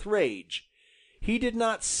down with rage. He did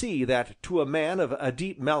not see that to a man of a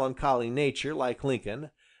deep melancholy nature like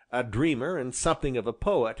Lincoln, a dreamer and something of a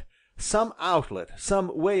poet, some outlet,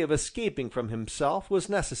 some way of escaping from himself was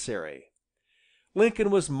necessary. Lincoln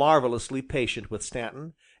was marvelously patient with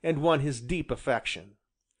Stanton, and won his deep affection.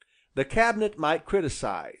 The cabinet might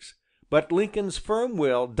criticize, but Lincoln's firm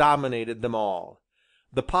will dominated them all.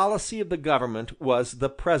 The policy of the government was the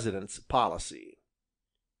President's policy.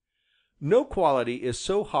 No quality is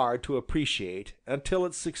so hard to appreciate until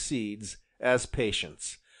it succeeds as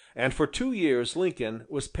patience, and for 2 years Lincoln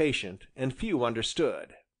was patient, and few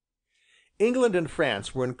understood. England and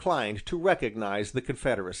France were inclined to recognize the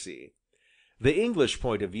Confederacy. The English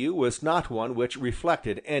point of view was not one which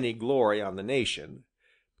reflected any glory on the nation.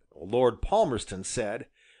 Lord Palmerston said,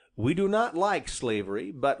 "We do not like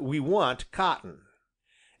slavery, but we want cotton,"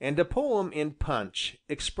 and a poem in Punch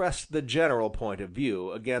expressed the general point of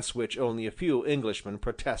view, against which only a few Englishmen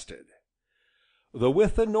protested. "Though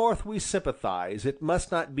with the North we sympathize, it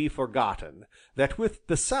must not be forgotten that with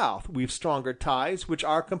the South we've stronger ties, which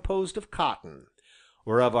are composed of cotton,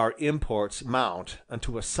 whereof our imports mount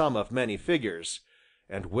unto a sum of many figures,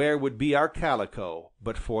 and where would be our calico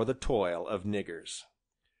but for the toil of niggers?"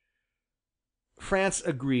 France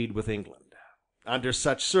agreed with England. Under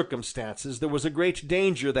such circumstances there was a great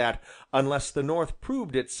danger that, unless the North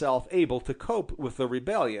proved itself able to cope with the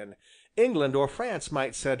rebellion, England or France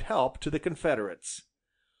might send help to the Confederates.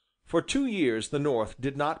 For 2 years the North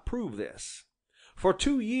did not prove this. For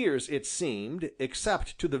 2 years it seemed,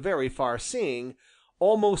 except to the very far-seeing,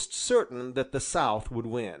 almost certain that the South would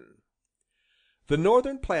win. The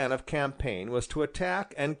Northern plan of campaign was to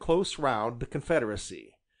attack and close round the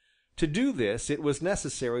Confederacy. To do this it was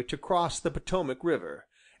necessary to cross the Potomac River,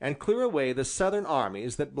 and clear away the Southern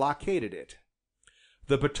armies that blockaded it.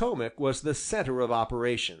 The Potomac was the center of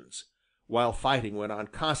operations, while fighting went on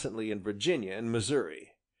constantly in Virginia and Missouri.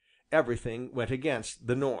 Everything went against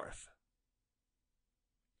the North.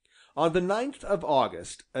 On the 9th of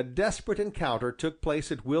August a desperate encounter took place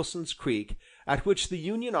at Wilson's Creek, at which the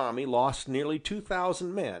Union army lost nearly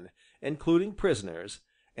 2,000 men, including prisoners,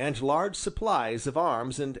 and large supplies of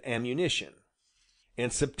arms and ammunition.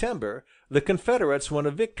 In September the Confederates won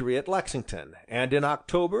a victory at Lexington, and in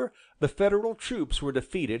October the Federal troops were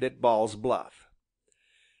defeated at Ball's Bluff.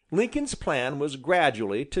 Lincoln's plan was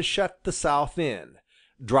gradually to shut the South in,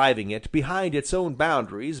 driving it behind its own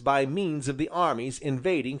boundaries by means of the armies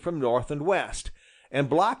invading from north and west, and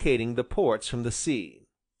blockading the ports from the sea.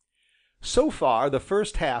 So far the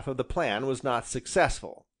first half of the plan was not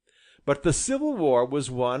successful, but the Civil War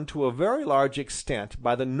was won to a very large extent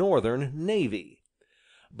by the Northern navy.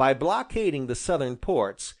 By blockading the Southern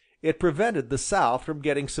ports, it prevented the South from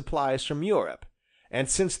getting supplies from Europe, and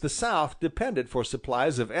since the South depended for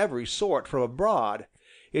supplies of every sort from abroad,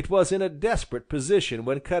 it was in a desperate position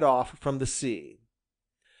when cut off from the sea.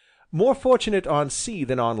 More fortunate on sea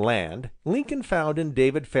than on land, Lincoln found in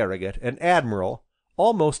David Farragut an admiral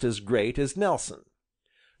almost as great as Nelson.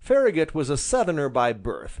 Farragut was a Southerner by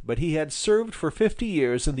birth, but he had served for 50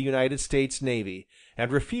 years in the United States Navy, and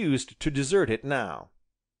refused to desert it now.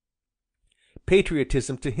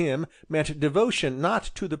 Patriotism to him meant devotion not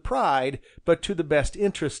to the pride, but to the best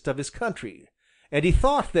interests of his country, and he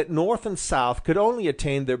thought that North and South could only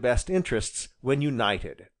attain their best interests when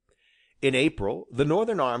united. In April the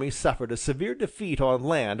Northern army suffered a severe defeat on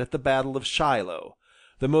land at the Battle of Shiloh,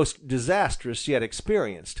 the most disastrous yet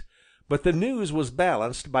experienced, but the news was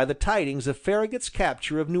balanced by the tidings of Farragut's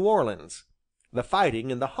capture of New Orleans. The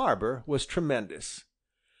fighting in the harbor was tremendous.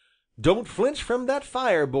 "Don't flinch from that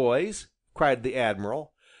fire, boys," cried the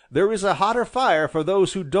admiral. "There is a hotter fire for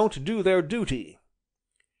those who don't do their duty."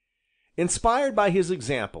 Inspired by his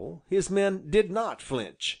example, his men did not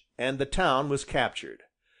flinch, and the town was captured.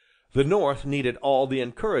 The North needed all the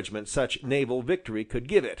encouragement such naval victory could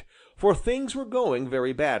give it, for things were going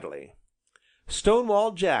very badly.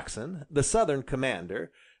 Stonewall Jackson, the Southern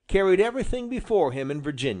commander, carried everything before him in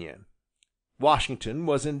Virginia. Washington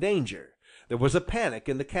was in danger. There was a panic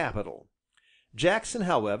in the capital. Jackson,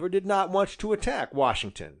 however, did not want to attack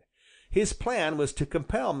Washington. His plan was to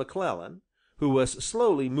compel McClellan, who was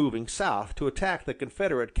slowly moving south to attack the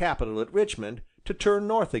Confederate capital at Richmond, to turn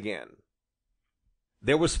north again.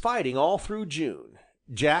 There was fighting all through June.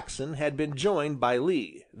 Jackson had been joined by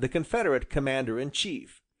Lee, the Confederate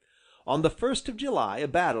commander-in-chief. On the 1st of July a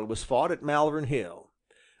battle was fought at Malvern Hill.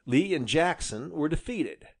 Lee and Jackson were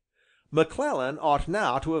defeated. McClellan ought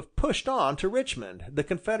now to have pushed on to Richmond, the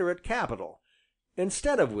Confederate capital,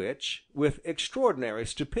 instead of which, with extraordinary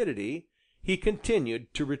stupidity, he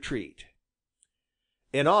continued to retreat.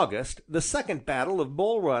 In August, the second battle of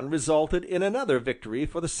Bull Run resulted in another victory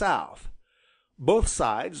for the South. Both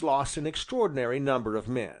sides lost an extraordinary number of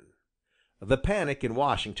men. The panic in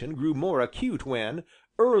Washington grew more acute when,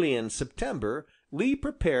 early in September, Lee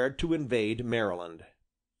prepared to invade Maryland.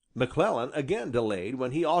 McClellan again delayed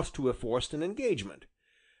when he ought to have forced an engagement.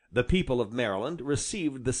 The people of Maryland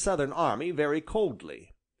received the Southern army very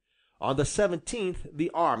coldly. On the 17th the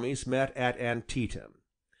armies met at Antietam.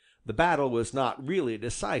 The battle was not really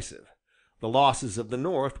decisive. The losses of the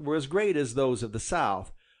North were as great as those of the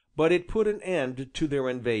South, but it put an end to their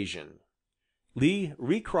invasion. Lee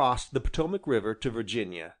recrossed the Potomac River to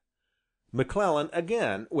Virginia. McClellan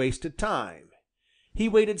again wasted time. He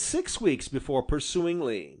waited 6 weeks before pursuing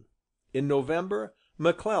Lee. In November,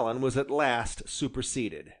 McClellan was at last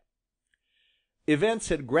superseded. Events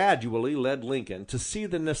had gradually led Lincoln to see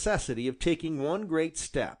the necessity of taking one great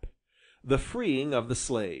step, the freeing of the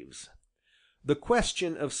slaves. The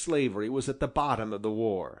question of slavery was at the bottom of the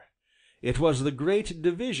war. It was the great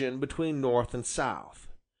division between North and South.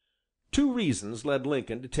 2 reasons led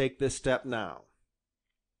Lincoln to take this step now.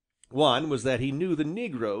 One was that he knew the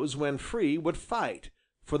negroes when free would fight,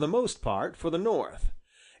 for the most part, for the North,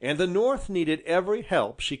 and the North needed every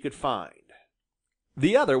help she could find.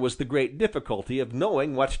 The other was the great difficulty of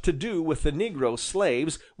knowing what to do with the negro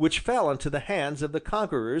slaves which fell into the hands of the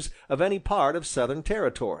conquerors of any part of Southern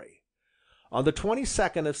territory. On the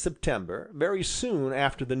 22nd of September, very soon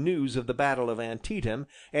after the news of the Battle of Antietam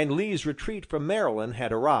and Lee's retreat from Maryland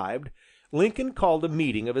had arrived, Lincoln called a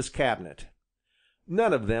meeting of his cabinet.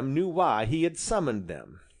 None of them knew why he had summoned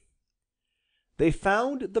them. They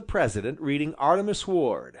found the President reading Artemus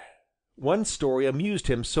Ward. One story amused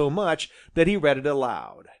him so much that he read it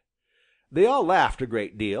aloud. They all laughed a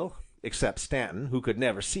great deal, except Stanton, who could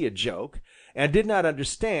never see a joke, and did not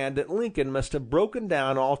understand that Lincoln must have broken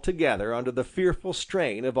down altogether under the fearful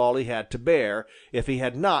strain of all he had to bear, if he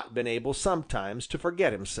had not been able sometimes to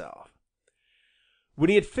forget himself. When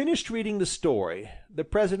he had finished reading the story, the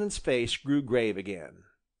President's face grew grave again.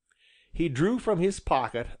 He drew from his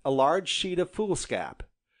pocket a large sheet of foolscap,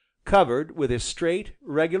 covered with his straight,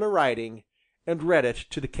 regular writing, and read it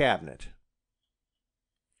to the cabinet.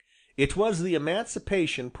 It was the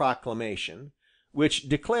Emancipation Proclamation, which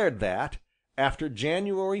declared that, after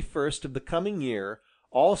January 1st of the coming year,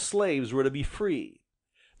 all slaves were to be free,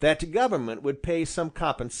 that government would pay some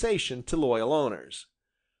compensation to loyal owners.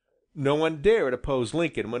 No one dared oppose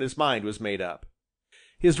Lincoln when his mind was made up.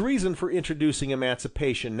 His reason for introducing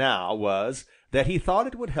emancipation now was that he thought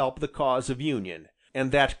it would help the cause of Union,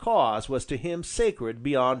 and that cause was to him sacred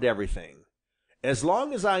beyond everything. "As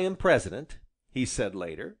long as I am President," he said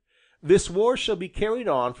later, "this war shall be carried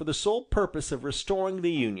on for the sole purpose of restoring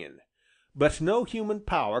the Union. But no human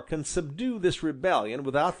power can subdue this rebellion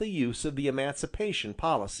without the use of the emancipation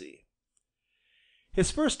policy."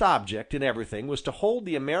 His first object in everything was to hold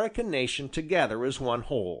the American nation together as one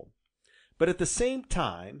whole. But at the same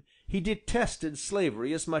time he detested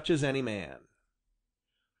slavery as much as any man.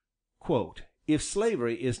 "If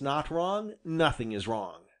slavery is not wrong, nothing is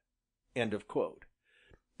wrong."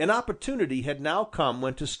 An opportunity had now come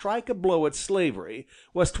when to strike a blow at slavery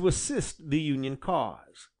was to assist the Union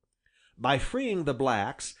cause. By freeing the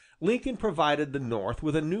blacks, Lincoln provided the North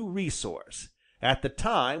with a new resource, at the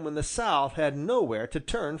time when the South had nowhere to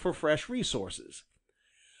turn for fresh resources.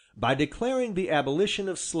 By declaring the abolition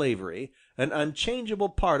of slavery an unchangeable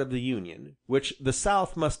part of the Union, which the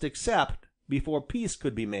South must accept before peace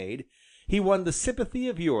could be made, he won the sympathy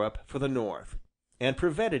of Europe for the North, and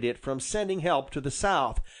prevented it from sending help to the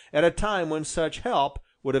South at a time when such help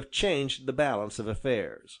would have changed the balance of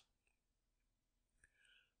affairs.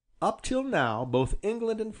 Up till now both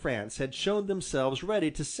England and France had shown themselves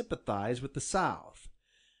ready to sympathize with the South.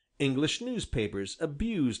 English newspapers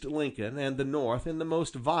abused Lincoln and the North in the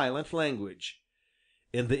most violent language.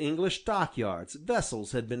 In the English dockyards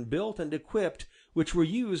vessels had been built and equipped which were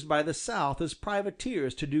used by the South as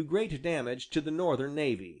privateers to do great damage to the Northern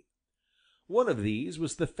navy. One of these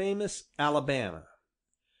was the famous Alabama.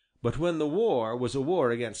 But when the war was a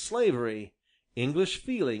war against slavery, English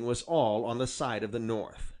feeling was all on the side of the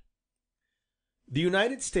North. The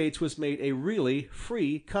United States was made a really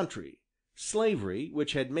free country. Slavery,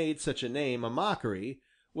 which had made such a name a mockery,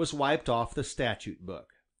 was wiped off the statute book.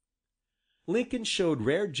 Lincoln showed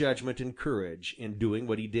rare judgment and courage in doing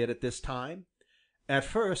what he did at this time. At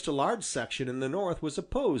first a large section in the North was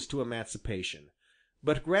opposed to emancipation,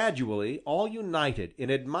 but gradually all united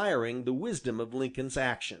in admiring the wisdom of Lincoln's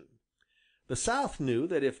action. The South knew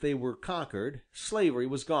that if they were conquered, slavery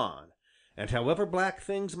was gone, and however black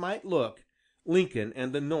things might look, Lincoln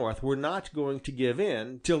and the North were not going to give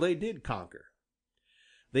in till they did conquer.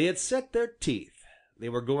 They had set their teeth. They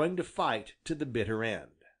were going to fight to the bitter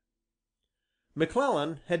end.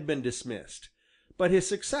 McClellan had been dismissed, but his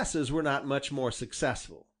successors were not much more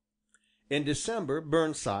successful. In December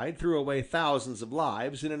Burnside threw away thousands of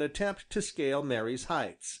lives in an attempt to scale Marye's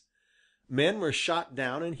Heights. Men were shot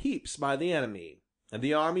down in heaps by the enemy, and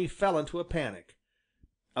the army fell into a panic.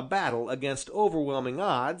 A battle against overwhelming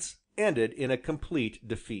odds ended in a complete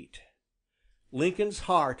defeat. Lincoln's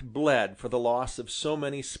heart bled for the loss of so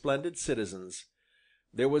many splendid citizens.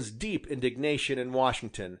 There was deep indignation in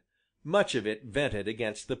Washington, much of it vented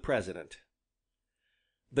against the President.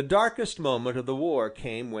 The darkest moment of the war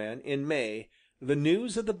came when, in May, the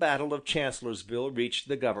news of the Battle of Chancellorsville reached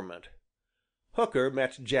the government. Hooker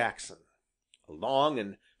met Jackson. A long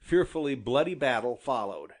and fearfully bloody battle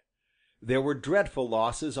followed. There were dreadful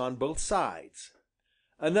losses on both sides.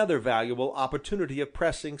 Another valuable opportunity of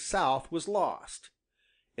pressing south was lost.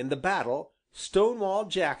 In the battle, Stonewall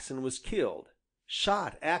Jackson was killed,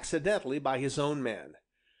 shot accidentally by his own men.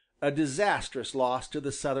 A disastrous loss to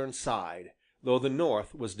the Southern side, though the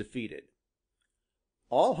North was defeated.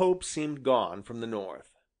 All hope seemed gone from the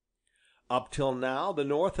North. Up till now the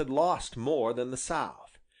North had lost more than the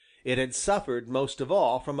South. It had suffered most of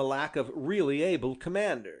all from a lack of really able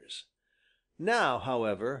commanders. Now,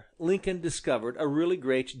 however, Lincoln discovered a really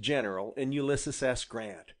great general in Ulysses S.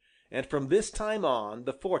 Grant, and from this time on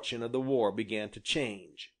the fortune of the war began to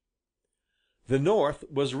change. The North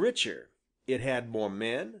was richer. It had more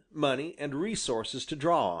men, money, and resources to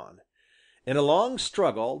draw on. In a long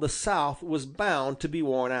struggle the South was bound to be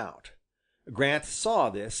worn out. Grant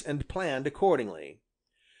saw this and planned accordingly.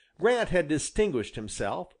 Grant had distinguished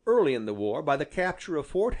himself early in the war by the capture of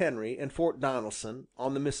Fort Henry and Fort Donelson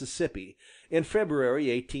on the Mississippi in February,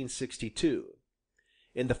 1862.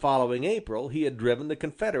 In the following April he had driven the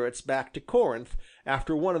Confederates back to Corinth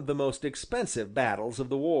after one of the most expensive battles of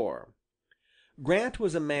the war. Grant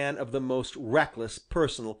was a man of the most reckless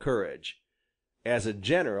personal courage. As a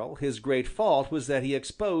general, his great fault was that he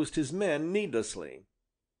exposed his men needlessly.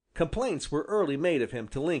 Complaints were early made of him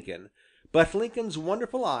to Lincoln, but Lincoln's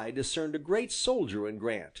wonderful eye discerned a great soldier in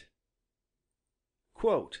Grant.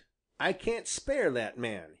 "I can't spare that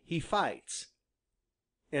man. He fights."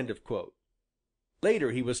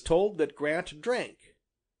 Later he was told that Grant drank.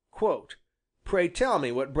 "Pray tell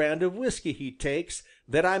me what brand of whiskey he takes,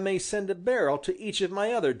 that I may send a barrel to each of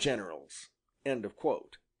my other generals."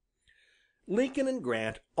 Lincoln and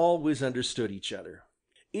Grant always understood each other.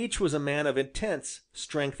 Each was a man of intense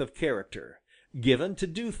strength of character, given to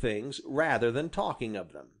do things rather than talking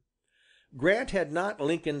of them. Grant had not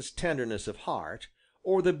Lincoln's tenderness of heart,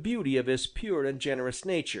 or the beauty of his pure and generous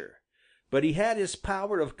nature, but he had his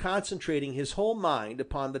power of concentrating his whole mind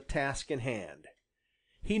upon the task in hand.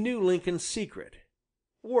 He knew Lincoln's secret.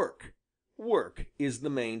 Work is the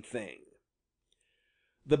main thing.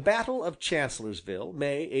 The battle of Chancellorsville,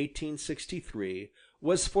 May, 1863,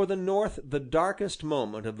 was for the North the darkest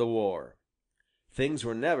moment of the war. Things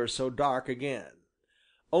were never so dark again.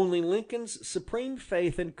 Only Lincoln's supreme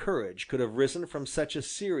faith and courage could have risen from such a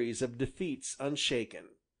series of defeats unshaken.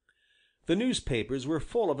 The newspapers were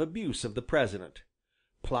full of abuse of the President.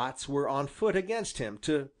 Plots were on foot against him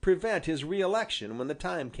to prevent his reelection when the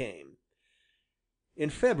time came. In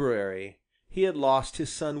February he had lost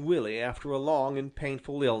his son Willie after a long and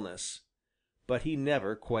painful illness, but he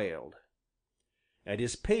never quailed. And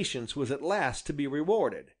his patience was at last to be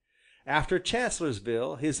rewarded. After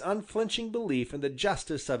Chancellorsville, his unflinching belief in the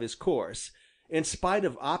justice of his course, in spite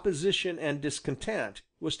of opposition and discontent,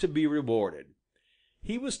 was to be rewarded.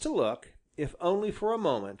 He was to look, if only for a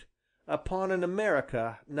moment, upon an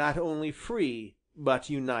America not only free but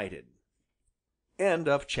united.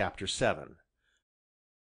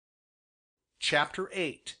 Chapter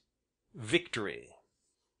 8 Victory.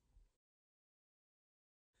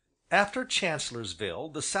 After Chancellorsville,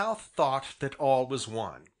 the South thought that all was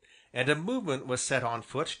won, and a movement was set on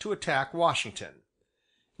foot to attack Washington.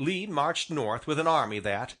 Lee marched north with an army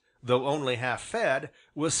that, though only half fed,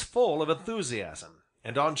 was full of enthusiasm,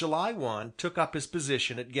 and on July 1 took up his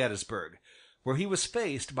position at Gettysburg, where he was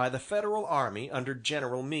faced by the Federal army under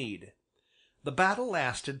General Meade. The battle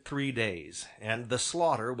lasted 3 days, and the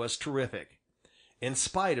slaughter was terrific. In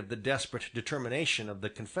spite of the desperate determination of the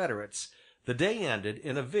Confederates, the day ended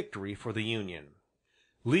in a victory for the Union.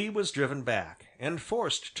 Lee was driven back, and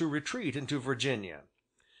forced to retreat into Virginia.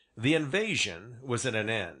 The invasion was at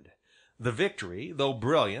an end. The victory, though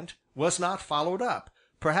brilliant, was not followed up,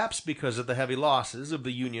 perhaps because of the heavy losses of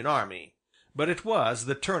the Union army. But it was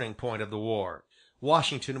the turning point of the war.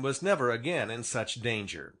 Washington was never again in such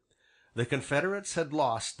danger. The Confederates had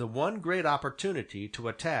lost the one great opportunity to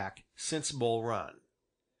attack since Bull Run.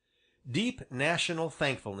 Deep national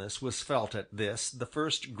thankfulness was felt at this, the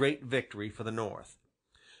first great victory for the North.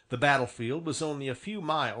 The battlefield was only a few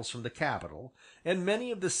miles from the capital, and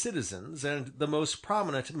many of the citizens and the most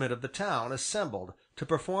prominent men of the town assembled to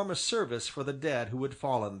perform a service for the dead who had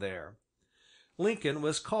fallen there. Lincoln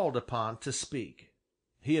was called upon to speak.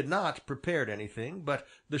 He had not prepared anything, but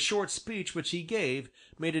the short speech which he gave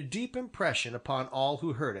made a deep impression upon all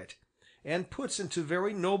who heard it, and puts into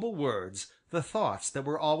very noble words the thoughts that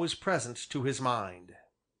were always present to his mind.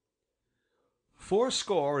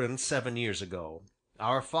 77 years ago,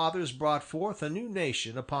 our fathers brought forth a new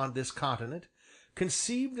nation upon this continent,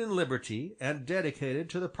 conceived in liberty and dedicated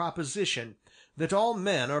to the proposition that all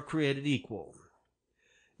men are created equal.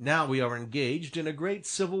 Now we are engaged in a great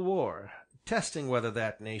civil war, testing whether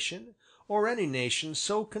that nation, or any nation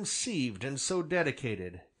so conceived and so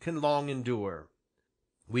dedicated, can long endure.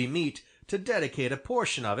 We meet to dedicate a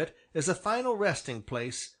portion of it as a final resting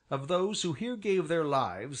place of those who here gave their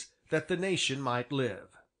lives that the nation might live.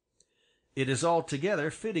 It is altogether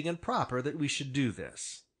fitting and proper that we should do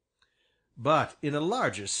this. But in a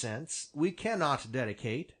larger sense, we cannot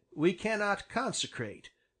dedicate, we cannot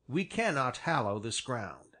consecrate, we cannot hallow this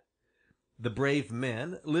ground. The brave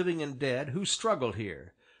men, living and dead, who struggled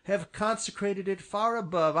here, have consecrated it far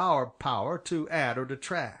above our power to add or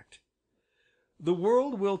detract. The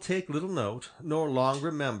world will take little note, nor long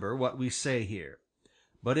remember what we say here,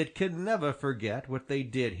 but it can never forget what they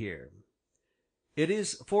did here. It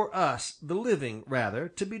is for us, the living, rather,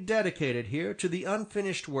 to be dedicated here to the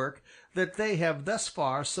unfinished work that they have thus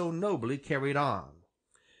far so nobly carried on.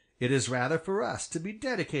 It is rather for us to be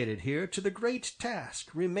dedicated here to the great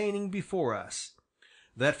task remaining before us,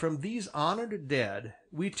 that from these honored dead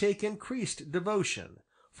we take increased devotion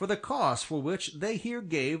for the cause for which they here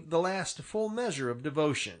gave the last full measure of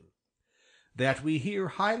devotion, that we here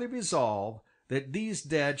highly resolve that these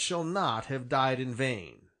dead shall not have died in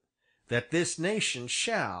vain, that this nation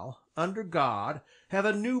shall, under God, have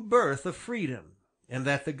a new birth of freedom, and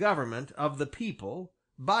that the government of the people,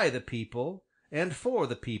 by the people, and for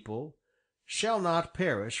the people, shall not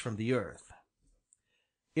perish from the earth.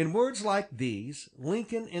 In words like these,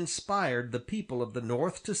 Lincoln inspired the people of the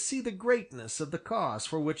North to see the greatness of the cause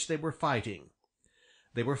for which they were fighting.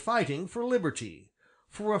 They were fighting for liberty,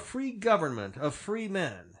 for a free government of free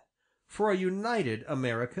men, for a united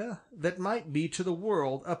America that might be to the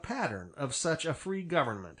world a pattern of such a free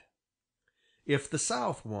government. If the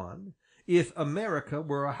South won, if America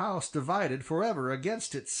were a house divided forever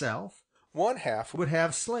against itself, one half would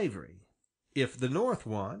have slavery. If the North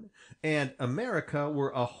won, and America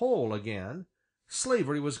were a whole again,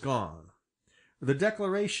 slavery was gone. The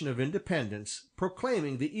Declaration of Independence,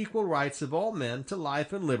 proclaiming the equal rights of all men to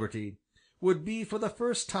life and liberty, would be for the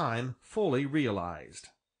first time fully realized.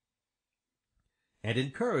 And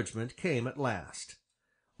encouragement came at last.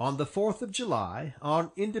 On the 4th of July,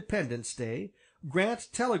 on Independence Day, Grant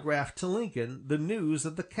telegraphed to Lincoln the news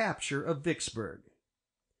of the capture of Vicksburg.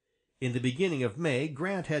 In the beginning of May,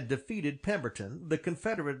 Grant had defeated Pemberton, the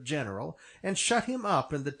Confederate general, and shut him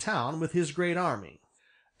up in the town with his great army.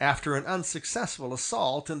 After an unsuccessful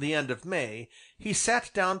assault in the end of May, he sat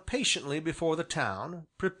down patiently before the town,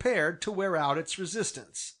 prepared to wear out its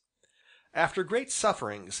resistance. After great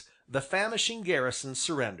sufferings, the famishing garrison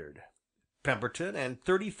surrendered. Pemberton and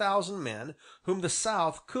 30,000 men, whom the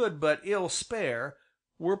South could but ill spare,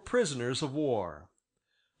 were prisoners of war.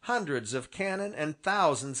 Hundreds of cannon and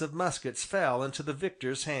thousands of muskets fell into the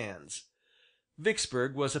victors' hands.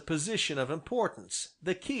 Vicksburg was a position of importance,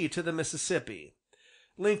 the key to the Mississippi.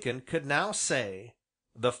 Lincoln could now say,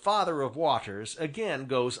 "The Father of Waters again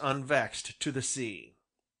goes unvexed to the sea."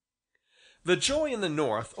 The joy in the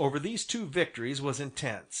North over these two victories was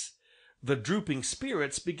intense. The drooping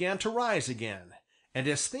spirits began to rise again, and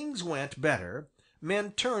as things went better,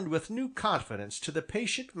 men turned with new confidence to the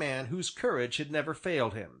patient man whose courage had never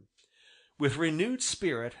failed him. With renewed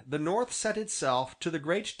spirit the North set itself to the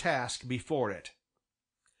great task before it.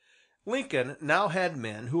 Lincoln now had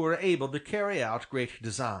men who were able to carry out great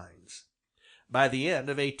designs. By the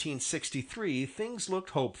end of 1863 things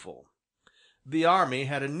looked hopeful. The army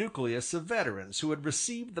had a nucleus of veterans who had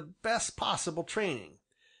received the best possible training,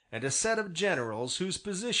 and a set of generals whose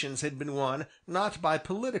positions had been won not by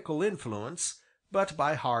political influence, but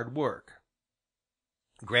by hard work.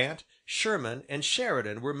 Grant, Sherman, and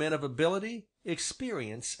Sheridan were men of ability,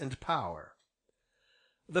 experience, and power.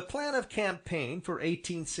 The plan of campaign for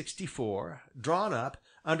 1864, drawn up,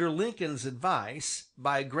 under Lincoln's advice,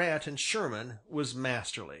 by Grant and Sherman, was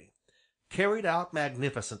masterly. Carried out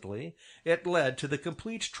magnificently, it led to the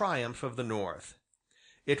complete triumph of the North.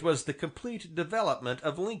 It was the complete development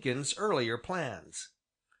of Lincoln's earlier plans.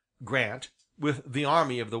 Grant, with the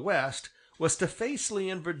Army of the West, was to face Lee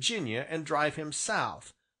in Virginia and drive him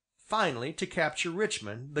south, finally to capture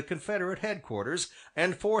Richmond, the Confederate headquarters,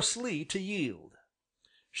 and force Lee to yield.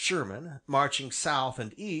 Sherman, marching south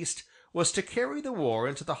and east, was to carry the war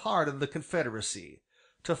into the heart of the Confederacy,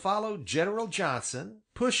 to follow General Johnson,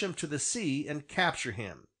 push him to the sea, and capture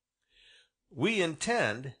him. "We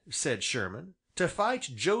intend," said Sherman, "to fight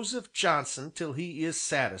Joseph Johnson till he is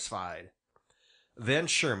satisfied." Then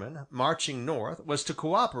Sherman, marching north, was to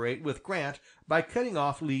cooperate with Grant by cutting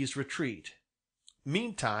off Lee's retreat.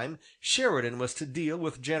 Meantime, Sheridan was to deal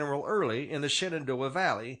with General Early in the Shenandoah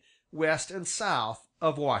Valley, west and south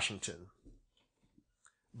of Washington.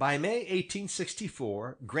 By May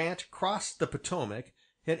 1864, Grant crossed the Potomac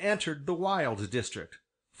and entered the Wild District,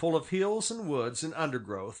 full of hills and woods and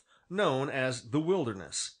undergrowth, known as the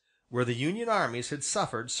Wilderness, where the Union armies had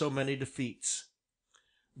suffered so many defeats.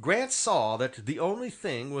 Grant saw that the only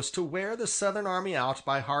thing was to wear the Southern army out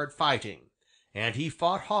by hard fighting, and he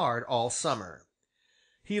fought hard all summer.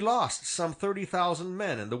 He lost some 30,000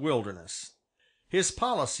 men in the Wilderness. His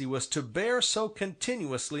policy was to bear so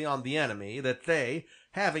continuously on the enemy that they,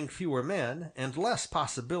 having fewer men and less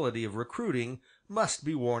possibility of recruiting, must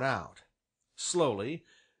be worn out. Slowly,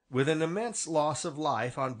 with an immense loss of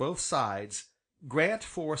life on both sides, Grant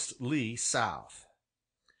forced Lee south.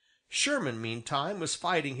 Sherman, meantime, was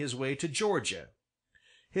fighting his way to Georgia.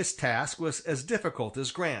 His task was as difficult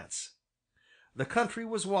as Grant's. The country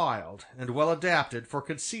was wild, and well adapted for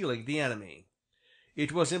concealing the enemy.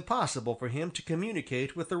 It was impossible for him to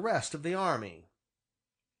communicate with the rest of the army.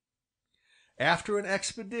 After an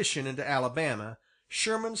expedition into Alabama,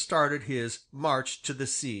 Sherman started his "March to the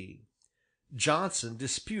Sea." Johnson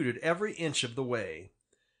disputed every inch of the way.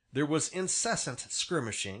 There was incessant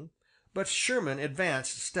skirmishing, but Sherman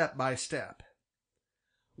advanced step by step.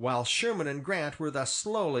 While Sherman and Grant were thus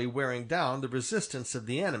slowly wearing down the resistance of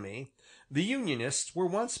the enemy, the Unionists were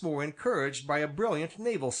once more encouraged by a brilliant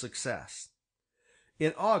naval success.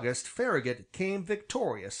 In August Farragut came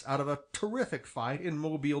victorious out of a terrific fight in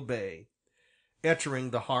Mobile Bay. Entering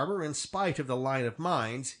the harbor in spite of the line of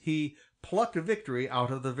mines, he plucked victory out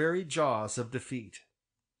of the very jaws of defeat.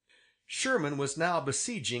 Sherman was now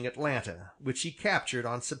besieging Atlanta, which he captured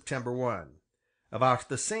on September 1. About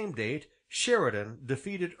the same date Sheridan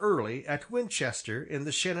defeated Early at Winchester in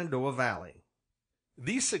the Shenandoah Valley.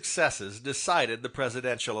 These successes decided the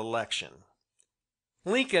presidential election.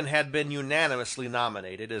 Lincoln had been unanimously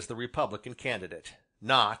nominated as the Republican candidate,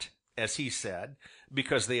 not, as he said,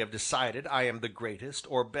 because they have decided I am the greatest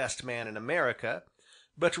or best man in America,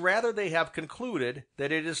 but rather they have concluded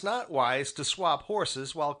that it is not wise to swap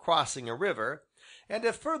horses while crossing a river, and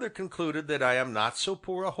have further concluded that I am not so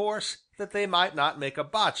poor a horse that they might not make a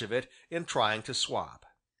botch of it in trying to swap.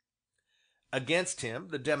 Against him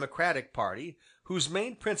the Democratic party, whose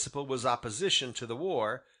main principle was opposition to the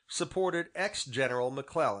war, supported ex-General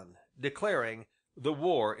McClellan, declaring, "The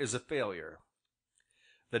war is a failure."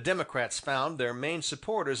 The Democrats found their main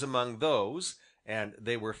supporters among those, and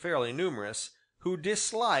they were fairly numerous, who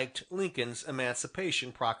disliked Lincoln's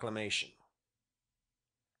Emancipation Proclamation.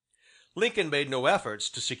 Lincoln made no efforts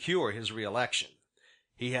to secure his reelection.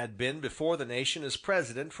 He had been before the nation as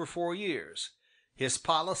president for 4 years. His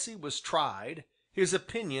policy was tried, his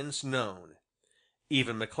opinions known.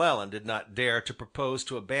 Even McClellan did not dare to propose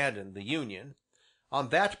to abandon the Union. On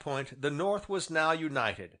that point the North was now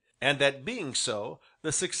united, and that being so,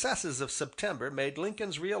 the successes of September made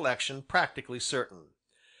Lincoln's reelection practically certain.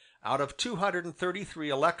 Out of 233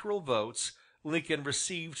 electoral votes, Lincoln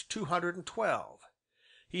received 212.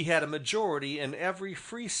 He had a majority in every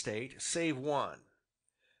free state save one.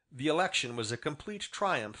 The election was a complete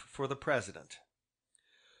triumph for the President.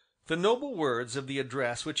 The noble words of the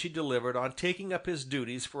address which he delivered on taking up his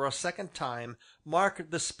duties for a second time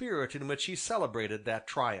mark the spirit in which he celebrated that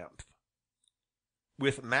triumph.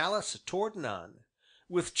 "With malice toward none,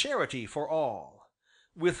 with charity for all,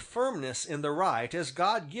 with firmness in the right as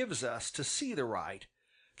God gives us to see the right,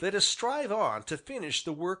 let us strive on to finish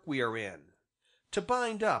the work we are in, to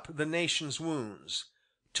bind up the nation's wounds,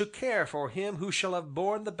 to care for him who shall have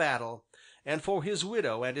borne the battle, and for his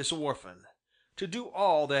widow and his orphan, to do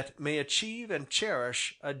all that may achieve and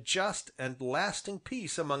cherish a just and lasting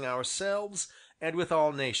peace among ourselves and with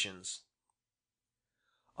all nations."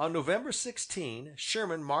 On November 16,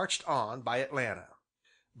 Sherman marched on by Atlanta.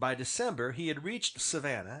 By December he had reached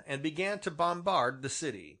Savannah and began to bombard the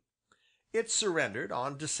city. It surrendered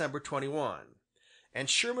on December 21, and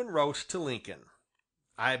Sherman wrote to Lincoln,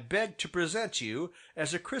 "I beg to present you,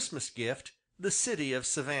 as a Christmas gift, the city of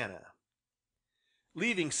Savannah."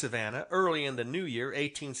 Leaving Savannah early in the new year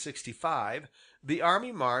 1865, the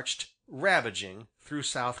army marched, ravaging, through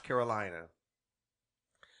South Carolina.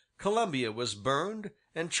 Columbia was burned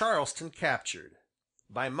and Charleston captured.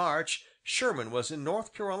 By March, Sherman was in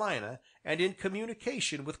North Carolina and in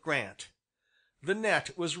communication with Grant. The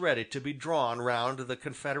net was ready to be drawn round the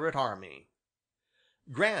Confederate army.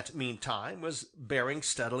 Grant, meantime, was bearing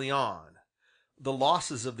steadily on. The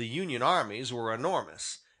losses of the Union armies were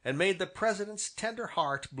enormous, and made the President's tender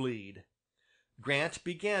heart bleed. Grant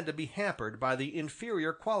began to be hampered by the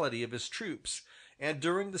inferior quality of his troops, and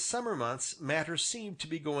during the summer months matters seemed to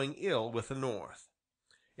be going ill with the North.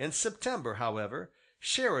 In September, however,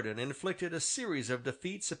 Sheridan inflicted a series of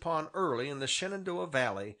defeats upon Early in the Shenandoah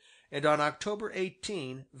Valley, and on October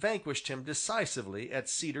 18 vanquished him decisively at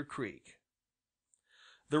Cedar Creek.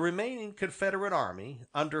 The remaining Confederate army,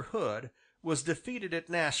 under Hood, was defeated at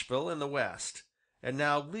Nashville in the West, and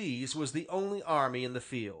now Lee's was the only army in the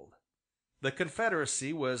field. The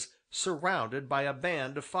Confederacy was surrounded by a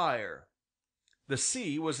band of fire. The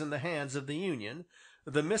sea was in the hands of the Union,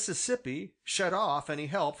 the Mississippi shut off any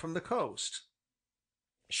help from the coast.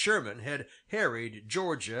 Sherman had harried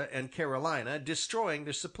Georgia and Carolina, destroying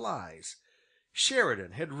their supplies.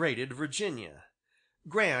 Sheridan had raided Virginia.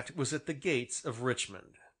 Grant was at the gates of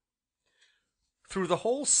Richmond. Through the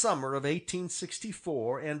whole summer of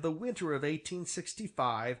 1864 and the winter of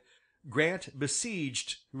 1865, Grant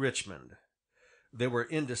besieged Richmond. There were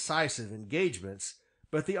indecisive engagements,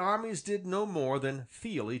 but the armies did no more than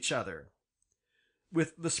feel each other.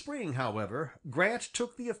 With the spring, however, Grant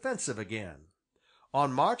took the offensive again.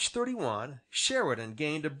 On March 31, Sheridan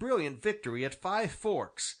gained a brilliant victory at Five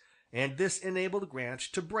Forks, and this enabled Grant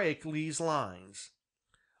to break Lee's lines.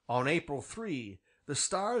 On April 3, the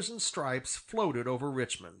Stars and Stripes floated over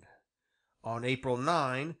Richmond. On April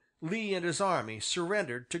 9, Lee and his army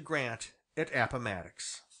surrendered to Grant at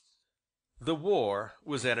Appomattox. The war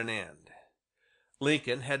was at an end.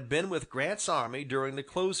 Lincoln had been with Grant's army during the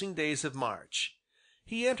closing days of March.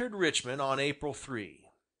 He entered Richmond on April 3.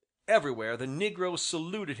 Everywhere the negroes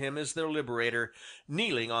saluted him as their liberator,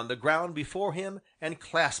 kneeling on the ground before him and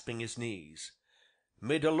clasping his knees.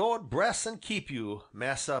 "May the Lord bless and keep you,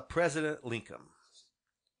 Massa President Lincoln."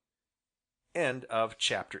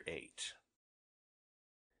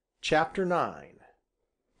 Chapter 9.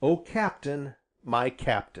 O Captain, my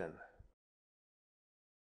Captain.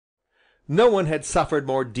 No one had suffered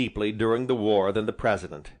more deeply during the war than the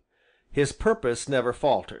President. His purpose never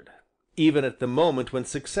faltered. Even at the moment when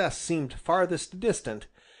success seemed farthest distant,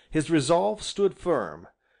 his resolve stood firm.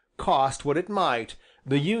 Cost what it might,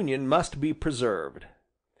 the Union must be preserved.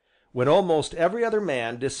 When almost every other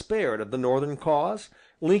man despaired of the Northern cause,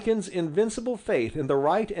 Lincoln's invincible faith in the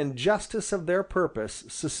right and justice of their purpose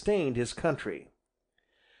sustained his country.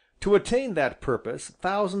 To attain that purpose,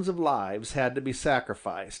 thousands of lives had to be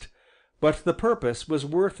sacrificed, but the purpose was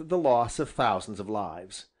worth the loss of thousands of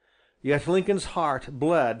lives. Yet Lincoln's heart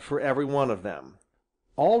bled for every one of them.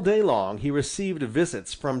 All day long he received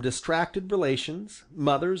visits from distracted relations,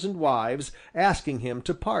 mothers and wives, asking him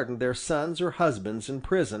to pardon their sons or husbands in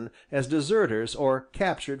prison as deserters or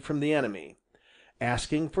captured from the enemy,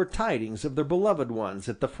 asking for tidings of their beloved ones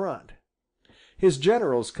at the front. His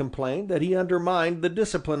generals complained that he undermined the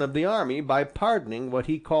discipline of the army by pardoning what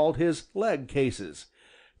he called his leg cases,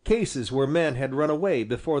 cases where men had run away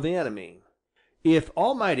before the enemy. "If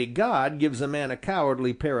Almighty God gives a man a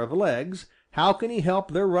cowardly pair of legs, how can he help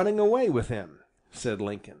their running away with him?" said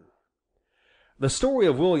Lincoln. The story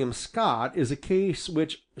of William Scott is a case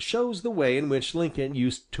which shows the way in which Lincoln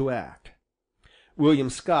used to act. William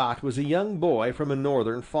Scott was a young boy from a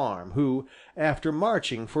Northern farm, who, after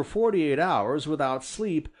marching for 48 hours without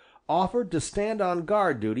sleep, offered to stand on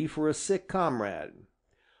guard duty for a sick comrade.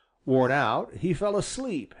 Worn out, he fell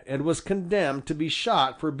asleep and was condemned to be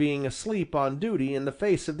shot for being asleep on duty in the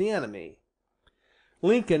face of the enemy.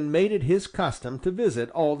 Lincoln made it his custom to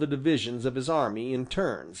visit all the divisions of his army in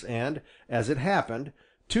turns, and, as it happened,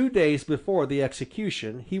 2 days before the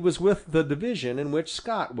execution he was with the division in which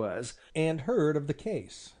Scott was, and heard of the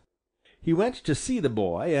case. He went to see the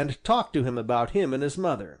boy and talked to him about him and his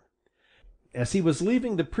mother. As he was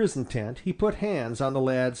leaving the prison tent he put hands on the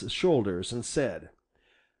lad's shoulders and said,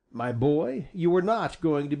 "My boy, you are not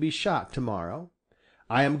going to be shot tomorrow.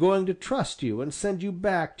 I am going to trust you and send you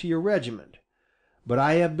back to your regiment. But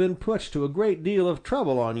I have been put to a great deal of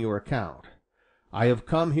trouble on your account. I have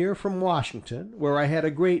come here from Washington, where I had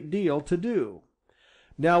a great deal to do.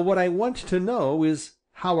 Now what I want to know is,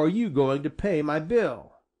 how are you going to pay my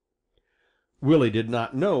bill?" Willie did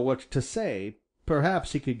not know what to say.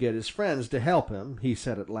 Perhaps he could get his friends to help him, he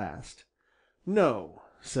said at last. "No,"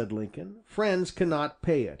 said Lincoln, "friends cannot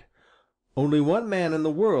pay it. Only one man in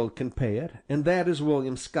the world can pay it, and that is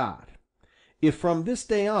William Scott. If from this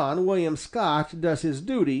day on William Scott does his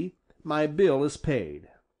duty, my bill is paid."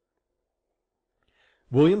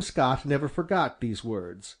 William Scott never forgot these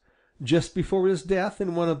words. Just before his death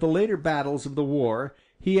in one of the later battles of the war,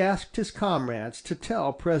 he asked his comrades to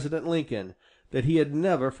tell President Lincoln that he had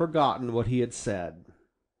never forgotten what he had said.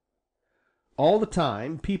 All the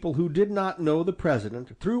time, people who did not know the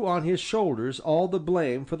President threw on his shoulders all the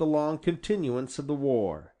blame for the long continuance of the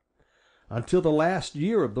war. Until the last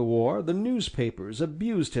year of the war, the newspapers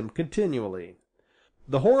abused him continually.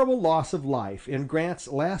 The horrible loss of life in Grant's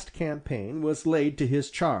last campaign was laid to his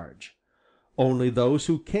charge. Only those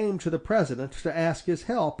who came to the President to ask his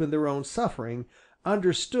help in their own suffering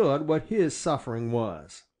understood what his suffering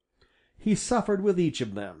was. He suffered with each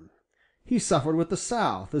of them. He suffered with the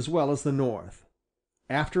South as well as the North.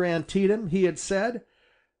 After Antietam he had said,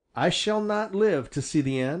 "I shall not live to see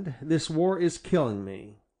the end. This war is killing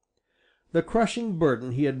me." The crushing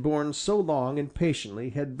burden he had borne so long and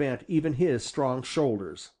patiently had bent even his strong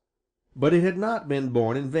shoulders. But it had not been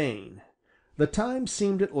borne in vain. The time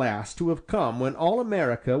seemed at last to have come when all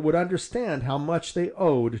America would understand how much they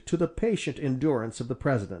owed to the patient endurance of the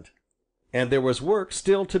President. And there was work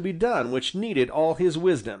still to be done which needed all his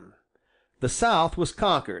wisdom. The South was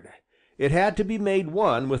conquered. It had to be made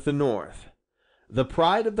one with the North. The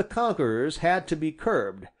pride of the conquerors had to be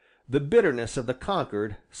curbed, the bitterness of the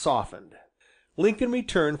conquered softened. Lincoln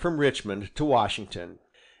returned from Richmond to Washington,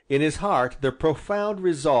 in his heart the profound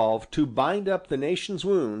resolve to bind up the nation's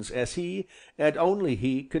wounds as he, and only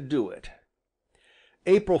he, could do it.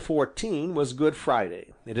 April 14 was Good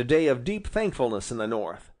Friday, and a day of deep thankfulness in the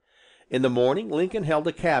North. In the morning Lincoln held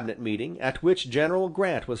a cabinet meeting, at which General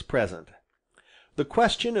Grant was present. The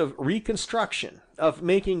question of reconstruction, of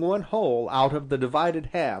making one whole out of the divided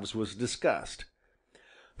halves, was discussed.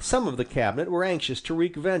 Some of the cabinet were anxious to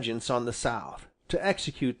wreak vengeance on the South, to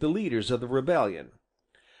execute the leaders of the rebellion.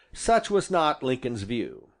 Such was not Lincoln's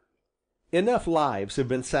view. Enough lives have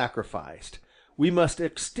been sacrificed. We must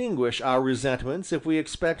extinguish our resentments if we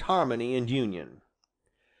expect harmony and union.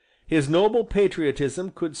 His noble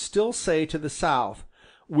patriotism could still say to the South,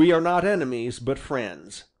 "We are not enemies, but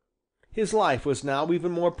friends." His life was now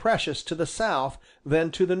even more precious to the South than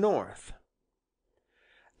to the North.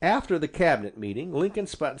 After the cabinet meeting, Lincoln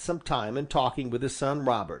spent some time in talking with his son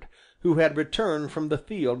Robert, who had returned from the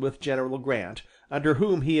field with General Grant, under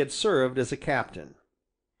whom he had served as a captain.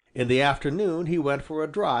 In the afternoon he went for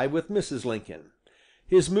a drive with Mrs. Lincoln.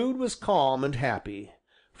 His mood was calm and happy.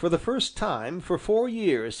 For the first time for 4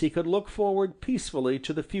 years he could look forward peacefully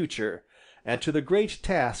to the future, and to the great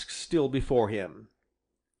tasks still before him.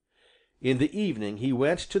 In the evening he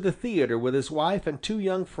went to the theater with his wife and 2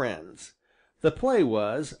 young friends. The play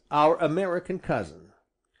was Our American Cousin.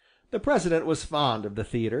 The President was fond of the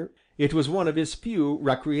theater. It was one of his few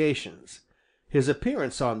recreations. His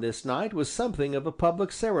appearance on this night was something of a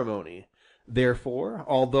public ceremony. Therefore,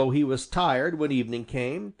 although he was tired when evening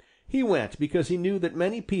came, he went because he knew that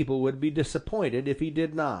many people would be disappointed if he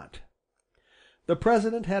did not. The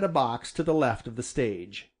President had a box to the left of the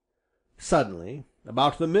stage. Suddenly,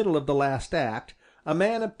 about the middle of the last act, a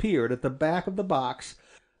man appeared at the back of the box,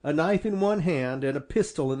 a knife in one hand and a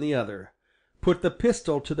pistol in the other, put the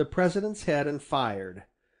pistol to the President's head and fired.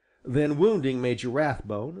 Then wounding Major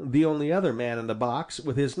Rathbone, the only other man in the box,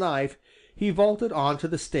 with his knife, he vaulted on to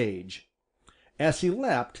the stage. As he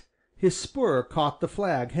leapt, his spur caught the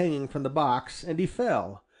flag hanging from the box, and he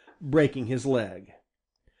fell, breaking his leg.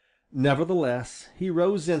 Nevertheless, he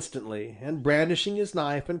rose instantly, and brandishing his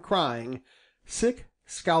knife and crying, "Sic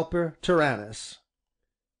scalper tyrannus,"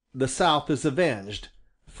 "The South is avenged,"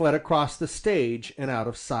 fled across the stage and out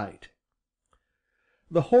of sight.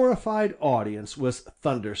 The horrified audience was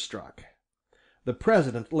thunderstruck. The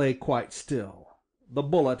President lay quite still. The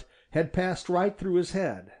bullet had passed right through his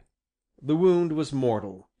head. The wound was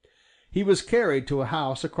mortal. He was carried to a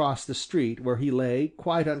house across the street, where he lay,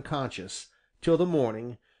 quite unconscious, till the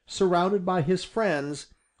morning, surrounded by his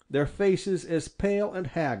friends, their faces as pale and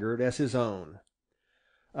haggard as his own.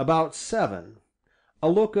 About 7, a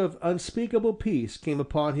look of unspeakable peace came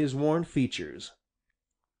upon his worn features.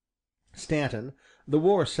 Stanton, the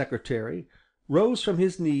War Secretary, rose from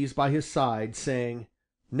his knees by his side, saying,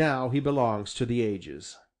 "Now he belongs to the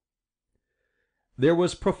ages." There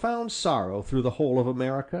was profound sorrow through the whole of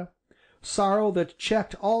America, sorrow that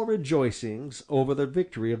checked all rejoicings over the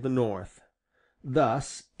victory of the North.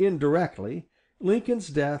 Thus, indirectly, Lincoln's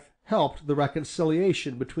death helped the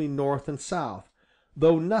reconciliation between North and South,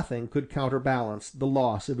 though nothing could counterbalance the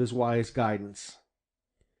loss of his wise guidance.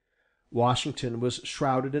 Washington was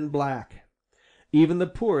shrouded in black, even the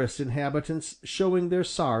poorest inhabitants showing their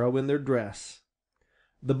sorrow in their dress.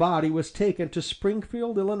 The body was taken to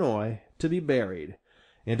Springfield, Illinois, to be buried,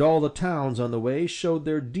 and all the towns on the way showed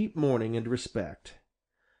their deep mourning and respect.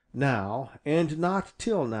 Now, and not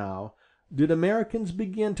till now, did Americans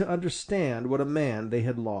begin to understand what a man they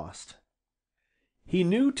had lost. He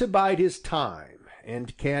knew to bide his time,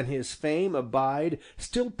 and can his fame abide,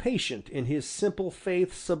 still patient in his simple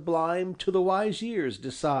faith sublime, to the wise years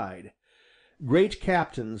decide. Great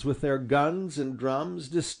captains with their guns and drums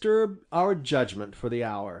disturb our judgment for the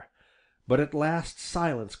hour, but at last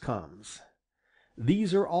silence comes.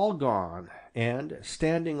 These are all gone, and,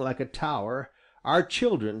 standing like a tower, our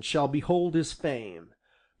children shall behold his fame,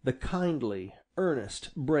 the kindly,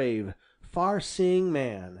 earnest, brave, far-seeing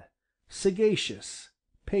man, sagacious,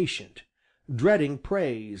 patient, dreading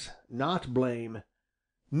praise, not blame,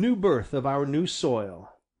 new birth of our new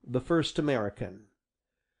soil, the first American.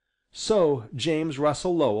 So James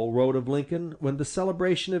Russell Lowell wrote of Lincoln when the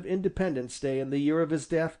celebration of Independence Day in the year of his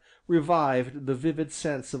death revived the vivid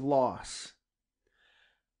sense of loss.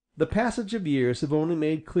 The passage of years have only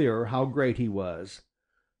made clearer how great he was.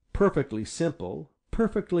 Perfectly simple,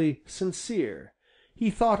 perfectly sincere, he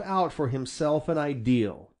thought out for himself an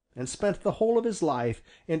ideal, and spent the whole of his life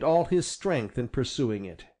and all his strength in pursuing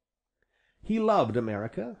it. He loved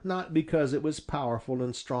America, not because it was powerful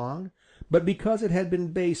and strong, but because it had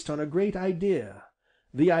been based on a great idea,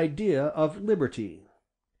 the idea of liberty.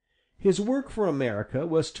 His work for America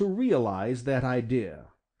was to realize that idea.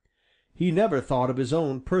 He never thought of his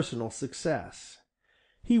own personal success.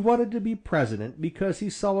 He wanted to be President because he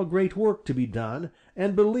saw a great work to be done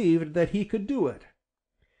and believed that he could do it.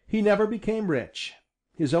 He never became rich.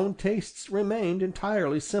 His own tastes remained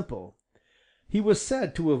entirely simple. He was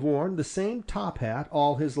said to have worn the same top hat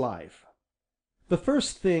all his life. The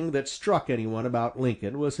first thing that struck anyone about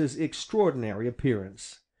Lincoln was his extraordinary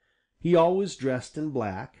appearance. He always dressed in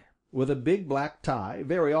black, with a big black tie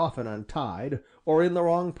very often untied or in the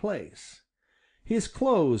wrong place. His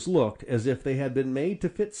clothes looked as if they had been made to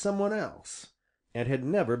fit someone else, and had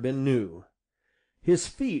never been new. His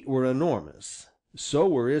feet were enormous. So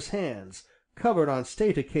were his hands, covered on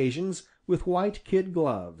state occasions with white kid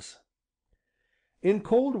gloves. In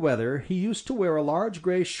cold weather he used to wear a large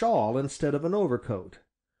gray shawl instead of an overcoat.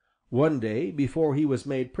 One day, before he was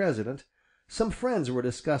made President, some friends were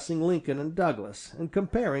discussing Lincoln and Douglas, and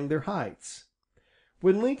comparing their heights.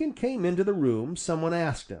 When Lincoln came into the room, someone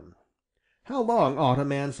asked him, "How long ought a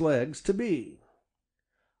man's legs to be?"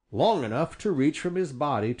 "Long enough to reach from his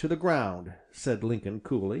body to the ground," said Lincoln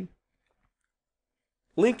coolly.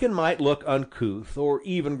 Lincoln might look uncouth or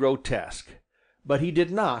even grotesque, but he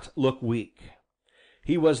did not look weak.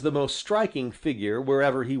 He was the most striking figure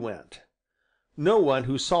wherever he went. No one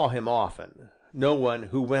who saw him often, no one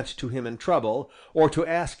who went to him in trouble, or to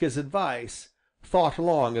ask his advice, thought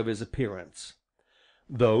long of his appearance.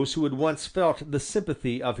 Those who had once felt the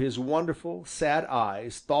sympathy of his wonderful, sad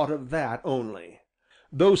eyes thought of that only.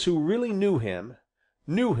 Those who really knew him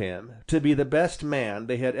to be the best man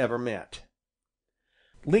they had ever met.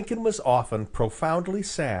 Lincoln was often profoundly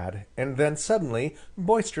sad, and then suddenly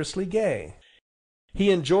boisterously gay.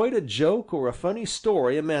 He enjoyed a joke or a funny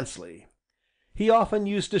story immensely. He often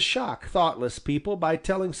used to shock thoughtless people by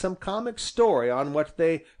telling some comic story on what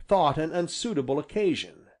they thought an unsuitable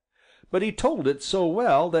occasion. But he told it so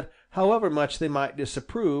well that however much they might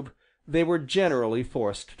disapprove, they were generally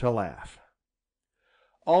forced to laugh.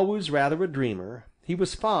 Always rather a dreamer, he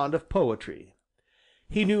was fond of poetry.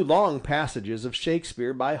 He knew long passages of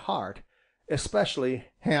Shakespeare by heart, especially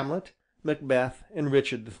Hamlet, Macbeth, and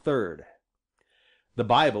Richard III. The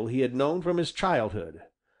Bible he had known from his childhood.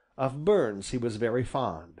 Of Burns he was very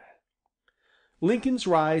fond. Lincoln's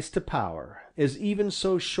rise to power, as even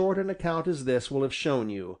so short an account as this will have shown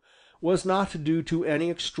you, was not due to any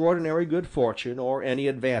extraordinary good fortune or any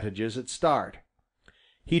advantages at start.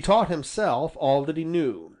 He taught himself all that he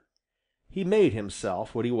knew. He made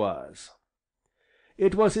himself what he was.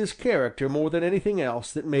 It was his character more than anything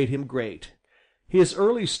else that made him great. His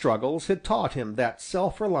early struggles had taught him that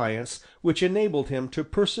self-reliance which enabled him to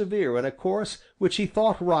persevere in a course which he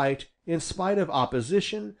thought right in spite of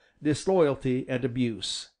opposition, disloyalty, and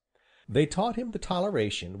abuse. They taught him the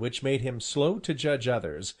toleration which made him slow to judge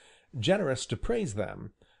others, generous to praise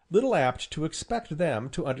them, little apt to expect them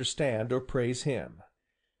to understand or praise him.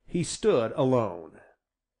 He stood alone.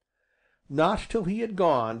 Not till he had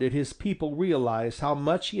gone did his people realize how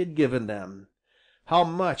much he had given them, how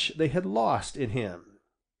much they had lost in him.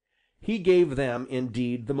 He gave them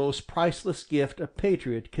indeed the most priceless gift a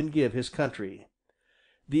patriot can give his country,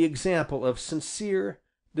 the example of sincere,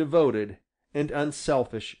 devoted, and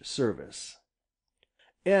unselfish service.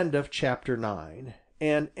 End of chapter 9,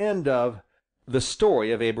 and end of The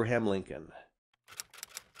Story of Abraham Lincoln.